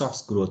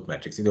ANSOF's growth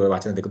matrix. ඉතින් ඔය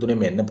වචන දෙක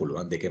තුනෙන්ම එන්න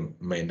පුළුවන්,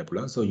 දෙකෙන්ම එන්න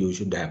පුළුවන්. So you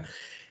should have.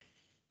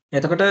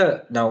 එතකොට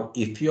now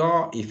if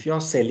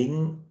you're selling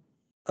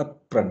a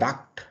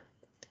product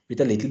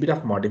with a little bit of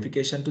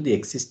modification to the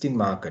existing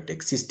market,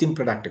 existing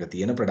product එක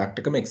තියෙන product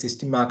එකම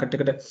existing market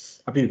එකට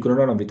අපි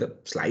විකුණනවා නම් with a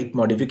slight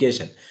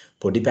modification,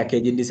 පොඩි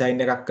packaging design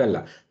එකක්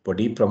කරලා,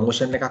 පොඩි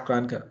promotion එකක්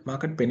run කරලා,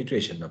 market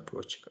penetration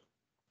approach එක.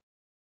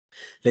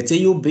 Let's say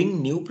you bring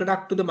new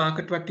product to the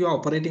market what you are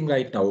operating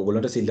right now.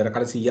 ඔයගොල්ලන්ට සිල්ලර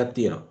කඩ 100ක්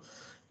තියෙනවා.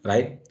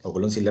 right?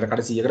 ඔයගොල්ලන් සිල්ලර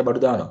කඩ 100කට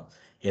බඩු දානවා.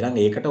 එහෙනම්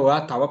ඒකට ඔයා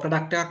තව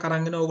product එකක්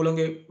අරන් එනවා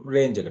ඔයගොල්ලන්ගේ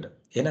range එකට.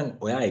 එහෙනම්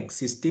ඔයා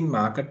existing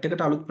market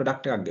එකට අලුත්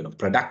product එකක් දෙනවා.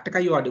 product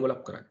එකයි ඔයා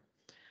develop කරන්නේ.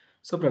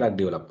 So product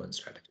development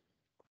strategy.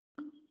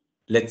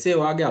 Let's say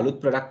ඔයාගේ අලුත්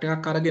product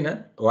එකක් අරගෙන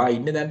ඔයා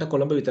ඉන්නේ දැන්ට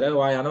කොළඹ විතරයි.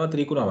 ඔයා යනවා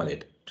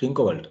ත්‍රිකුණාමලයට,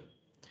 ට්‍රින්කෝ වලට.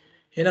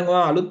 එහෙනම්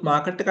ඔයා අලුත්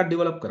market එකක්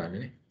develop කරන්නේ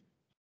නේ.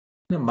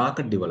 එහෙනම්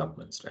market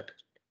development strategy.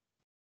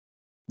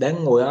 දැන්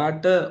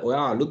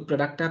ඔයා අලුත්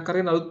product එකක්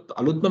අරගෙන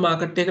අලුත්ම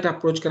market එකකට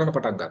approach කරන්න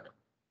පටන් ගන්නවා.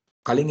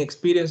 කලින්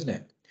experience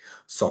නැහැ.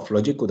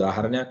 Softlogic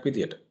උදාහරණයක්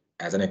විදියට.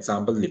 As an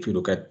example, if you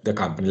look at the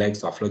company like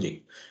Softlogic,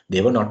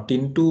 they were not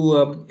into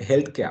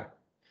healthcare.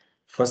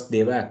 First,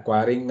 they were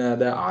acquiring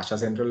the Asha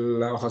Central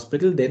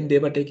Hospital. Then they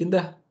were taking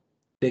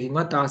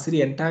what Asiri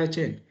entire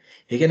chain.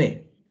 ඒ කියන්නේ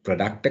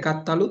product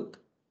එකත් අලුත්,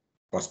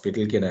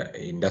 hospital කියන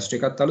industry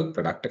එකත් අලුත්,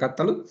 product එකත්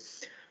අලුත්,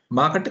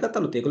 market එකත්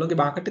අලුත්. ඒගොල්ලෝගේ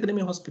market එක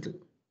නෙමෙයි hospital.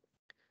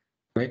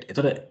 right?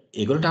 එතකොට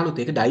ඒගොල්ලන්ට අලුත්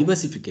ඒක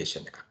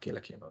diversification එකක්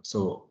කියලා කියනවා. So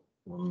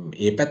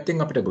ඒ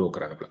පැත්තෙන් අපිට grow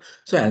කරන්න පුළුවන්.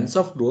 So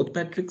ANSOF growth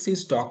matrix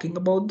is talking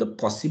about the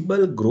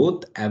possible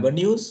growth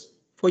avenues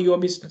for your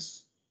business.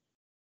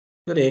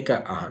 ඒක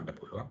අහන්න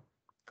පුළුවන්.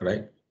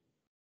 Right?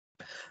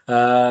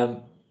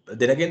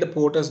 Then again the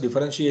Porter's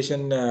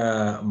differentiation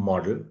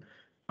model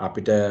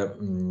අපිට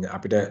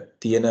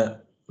තියෙන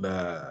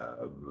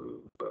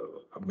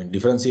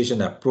differentiation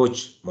approach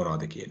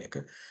මොනවද කියන එක.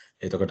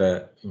 එතකොට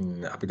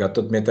අපි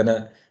ගත්තොත් මෙතන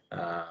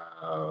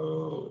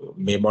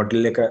මේ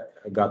මොඩල් එක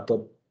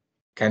ගත්තොත්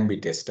can be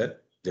tested,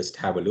 just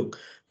have a look.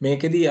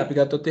 මේකෙදී අපි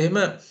ගත්තොත් එහෙම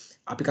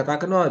අපි කතා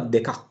කරනවා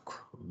දෙකක්,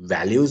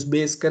 values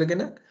base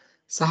කරගෙන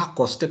සහ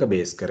cost එක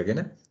base කරගෙන.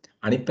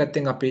 අනිත්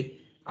පැත්තෙන් අපි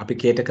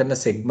cater කරන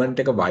segment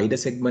එක wide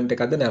segment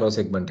එකක්ද narrow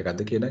segment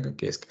එකක්ද කියන එක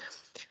case.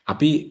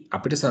 අපි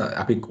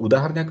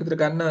උදාහරණයක්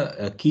විදිහට ගන්න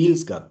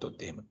keels ගත්තොත්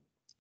එහෙම.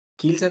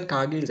 Keels and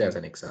Cargills as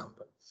an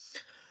example.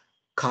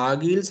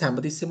 Cargills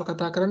හැමතිස්සෙම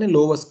කතා කරන්නේ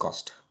lowest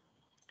cost.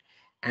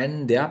 And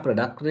their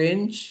product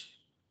range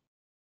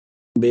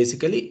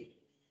basically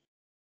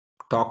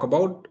talk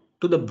about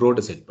to the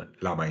broader segment.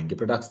 ළමයින්ගේ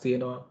products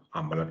තියෙනවා,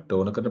 අම්මලට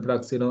ඕන කරන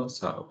products තියෙනවා,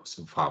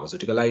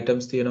 pharmaceutical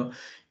items තියෙනවා,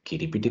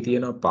 කිරිපිටි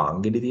තියෙනවා,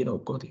 පාන් ගෙඩි තියෙනවා,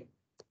 ඔක්කොම තියෙනවා.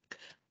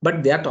 But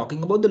they are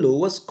talking about the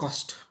lowest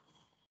cost.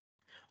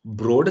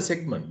 Broader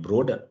segment,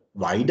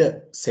 wider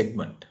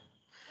segment.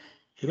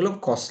 ඒගොල්ලෝ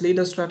cost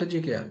leader strategy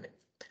කියන්නේ.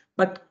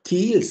 But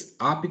Keels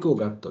ආපිකෝ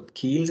ගත්තොත්,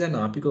 Keels and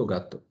ආපිකෝ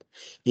ගත්තොත්,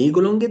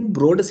 ඒගොල්ලොන්ගේ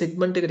broader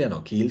segment එකට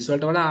යනවා. Keels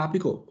වලට වඩා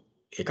ආපිකෝ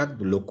ඒකත්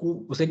ලොකු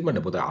segment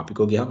එක. පොත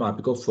ආපිකෝ ගියාම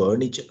ආපිකෝ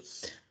furniture,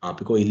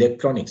 ආපිකෝ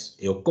electronics,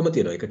 ඒ ඔක්කොම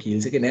තියෙනවා. ඒක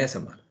Keels එකේ නෑ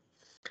සමහර.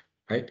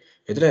 Right?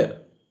 ඒතර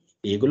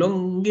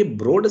ඒගොල්ලොන්ගේ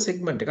broader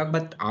segment එකක්,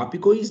 but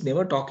ආපිකෝ is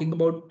never talking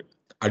about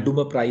අඩුම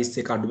price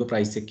එක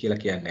කියලා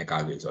කියන්නේ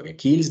Cargills වගේ.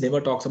 Keels never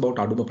talks about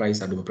අඩුම price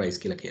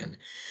කියලා කියන්නේ.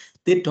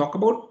 They talk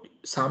about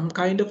some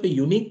kind of a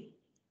unique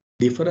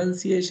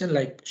differentiation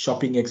like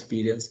shopping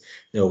experience.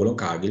 ඔයගොල්ලෝ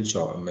Cargills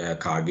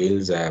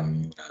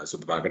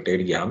supermarket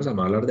එකට ගියාම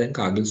සමහරවල්ලාට දැන්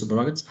Cargill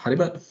supermarkets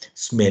හරිම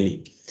smelly.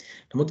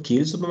 නමුත්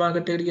Keels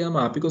supermarket එකට ගියාම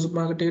ආපිකෝ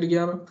supermarket එකට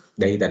ගියාම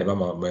දැන් හිතන්න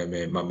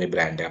මම මේ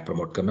brand එක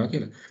promote කරනවා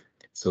කියලා.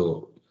 So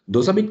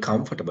those are a bit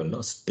comfortable, no?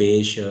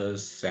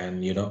 Spacious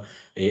and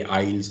A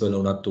aisles වල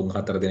උනත්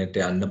 3-4 දෙනෙක්ට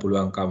යන්න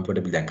පුළුවන්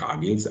comfortable. දැන්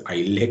Cargills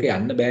aisle එක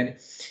යන්න බෑනේ.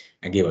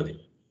 ඇගේ වදින.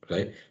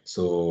 Right?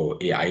 So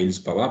ඒ aisles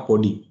පවා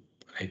පොඩි.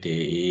 Right?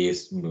 ඒ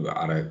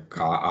අර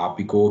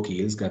ආපිකෝ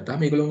Keels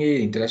ගත්තාම මේගොල්ලෝගේ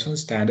international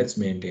standards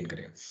maintain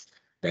කරගෙන.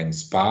 දැන්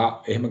spa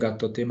එහෙම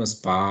ගත්තොත් එහෙම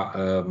spa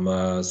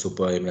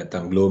super එහෙම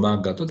නැත්නම් glow mark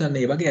ගත්තොත් අන්න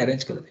ඒ වගේ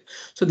arrange කරලා තියෙනවා.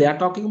 So they are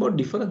talking about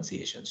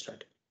differentiation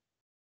strategy.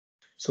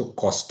 So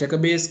cost එක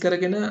base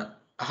කරගෙන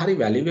හරි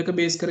value එක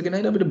base කරගෙන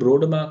හිට අපිට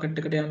broader market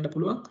එකට යන්න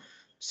පුළුවන්.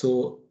 So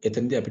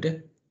එතනදී අපිට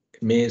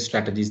මේ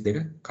strategies දෙක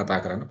කතා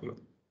කරන්න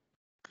පුළුවන්.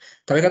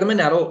 තව එක තමයි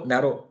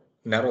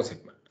narrow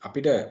segment.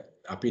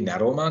 අපි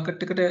narrow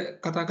market එකට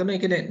කතා කරනවා.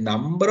 ඒ කියන්නේ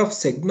number of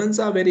segments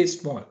are very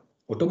small.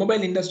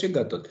 automobile industry එක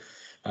ගත්තොත්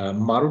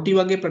Maruti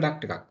වගේ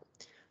product එකක්.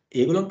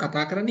 ඒගොල්ලෝ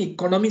කතා කරන්නේ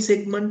economy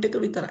segment එක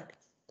විතරයි.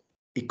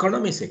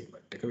 economy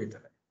segment එක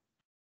විතරයි.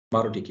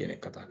 Maruti කියන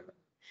එක කතා කරන්නේ.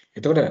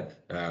 එතකොට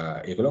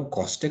ඒගොල්ලෝ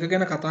cost එක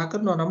ගැන කතා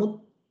කරනවා. නමුත්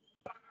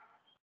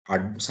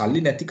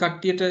සල්ලි නැති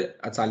කට්ටියට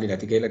සල්ලි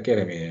නැති කියලා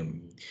කියන්නේ මේ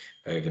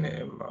ඒ කියන්නේ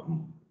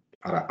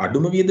අර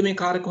අඩුම වියදමේ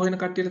කාර් එක හොයන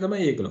කට්ටියට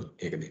තමයි ඒගොල්ලෝ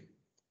ඒක දෙන්නේ.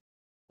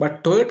 But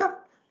Toyota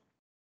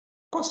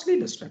cost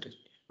leader strategy.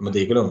 මොකද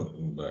ඒගොල්ලෝ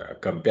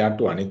compared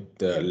to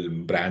අනිත්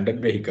branded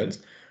vehicles,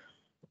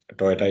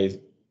 Toyota is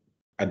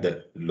at the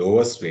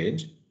lowest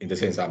range in the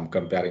sense I'm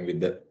comparing with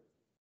the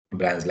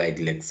brands like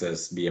Lexus,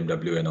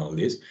 BMW and all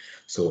this.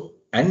 So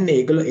and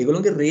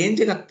ඒගොල්ලෝගේ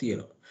range එකක්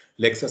තියෙනවා.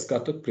 Lexus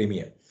ගත්තොත්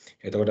premium.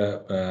 එතකොට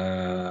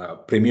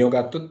ප්‍රීමියෝ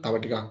ගත්තොත් තව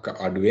ටිකක්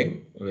අඩුවෙන්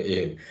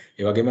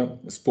ඒ වගේම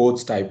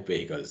ස්පෝර්ට්ස් ටයිප්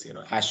vehicles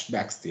තියෙනවා,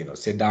 හැෂ්බැක්ස්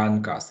තියෙනවා,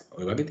 සෙඩාන් කාර්ස්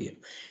ඔය වගේ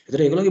තියෙනවා.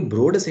 ඒතර ඒගොල්ලෝගේ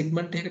broader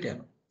segment එකකට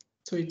යනවා.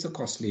 So it's a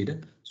cost leader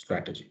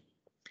strategy.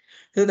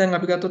 එතකොට දැන්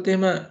අපි ගත්තොත්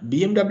එහෙම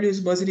BMWs,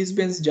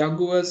 Mercedes-Benz,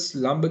 Jaguars,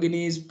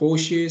 Lamborghinis,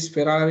 Porsches,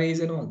 Ferraris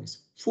and all this.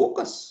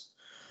 Focus.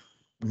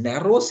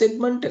 Narrow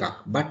segment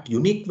එකක් but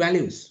unique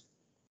values.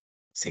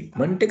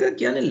 Segment එක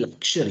කියන්නේ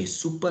luxury,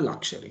 super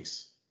luxuries.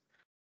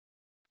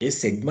 ඒ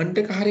segment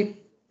එක හරි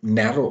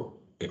narrow.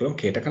 ඒගොල්ලෝ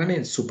cater කරන්නේ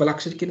super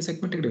luxury කියන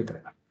segment එකට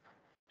විතරයි.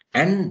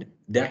 And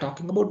they are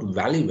talking about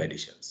value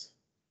additions.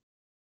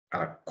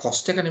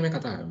 Cost එක නෙමෙයි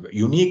කතා කරන්නේ.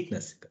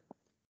 Uniqueness එක.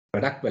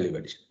 Product value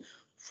addition.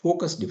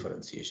 Focus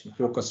differentiation,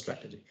 focus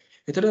strategy.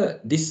 එතකොට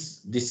this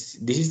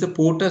is the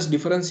Porter's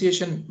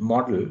differentiation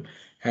model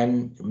and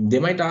they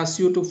might ask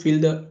you to fill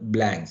the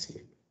blanks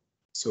here.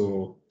 So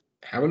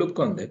have a look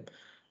on that.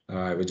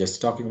 I was just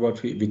talking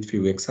about with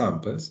few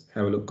examples.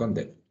 Have a look on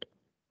that.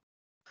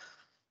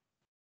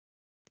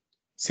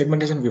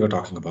 Segmentation we were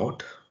talking about.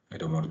 I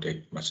don't want to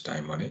take much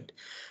time on it.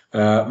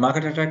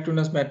 Market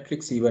attractiveness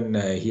matrix, even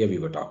here we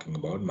were talking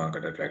about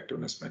market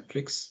attractiveness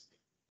matrix.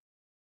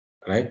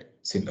 Right?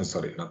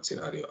 Sorry, not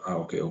scenario.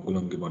 Okay.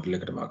 ඔගොල්ලෝගේ model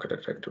එකට market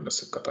attractiveness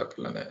එක කතා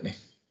කරලා නැහැ නේ.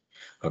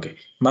 Okay.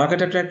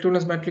 Market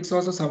attractiveness matrix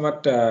also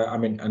somewhat, I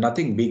mean,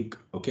 nothing big.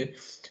 Okay.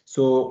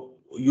 So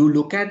you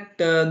look at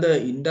the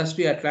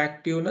industry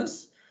attractiveness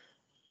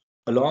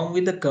along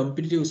with the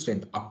competitive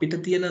strength. අපිට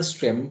තියෙන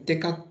strength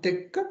එකත්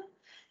එක්ක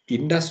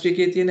industry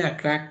එකේ තියෙන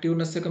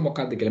attractiveness එක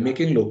මොකක්ද කියලා.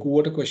 මේකෙන්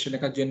ලොකුවට question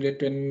එකක්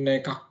generate වෙන්න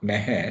එකක්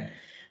නැහැ.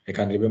 I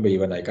can't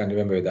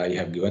remember whether I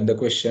have given the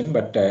question,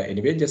 but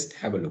anyway, just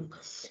have a look.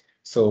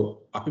 So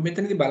අපි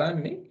මෙතනදී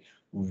බලන්නේ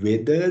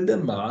whether the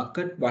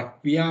market what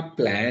we are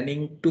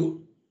planning to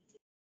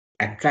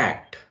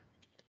attract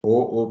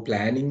or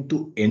planning to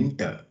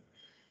enter,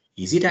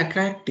 is it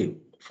attractive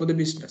for the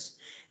business?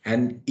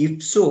 And if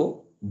so,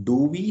 do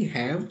we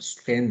have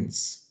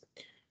strengths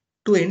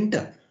to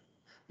enter?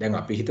 දැන්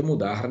අපි හිතමු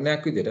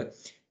උදාහරණයක්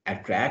විදිහට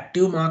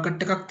attractive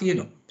market එකක්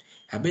තියෙනවා.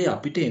 හැබැයි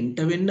අපිට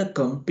enter වෙන්න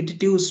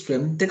competitive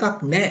strength එකක්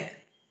නැහැ.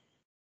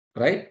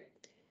 right?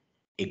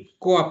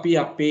 එක්කෝ අපි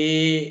අපේ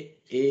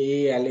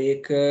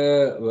ඇලේක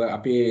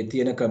අපේ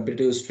තියෙන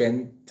competitive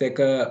strength එක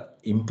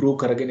improve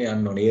කරගෙන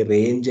යන්න ඕනේ. ඒ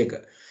range එක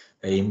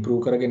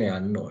improve කරගෙන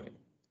යන්න ඕනේ.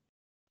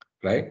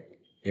 right?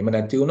 එහෙම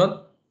නැති වුණොත්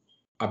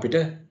අපිට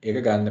ඒක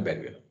ගන්න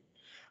බැරි වෙනවා.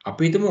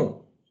 අපි හිතමු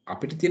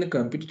අපිට තියෙන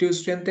competitive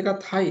strength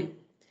එකත් high.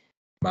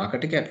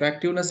 market එක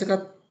attractiveness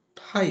එකත්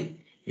high.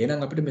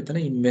 එහෙනම් අපිට මෙතන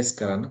invest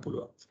කරන්න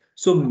පුළුවන්.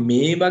 so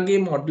මේ වගේ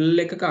model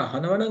එකක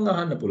අහනවා නම්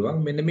අහන්න පුළුවන්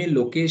මෙන්න මේ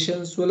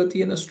locations වල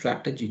තියෙන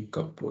strategic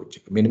approach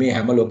එක. මෙන්න මේ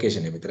හැම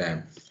location එකම විතරයි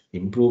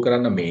improve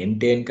කරන්න,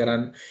 maintain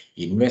කරන්න,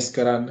 invest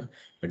කරන්න,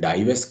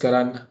 divest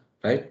කරන්න,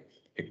 right?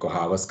 එක්ක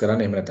harvest කරන්න,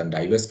 එහෙම නැත්නම්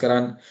divest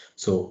කරන්න.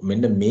 so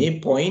මෙන්න මේ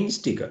points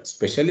ටික,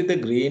 especially the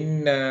green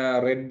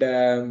red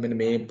මෙන්න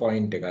මේ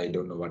point එක, I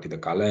don't know what is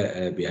the color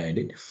behind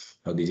it.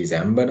 Now this is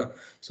amber,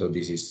 so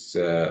this is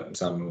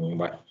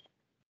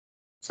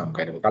some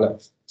kind of color.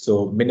 so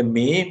මෙන්න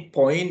මේ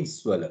points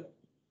වල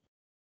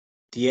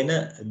තියෙන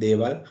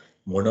දේවල්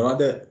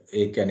මොනවද,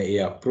 ඒ කියන්නේ ඒ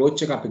approach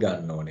එක අපි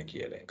ගන්න ඕනේ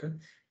කියලා එක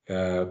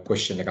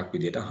question එකක්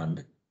විදිහට අහන්න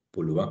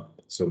පුළුවන්.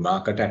 so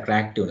market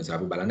attractiveness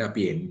අපි බලන්නේ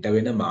අපි enter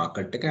වෙන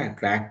market එක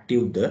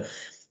attractiveද,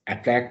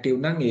 attractive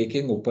නම්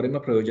ඒකෙන් උපරිම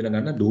ප්‍රයෝජන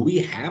ගන්න, do we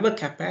have a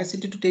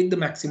capacity to take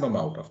the maximum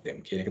out of them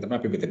කියන එක තමයි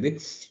අපි මෙතනදී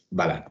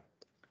බලන්නේ.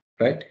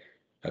 right?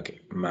 okay,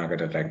 market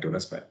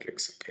attractiveness matrix,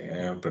 okay,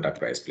 product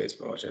price place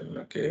promotion,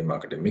 okay,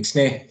 marketing mix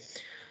ne.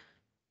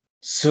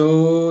 so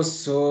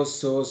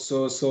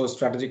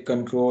strategic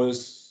controls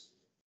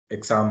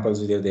examples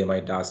where they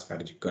might ask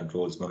strategic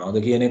controls monada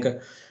කියන එක,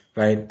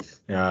 right?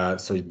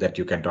 So that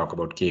you can talk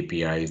about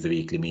KPIs, the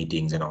weekly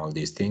meetings and all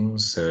these things,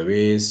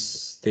 surveys,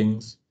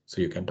 things, so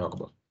you can talk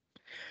about.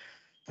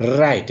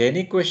 right,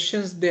 any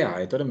questions there?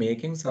 එතකොට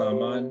මේකෙන්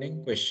සාමාන්‍යයෙන්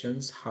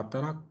questions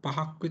 4ක්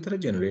 5ක් විතර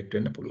generate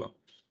වෙන්න පුළුවන්.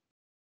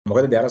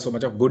 මොකද there are so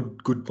much of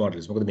good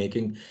models. මොකද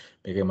මේකෙන්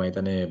මම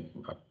හිතන්නේ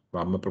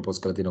මම propose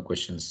කරලා තියෙන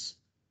questions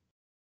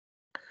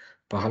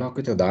 15ක්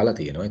විතර දාලා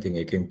තියෙනවා. ඉතින්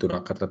ඒකෙන්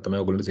 3ක් 4ක් තමයි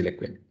ඔයගොල්ලෝ select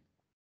වෙන්නේ.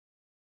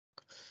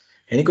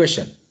 any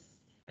question?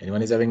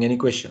 anyone is having any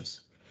questions?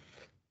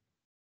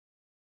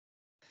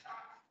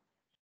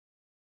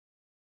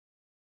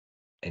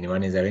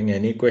 anyone is having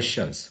any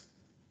questions?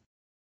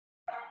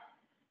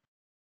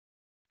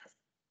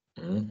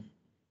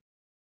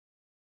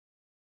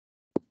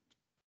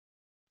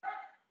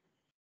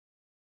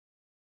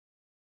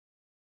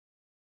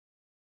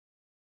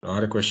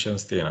 Not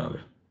questions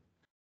තියනවාද?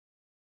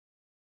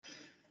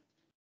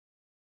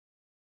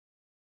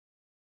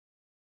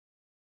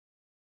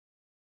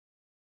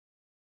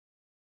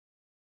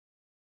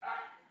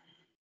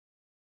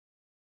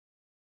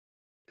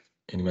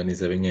 anyone is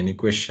having any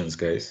questions,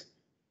 guys?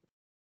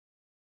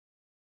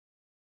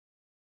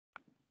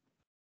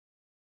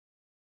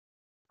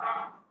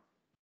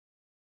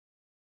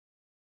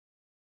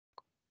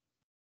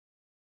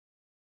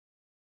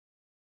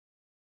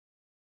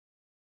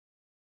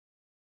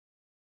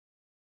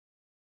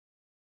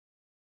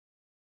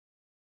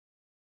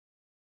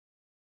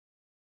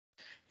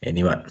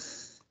 anyone?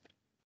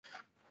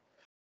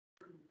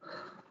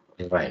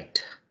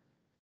 right.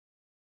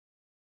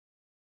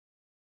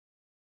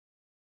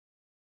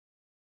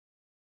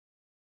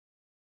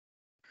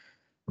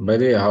 by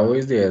the way, how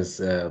is this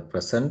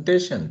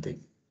presentation thing?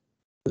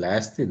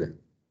 ලෑස්තිද?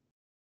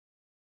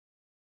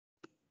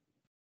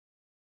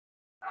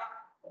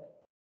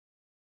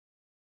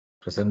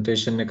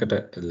 presentation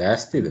එකට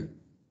ලෑස්තිද?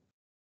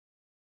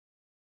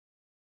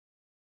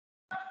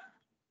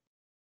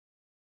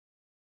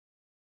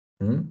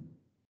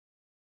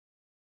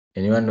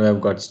 anyone who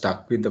have got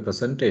stuck with the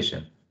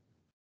presentation?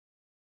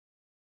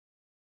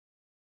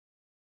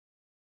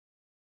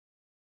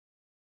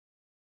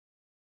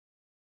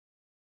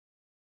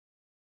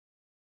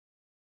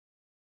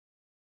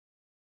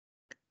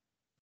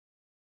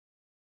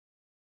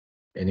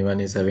 anyone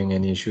is having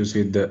any issues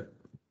with the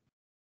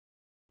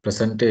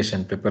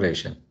presentation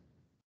preparation?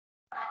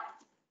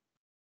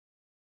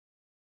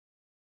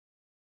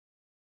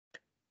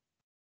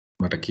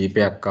 මට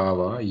කීපයක්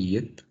ආවා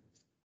ඊයේත්,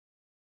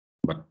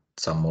 but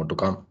some more to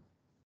come.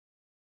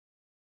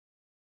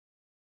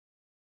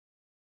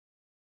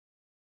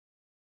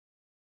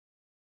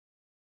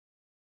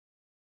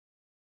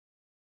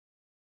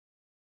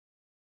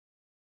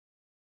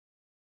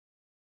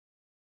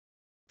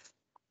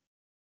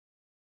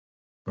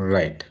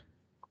 right,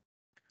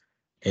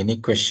 any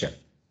question?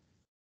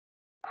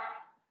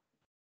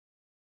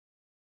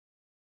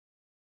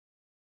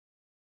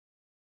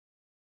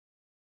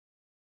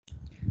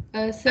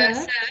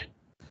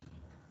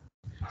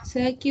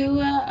 Sir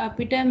කිව්වා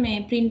අපිට මේ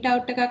print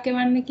out එකක්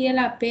එවන්න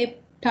කියලා අපේ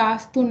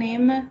task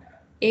තුනේම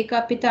ඒක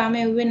අපි තාම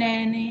එව්වේ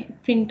නෑනේ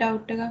print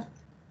out එක.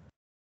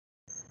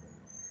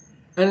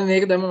 අනේ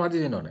මේක දැම්ම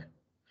මදි වෙනවනේ.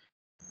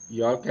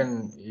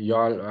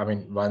 I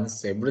mean, once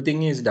everything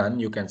is done,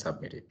 you can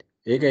submit it.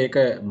 ඒක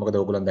මොකද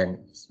ඔයගොල්ලන් දැන්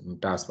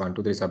task 1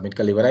 2 3 submit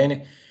කරලා ඉවරයිනේ.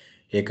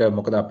 ඒක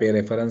මොකද අපේ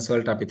reference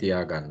වලට අපි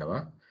තියා ගන්නවා.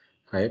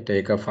 right?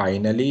 ඒක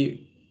finally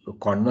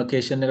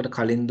convocation එකට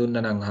කලින් දුන්න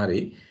නම්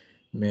හරි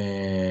මේ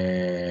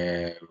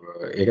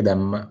ඒක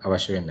දැම්ම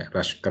අවශ්‍ය වෙන්නේ නැහැ.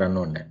 rush කරන්න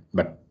ඕනේ නැහැ.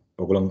 but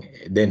ඔයගොල්ලන්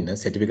දෙන්න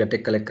certificate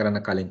එක collect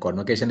කරන්න කලින්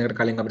convocation එකට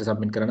කලින් අපිට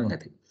submit කරන්න නම්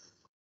ඇති.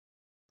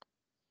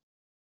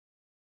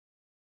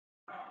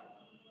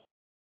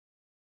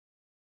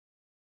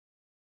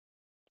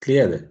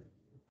 Clearද?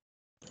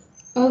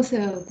 Oh,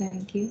 sir.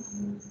 Thank you.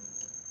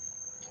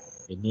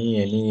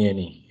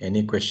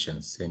 Any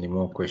questions? Any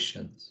more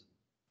questions?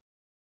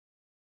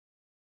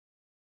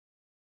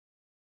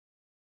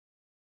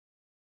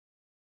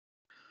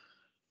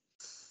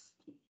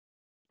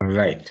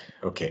 Right.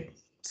 Okay.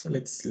 So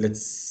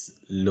let's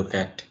look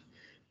at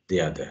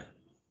the other.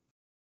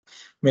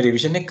 මේ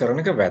revision එක කරන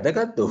එක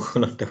වැදගත්ද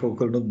ඔයගොල්ලන්ට?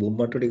 ඔයගොල්ලෝ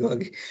බුම්මට්ටු ටික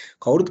වගේ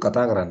කවුරුත්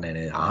කතා කරන්නේ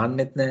නැහැ.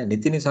 අහන්නෙත් නැහැ.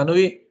 නිතිනි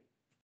සනුවේ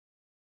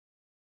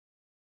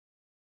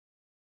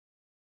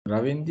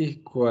රවින්දි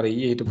කුවර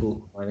ඊයේ හිටපු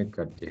අනෙක්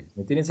කට්ටිය.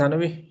 නිතිනි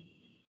සනුවේ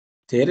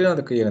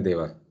තේරෙනවද කියන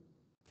දේවල්?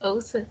 ඔව්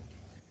සර්.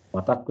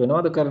 මතක්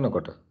වෙනවද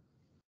කරනකොට?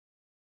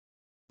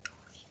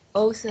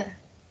 ඔව් සර්.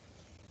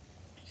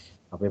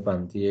 අපේ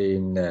පන්තියේ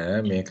ඉන්න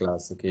මේ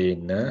ක්ලාස් එකේ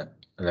ඉන්න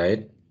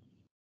right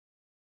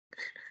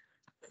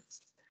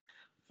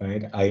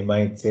I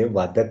might say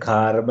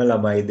වදකාරම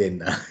ළමයි දෙන්න.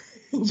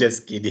 Just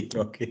kidding,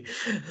 okay.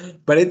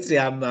 But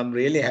I'm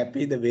really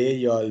happy the way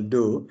you all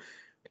do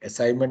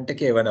assignment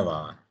එක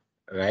එවනවා.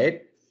 Right?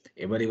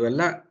 එවරි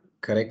වෙලා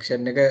correction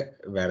එක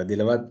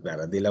වැරදිලවත්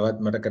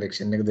මට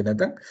correction එක දෙන්න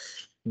නැත්නම්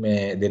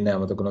මේ දෙන්න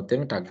අමතකුනොත්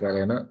එimhe ටක්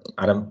ගාලා යන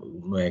අර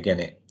මේ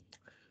කියන්නේ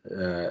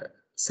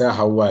sir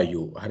how are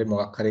you? හරි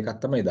මොකක් හරි එකක්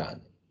තමයි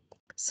දාන්නේ.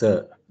 sir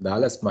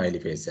දාලා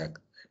smiley face එකක්.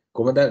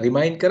 කොහොමද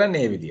remind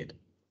කරන්නේ මේ විදියට?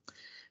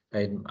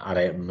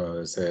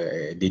 Sir,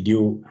 did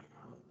you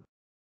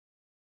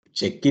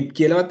check it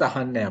කියලාවත්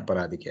අහන්නේ නැහැ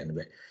අපරාධ කියන්න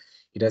බෑ.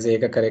 ඊට පස්සේ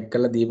ඒක correct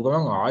කරලා දීපු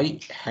ගමන් ආයි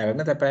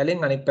හැරෙන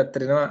තැපෑලෙන් අනිත්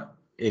පැත්තට එනවා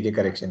ඒකේ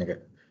correction එක.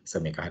 So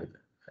මේක හරිද?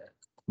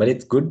 But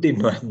it's good in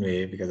one way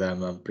because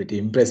I'm pretty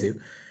impressive.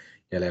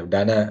 You'll have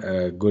done a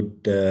good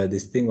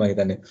this thing මම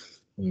හිතන්නේ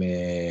මේ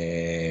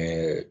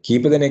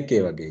කීප දෙනෙක් ඒ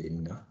වගේ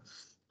ඉන්නවා.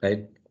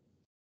 Right?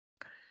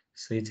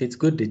 So it's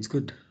good.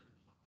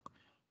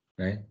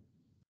 Right?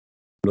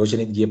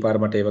 ලෝෂනිත් ගිය පාර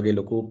මට ඒ වගේ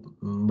ලොකු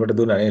උඹට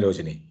දුන්නා නේ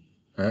ලෝෂනි.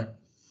 ඈ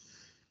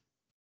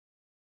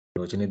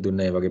ලෝෂනිත්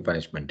දුන්නා ඒ වගේ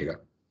පනිෂ්මන්ට් එකක්.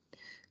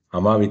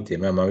 අමාවිත්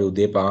එමේ මම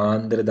උදේ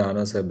පාන්දර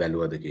දානවා සර්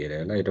බැලුවද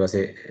කියලා. ඊට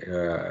පස්සේ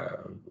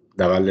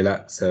දවල් වෙලා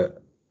සර්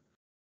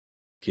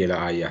කියලා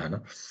ආයි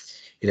අහනවා.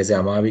 ඊට පස්සේ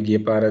අමාවි ගිය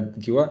පාර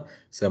කිව්වා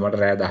සර් මට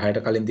රෑ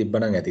 10ට කලින්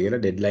තිබ්බනම් ඇති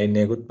කියලා ඩෙඩ්ලයින්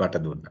එකකුත් මට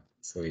දුන්නා.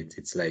 So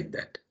it's like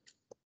that.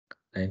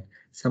 Right?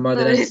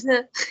 සමාදරයි.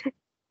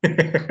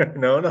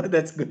 No,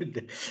 that's good.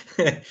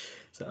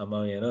 So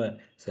අමාවි යනවා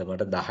සර්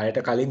මට 10ට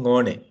කලින්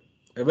ඕනේ.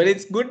 But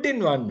it's good in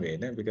one way,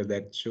 no? Because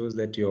that shows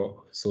that you're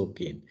so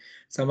keen.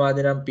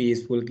 සමාධිනම්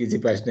peaceful කිසි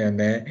ප්‍රශ්නයක්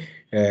නැහැ.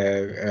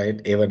 right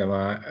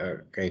එවනවා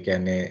ඒ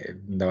කියන්නේ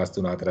දවස්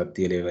 3-4ක්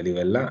තියලා එවලි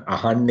වෙලා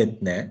අහන්නෙත්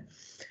නැහැ.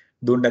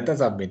 දුන්න නැත්නම්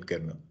සබ්මිට්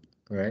කරනවා.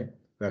 right?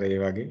 අර ඒ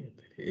වගේ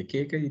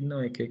එක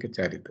ඉන්නවා එක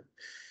චරිත.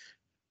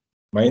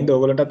 මයින්ද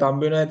ඔයගලන්ට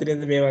හම්බ වෙනවා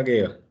ඇතිනේ මේ වගේ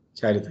ඒවා.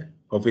 චරිත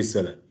ඔෆිස්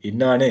වල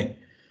ඉන්නවනේ.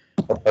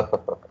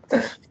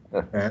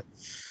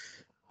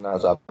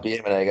 නාස අපි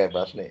එහෙම නෑ ඒකයි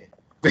ප්‍රශ්නේ.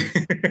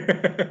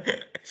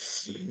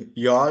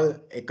 y'all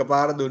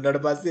එකපාර දුන්නට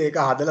පස්සේ ඒක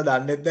හදලා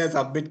දන්නෙත් නැහැ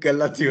සබ්මිට්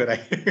කළාත් ඉවරයි.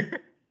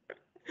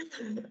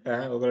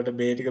 ඔයගොල්ලන්ට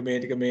මේ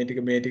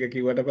ටික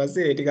කිව්වට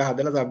පස්සේ ඒ ටික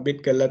හදලා සබ්මිට්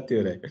කළාත්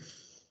ඉවරයි.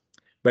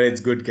 But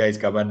it's good guys,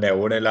 come on now.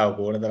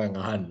 ඕන තරම්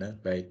අහන්න,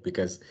 right?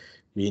 Because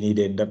we need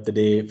end of the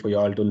day for you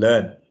all to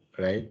learn,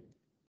 right?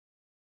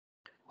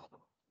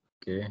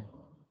 Okay.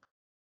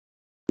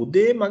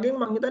 උදේ මගෙන්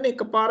මං හිතන්නේ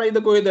එකපාරයිද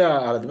කොහෙද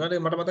ආරද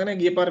මට මතක නැහැ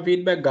ගිය පාර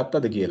feedback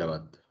ගත්තද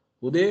කියලාවත්.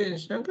 උදේ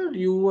Shankar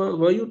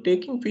were you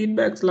taking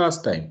feedbacks last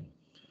time?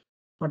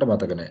 මට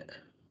මතක නැහැ.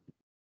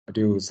 But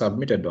you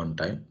submitted on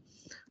time.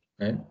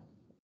 Right?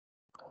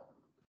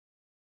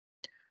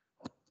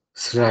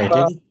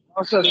 Right.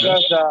 Also,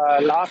 because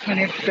last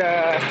minute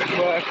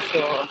work,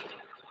 so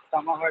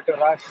somehow had to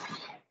rush.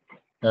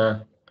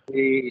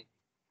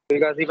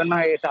 Because even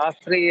my task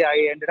 3, I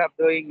ended up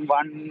doing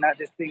one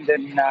this thing.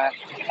 Then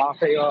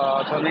after your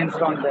comments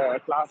on the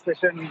class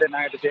session, then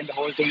I had to change the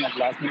whole thing at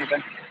last minute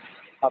and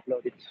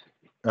upload it.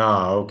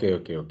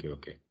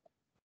 Okay.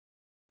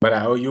 But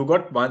you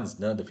got once,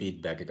 no, the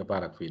feedback,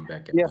 ekaparak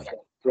feedback. Yes, sir.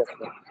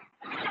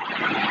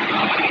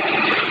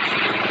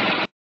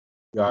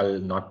 You are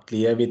not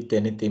clear with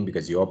anything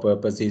because your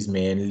purpose is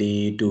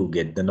mainly to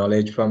get the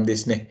knowledge from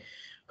this,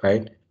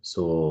 right?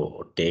 So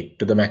take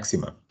to the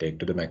maximum.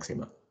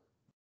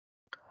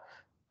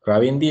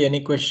 Ravindi,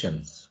 any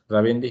questions?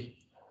 Ravindi?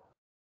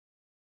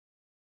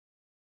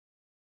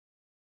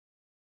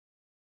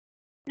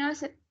 No,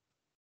 sir.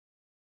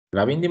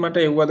 Ravindi, මට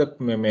එව්වද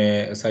මේ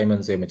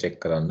assignments එහෙම check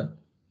කරන්න?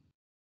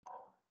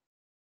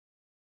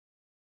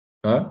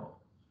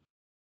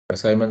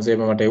 assignments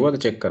එහෙම මට එවුවද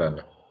check කරන්න?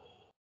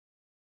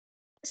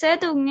 Sir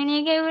තුන්වෙනි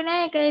එක එවුණා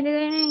එකයි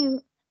දෙවෙනි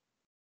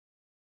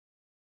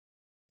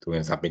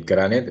තුනෙන් submit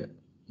කරා නේද?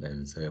 දැන්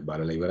සර්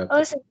බලලා ඉවරද?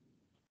 ඔව් sir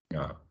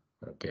Ah,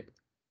 okay.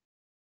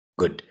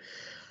 Good.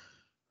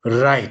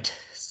 Right.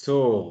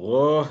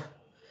 So,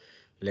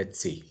 let's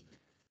see.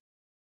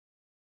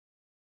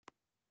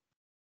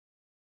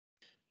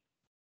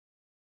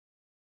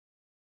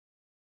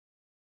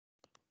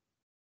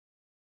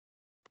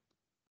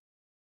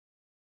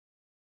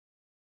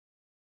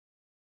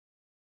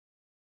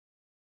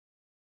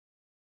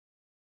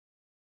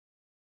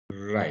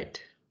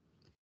 Right.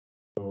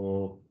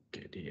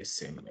 Okay,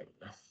 DSMM.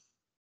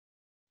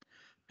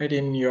 Right,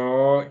 in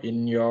your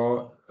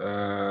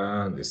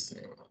this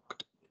thing.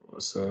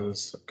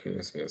 Proposals,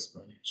 okay, sales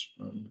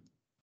management.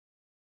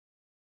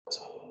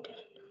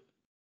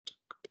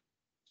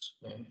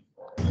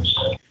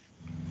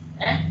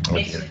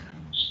 Okay.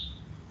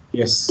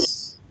 Yes.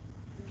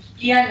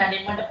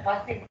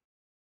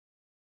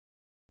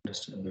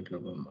 Understand the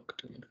global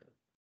marketing.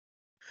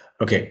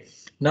 Okay,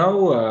 now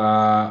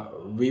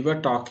we were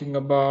talking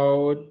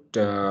about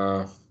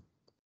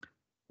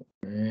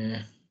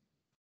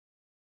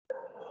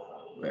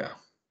yeah.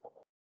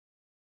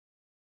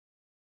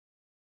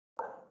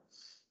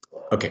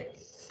 Okay,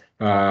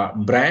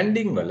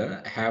 branding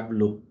wala have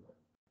look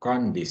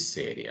on this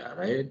area,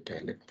 right?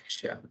 Let me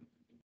share.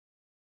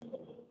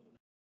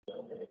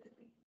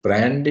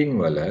 Branding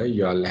wala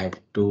you all have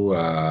to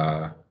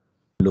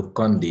look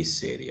on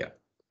this area.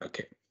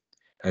 Okay,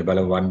 I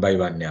bala one by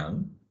one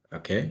yang.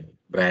 Okay,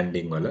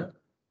 branding wala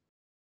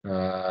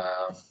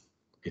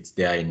it's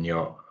there in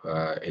your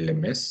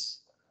LMS.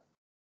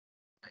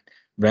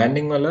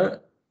 Branding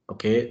wala,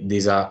 okay,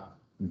 these are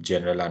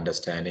general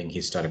understanding,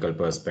 historical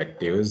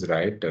perspectives,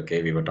 right?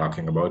 Okay, we were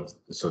talking about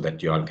so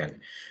that you all can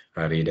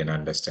read and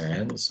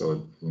understand.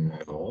 So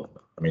no,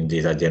 I mean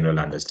these are general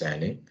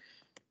understanding.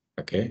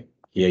 Okay,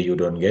 here you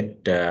don't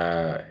get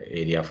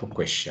area for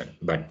question,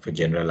 but for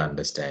general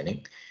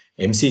understanding,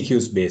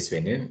 MCQs based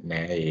when in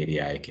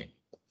area. Okay,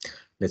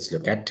 let's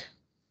look at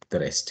the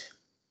rest.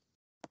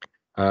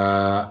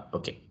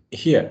 Okay,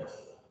 here,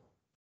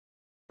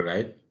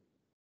 right?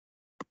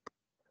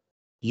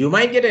 You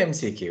might get an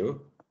MCQ,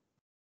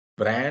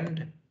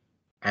 brand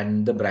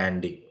and the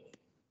branding.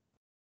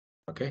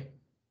 Okay,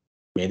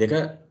 මේ දෙක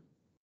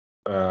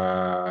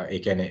ඒ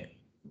කියන්නේ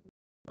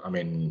I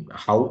mean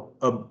how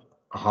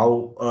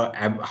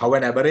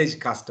an average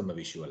customer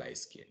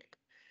visualize කියන එක.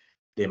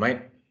 They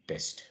might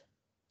test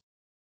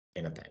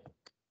anything.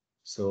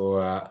 So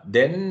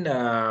then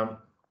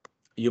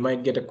you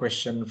might get a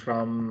question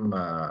from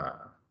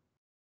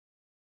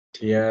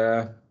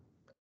tier.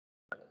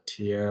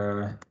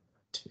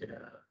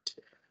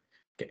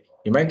 Okay,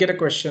 you might get a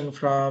question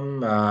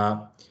from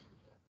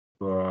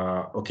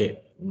okay,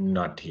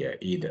 not here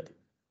either.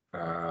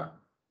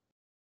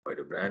 Why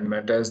do brand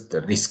matters?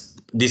 The risk.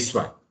 This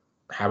one.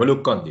 Have a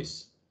look on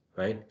this,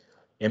 right?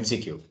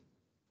 MCQ.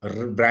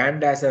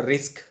 Brand as a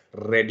risk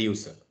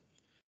reducer,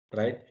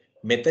 right?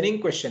 Methoning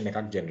question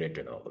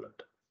generated.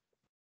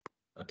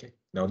 Okay.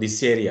 Now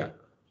this area,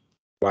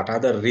 what are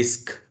the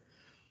risks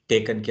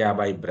taken care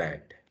by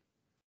brand?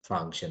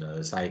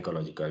 Functional,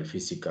 psychological,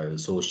 physical,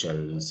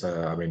 social,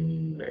 I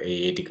mean,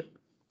 ethical,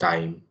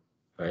 time,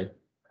 right?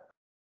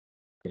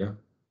 You know,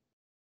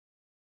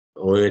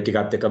 ඔය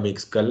ටිකත් එක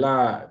mix කරලා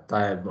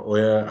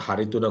ඔය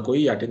හරි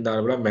තුනකුයි යටින්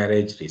දාන්න බලන්න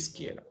marriage risk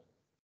කියලා.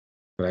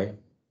 right?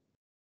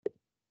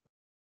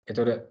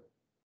 එතකොට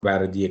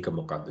වැරදි එක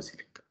මොකක්ද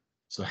select.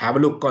 So have a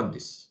look on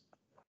this.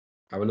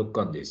 Have a look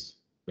on this.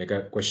 මේක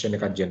question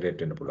එකක් generate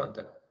වෙන්න පුළුවන්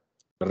තැන.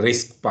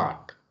 Risk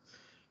part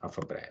of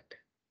a brand.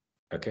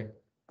 Okay.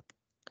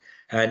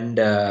 And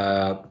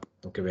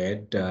okay,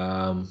 wait.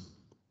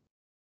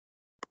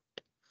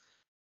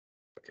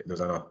 Okay,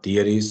 those are not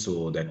theories,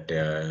 so that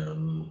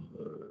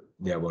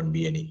there won't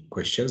be any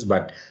questions.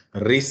 But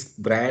risk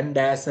brand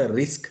as a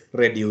risk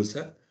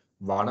reducer,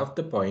 one of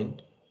the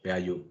point where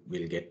you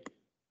will get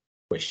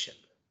question.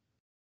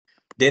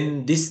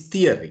 Then this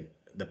theory,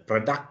 the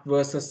product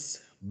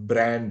versus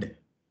brand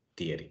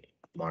theory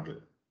model.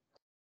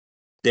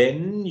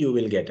 Then you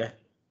will get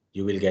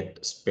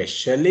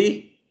specially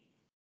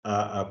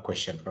a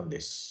question from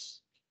this.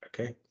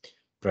 Okay,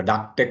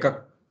 product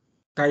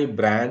එකයි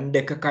brand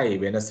එකයි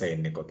වෙනස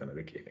එන්නේ කොතනද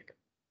කියන එක.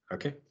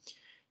 Okay,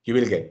 you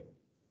will get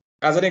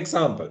as an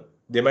example.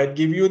 They might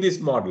give you this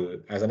model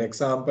as an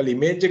example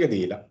image එක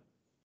දීලා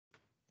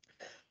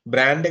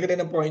brand එකට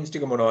එන points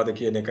ටික මොනවද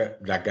කියන එක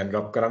drag and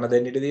drop කරන්න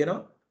දෙන්න ඉඩ තියෙනවා.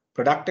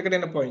 product එකට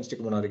එන points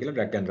ටික මොනවද කියලා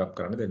drag and drop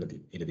කරන්න දෙන්න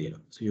ඉඩ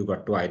තියෙනවා. So you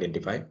got to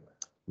identify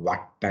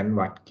what and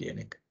what කියන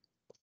එක.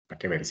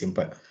 Okay, very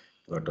simple.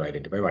 You got to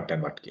identify what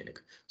and what කියන එක.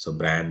 So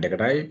brand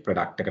එකටයි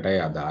product එකටයි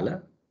අදාළ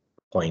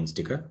points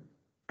ටික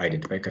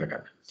identify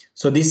කරගන්න.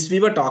 So this we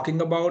were talking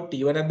about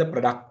even at the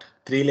product,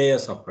 3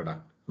 layers of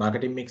product.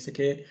 Marketing mix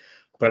එකේ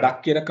product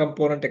කියන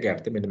component එක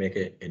යටතේ මෙන්න මේක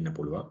එන්න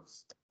පුළුවන්.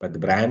 But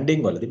the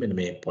branding වලදී මෙන්න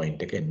මේ point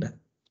එක එන්න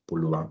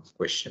පුළුවන්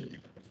question.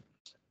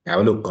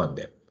 Have a look on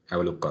them.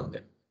 Have a look on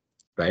them.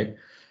 Right?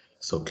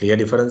 So clear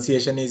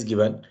differentiation is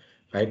given.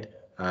 right?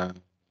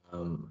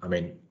 I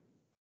mean,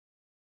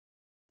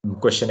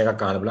 question එක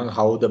කාන බලන්න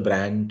how the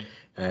brand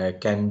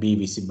can be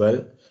visible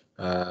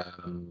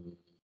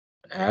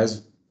as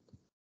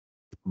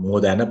more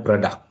than a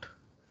product.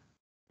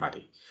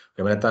 Right.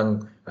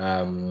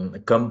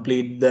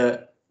 Complete the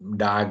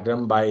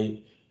diagram by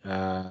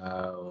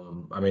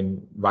I mean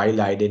while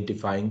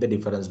identifying the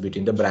difference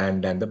between the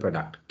brand and the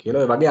product. කියලා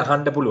වගේ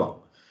අහන්න පුළුවන්.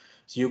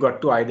 So you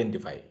got to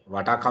identify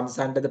what are comes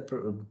under the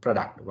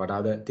product, what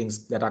are the things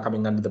that are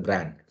coming under the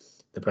brand,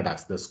 the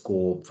products, the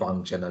scope,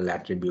 functional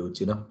attributes,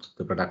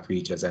 the product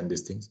features and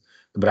these things.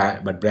 The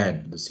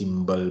brand, the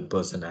symbol,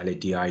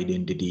 personality,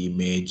 identity,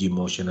 image,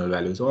 emotional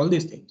values, all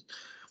these things.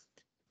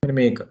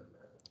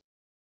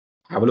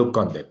 Have a look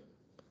on that.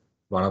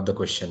 One of the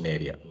question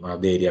area, one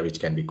of the area which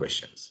can be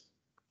questions.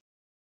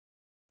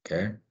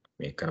 Okay,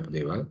 make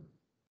deval.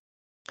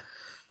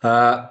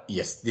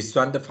 Yes, this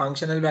one, the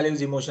functional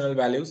values, emotional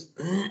values.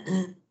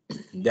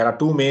 There are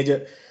two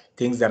major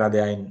things that are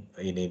there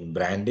in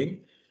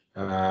branding,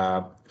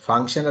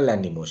 functional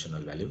and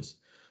emotional values.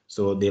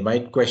 So they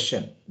might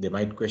question,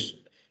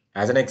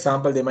 as an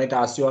example, they might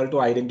ask you all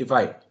to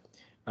identify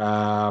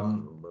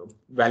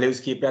values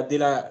keep at the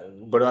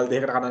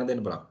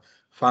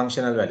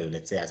functional value.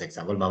 Let's say as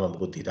example, mama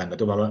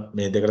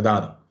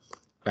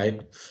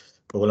right?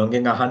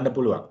 ඔගොල්ලෝගෙන් අහන්න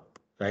පුළුවන්,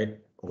 right?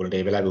 ඔගොල්ලන්ට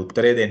ඒ වෙලාවේ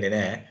උත්තරේ දෙන්නේ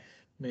නැහැ.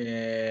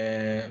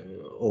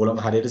 ඔගොල්ලෝ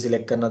හරියට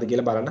select කරනවද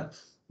කියලා බලන්න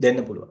දෙන්න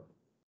පුළුවන්,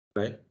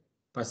 right?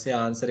 පස්සේ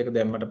ආන්සර් එක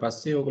දැම්මට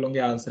පස්සේ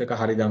ඔගොල්ලෝගේ ආන්සර් එක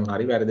හරි නම්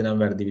හරි වැරදි නම්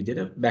වැරදි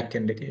විදිහට back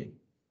end එකේ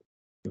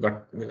you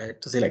have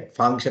to select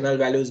functional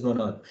values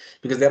මොනවද?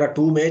 Because there are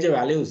two major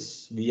values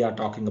we are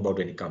talking about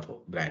when it comes to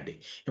branding.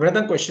 එහෙම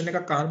නැත්නම් question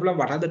එකක් අහන්න පුළුවන්,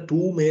 what are the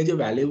two major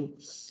value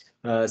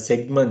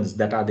segments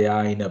that are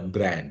there in a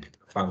brand?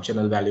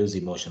 Functional values,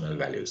 emotional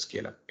values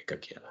කියලා.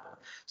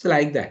 So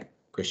like that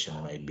question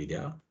might be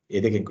there.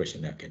 Either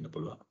question එකක් එන්න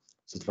පුළුවන්.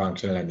 So the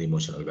functional and the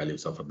emotional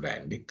values of a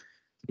branding.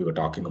 We were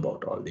talking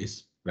about all this,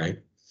 right?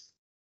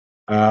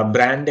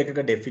 Brand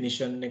එකක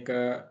definition එක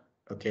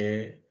okay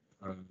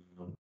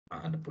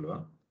අහන්න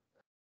පුළුවන්.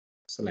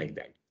 So like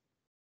that.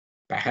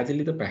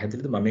 පැහැදිලිද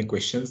මම මේ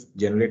questions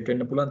generate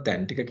වෙන්න පුළුවන්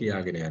තැන් ටික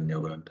කියාගෙන යන්නේ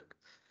ඔයගලන්ට.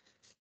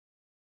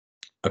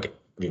 Okay,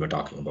 we were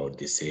talking about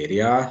this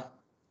area.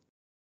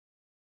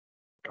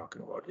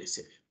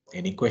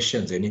 Any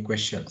questions?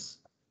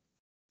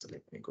 So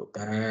let me go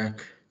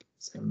back.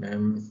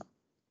 DSMM.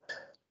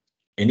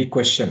 Any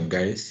question,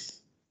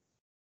 guys?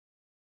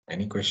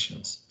 Any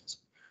questions?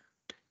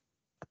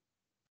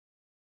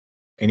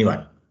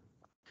 Anyone?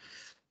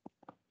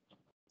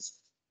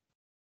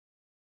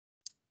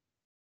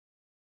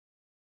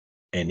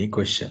 Any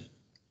question?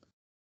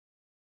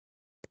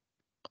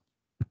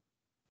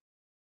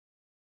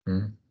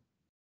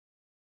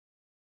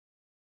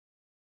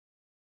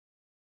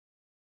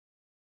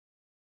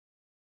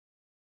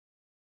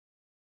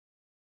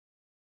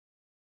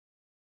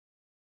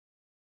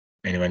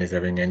 Anyone is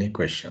having any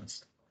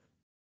questions?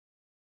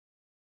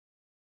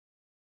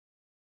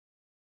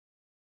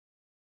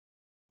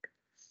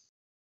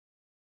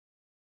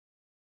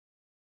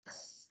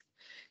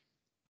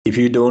 If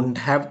you don't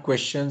have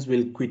questions,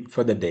 we'll quit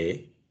for the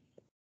day,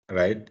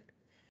 right?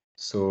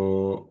 So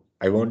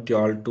I want you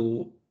all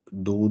to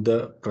do the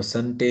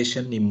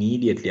presentation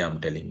immediately. I'm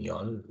telling you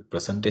all,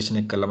 presentation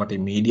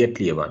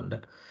immediately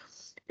evanda.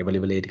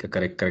 Evaluate ටික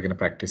correct කරගෙන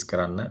practice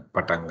කරන්න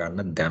පටන්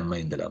ගන්න දැම්ම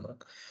ඉඳලම.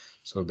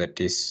 So that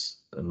is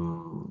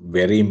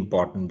very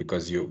important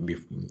because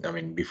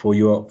before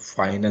your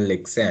final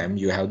exam,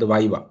 you have the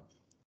viva.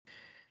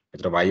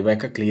 The viva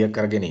එක clear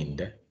කරගෙන ඉන්න.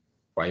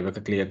 Viva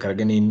එක clear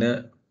කරගෙන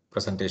ඉන්න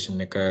presentation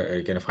එක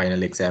කියන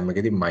final exam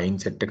එකේදී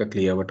mindset එක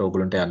clear වට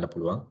ඔයගොල්ලන්ට යන්න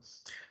පුළුවන්.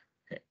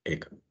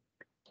 ඒක.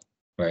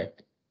 Right.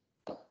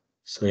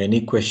 So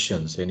any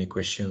questions,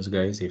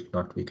 guys? If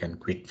not, we can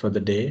quit for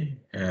the day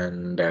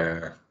and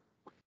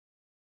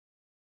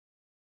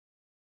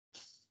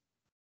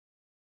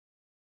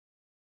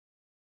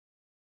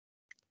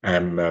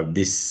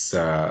this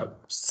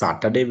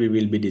Saturday we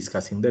will be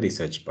discussing the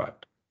research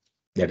part.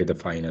 That is the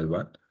final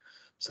one.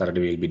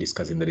 Saturday we will be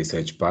discussing the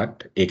research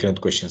part.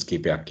 Ekanath questions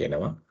keep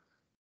yakkenawa.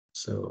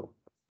 So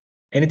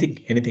anything.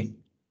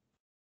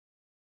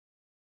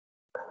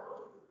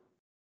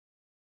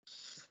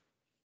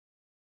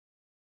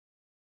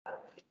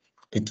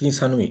 Itni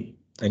Sanui,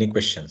 any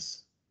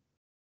questions?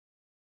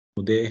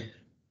 Uday?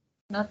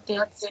 Not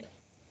yet.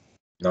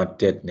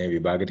 Not yet. Ne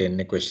vibagata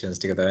enne questions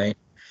tika thamai.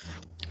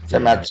 So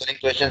math solving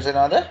questions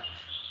enawada?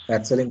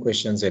 Math solving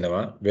questions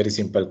enawa. Very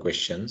simple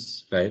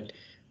questions, right?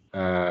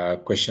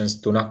 Questions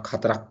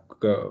 3-4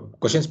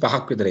 questions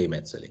 5ක් විතර ඒ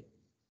math solving.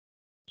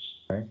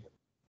 Right?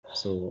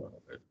 So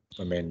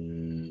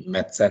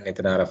maths and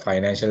එතන අර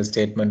financial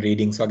statement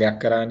readings වගේක්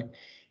කරානේ.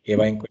 ඒ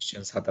වයින්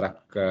questions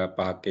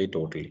 4-5ක්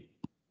totally.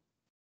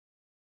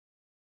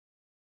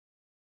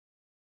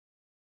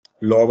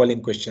 Law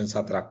වලින් questions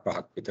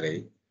 4-5ක් විතරයි.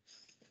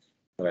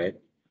 Right?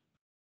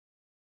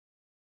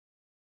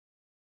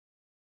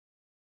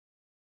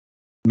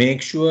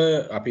 Make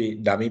sure අපි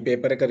dummy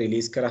paper එක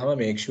release කරාම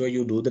make sure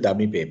you do the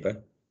dummy paper.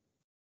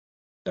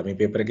 dummy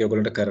paper එකේ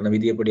ඔයගොල්ලන්ට කරන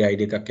විදිය පොඩි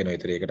idea එකක් එනවා.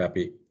 ඒතර ඒකට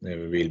අපි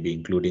will be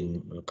including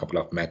a couple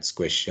of maths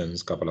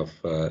questions, couple of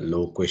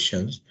law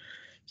questions.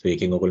 So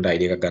ඒකෙන් ඔයගොල්ලන්ට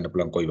idea එකක් ගන්න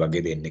පුළුවන් කොයි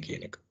වගේ දෙන්නේ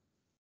කියන එක.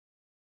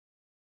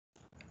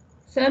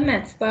 සර්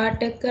මැත්ස්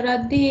පාර්ට් එක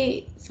කරද්දී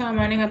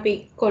සාමාන්‍යයෙන් අපි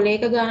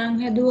කොලයක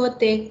ගණන්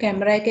හැදුවොත් ඒ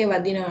කැමරා එකේ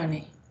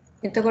වදිනවනේ.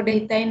 එතකොට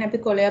හිතයින් අපි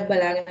කොලයක්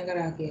බලාගෙන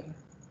කරා කියලා.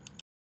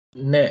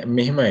 නෑ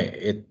මෙහෙමයි.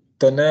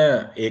 එතන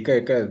ඒක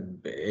එක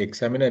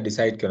එක්සැමිනර්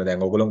ඩිසයිඩ් කරන.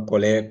 දැන් ඔයගොල්ලෝ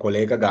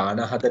කොලයක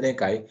ගාන හදන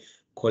එකයි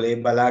කොලේ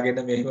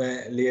බලාගෙන මෙහෙම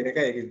ලියන එක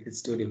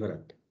it's too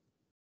different.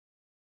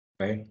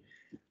 Right?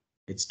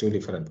 It's too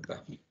different.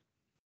 Right?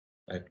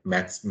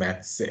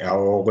 Maths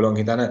ඔයගොල්ලෝ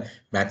හිතන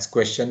maths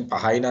question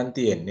 5යි නම්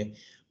තියෙන්නේ.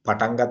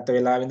 පටන් ගත්ත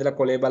වෙලාවෙ ඉඳලා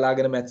කොලේ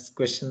බලාගෙන maths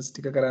questions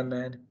ටික කරන්න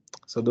නැහැ.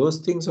 So those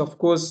things of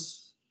course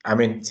I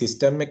mean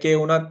system එකේ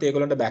වුණත්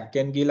ඒගොල්ලන්ට back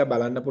end ගිහිල්ලා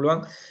බලන්න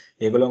පුළුවන්.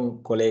 ඒගොල්ලොන්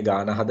කොලේ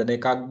ගාන හදන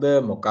එකක්ද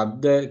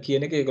මොකක්ද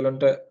කියන එක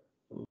ඒගොල්ලන්ට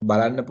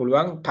බලන්න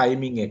පුළුවන්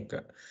timing එක.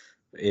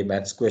 ඒ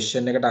maths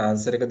question එකට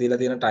answer එක දීලා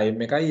තියෙන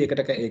time එකයි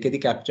ඒකෙදි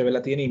capture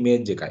වෙලා තියෙන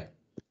image එකයි.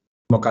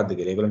 මොකක්ද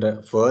කියලා. ඒගොල්ලන්ට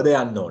further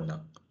යන්න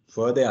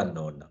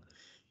ඕන නම්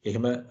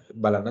එහෙම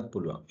බලන්නත්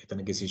පුළුවන්.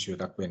 එතන කිසි issue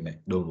එකක් වෙන්නේ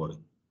නැහැ. Don't worry.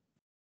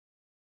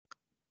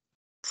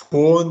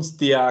 Phones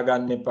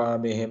තියාගන්න එපා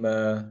මෙහෙම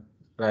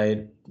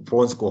right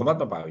phones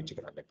කොහොමද පාවිච්චි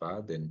කරන්න එපා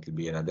then it will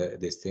be another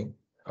this thing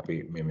අපි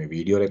මේ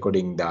වීඩියෝ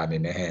රෙකෝඩින්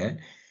දාන්නේ නැහැ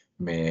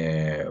මේ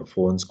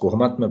phones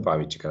කොහොමත්ම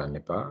පාවිච්චි කරන්න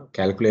එපා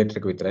calculator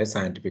එක විතරයි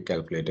scientific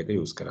calculator එක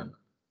use කරන්න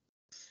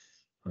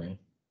right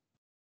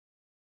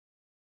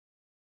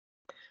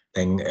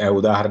දැන්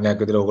උදාහරණයක්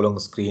විදිහට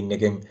ඔයගොල්ලෝ screen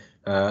එකෙන්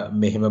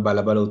මෙහෙම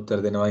බල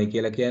උත්තර දෙනවයි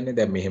කියලා කියන්නේ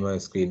දැන් මෙහෙම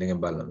screen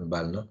එකෙන්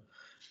බලන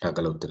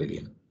ටකල උත්තර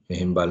ලියන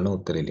මෙහෙම බලන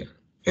උත්තරේ ලියන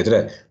ඒතර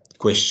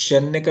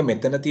question එක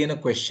මෙතන තියෙන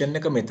question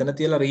එක මෙතන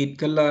තියලා read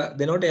කරලා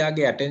දෙනකොට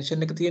එයාගේ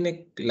attention එක තියෙන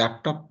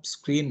laptop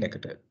screen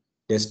එකට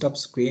desktop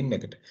screen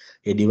එකට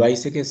ඒ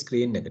device එකේ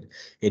screen එකට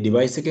ඒ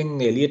device එකෙන්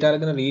එළියට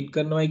අරගෙන read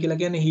කරනවායි කියලා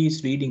කියන්නේ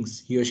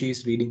he or she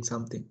is reading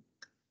something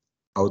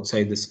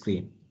outside the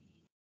screen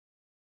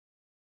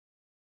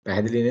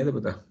පැහැදිලි නේද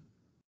පුතා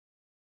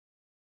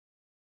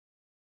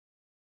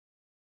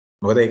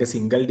මොකද ඒක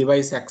single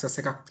device access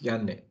එකක්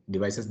කියන්නේ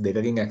devices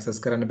දෙකකින් access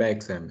කරන්න බෑ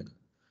exam එක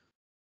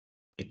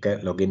එක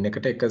login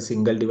එකට එක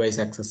single device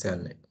access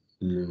යන්නේ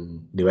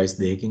device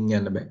දෙකකින්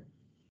යන්න බෑ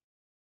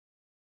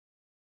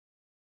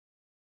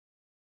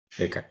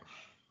ඒකයි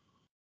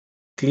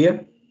clear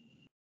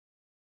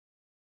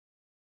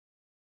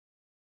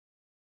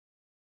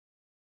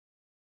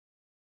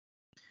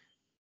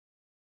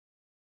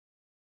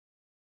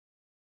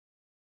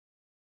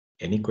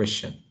any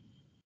question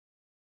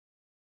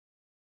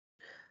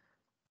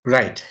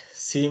right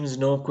seems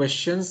no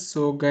questions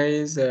so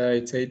guys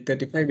it's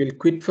 8:35 we'll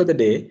quit for the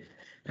day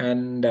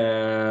and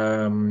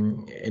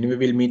anyway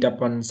we'll meet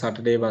up on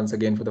Saturday once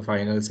again for the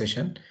final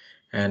session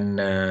and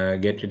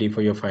get ready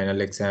for your final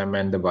exam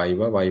and the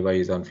viva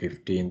is on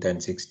 15th and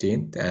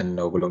 16th and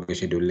ogolonge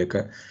schedule එක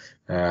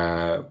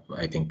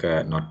I think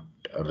not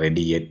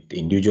ready yet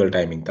individual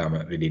timing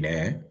tama ready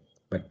naha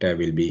but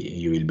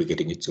you will be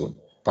getting it soon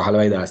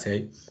 15යි 16යි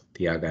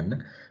තියාගන්න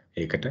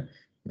ඒකට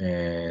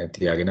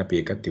තියාගෙන අපි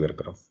එකත් ඉවර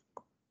කරමු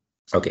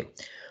okay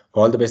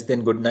all the best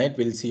then good night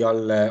we'll see you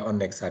all on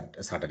next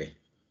Saturday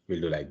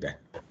we'll do like that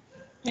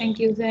Thank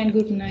you sir and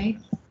good night.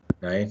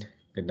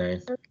 Good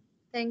night.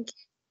 Thank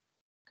you.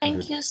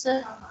 Thank you, sir.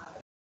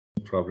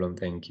 No problem.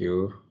 Thank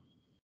you.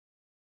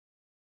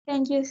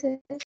 Thank you, sir.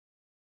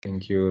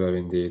 Thank you,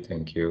 Ravindi.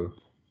 Thank you.